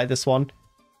quite like this one.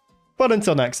 But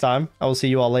until next time, I will see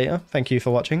you all later. Thank you for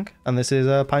watching, and this is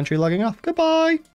Pine Tree logging off. Goodbye!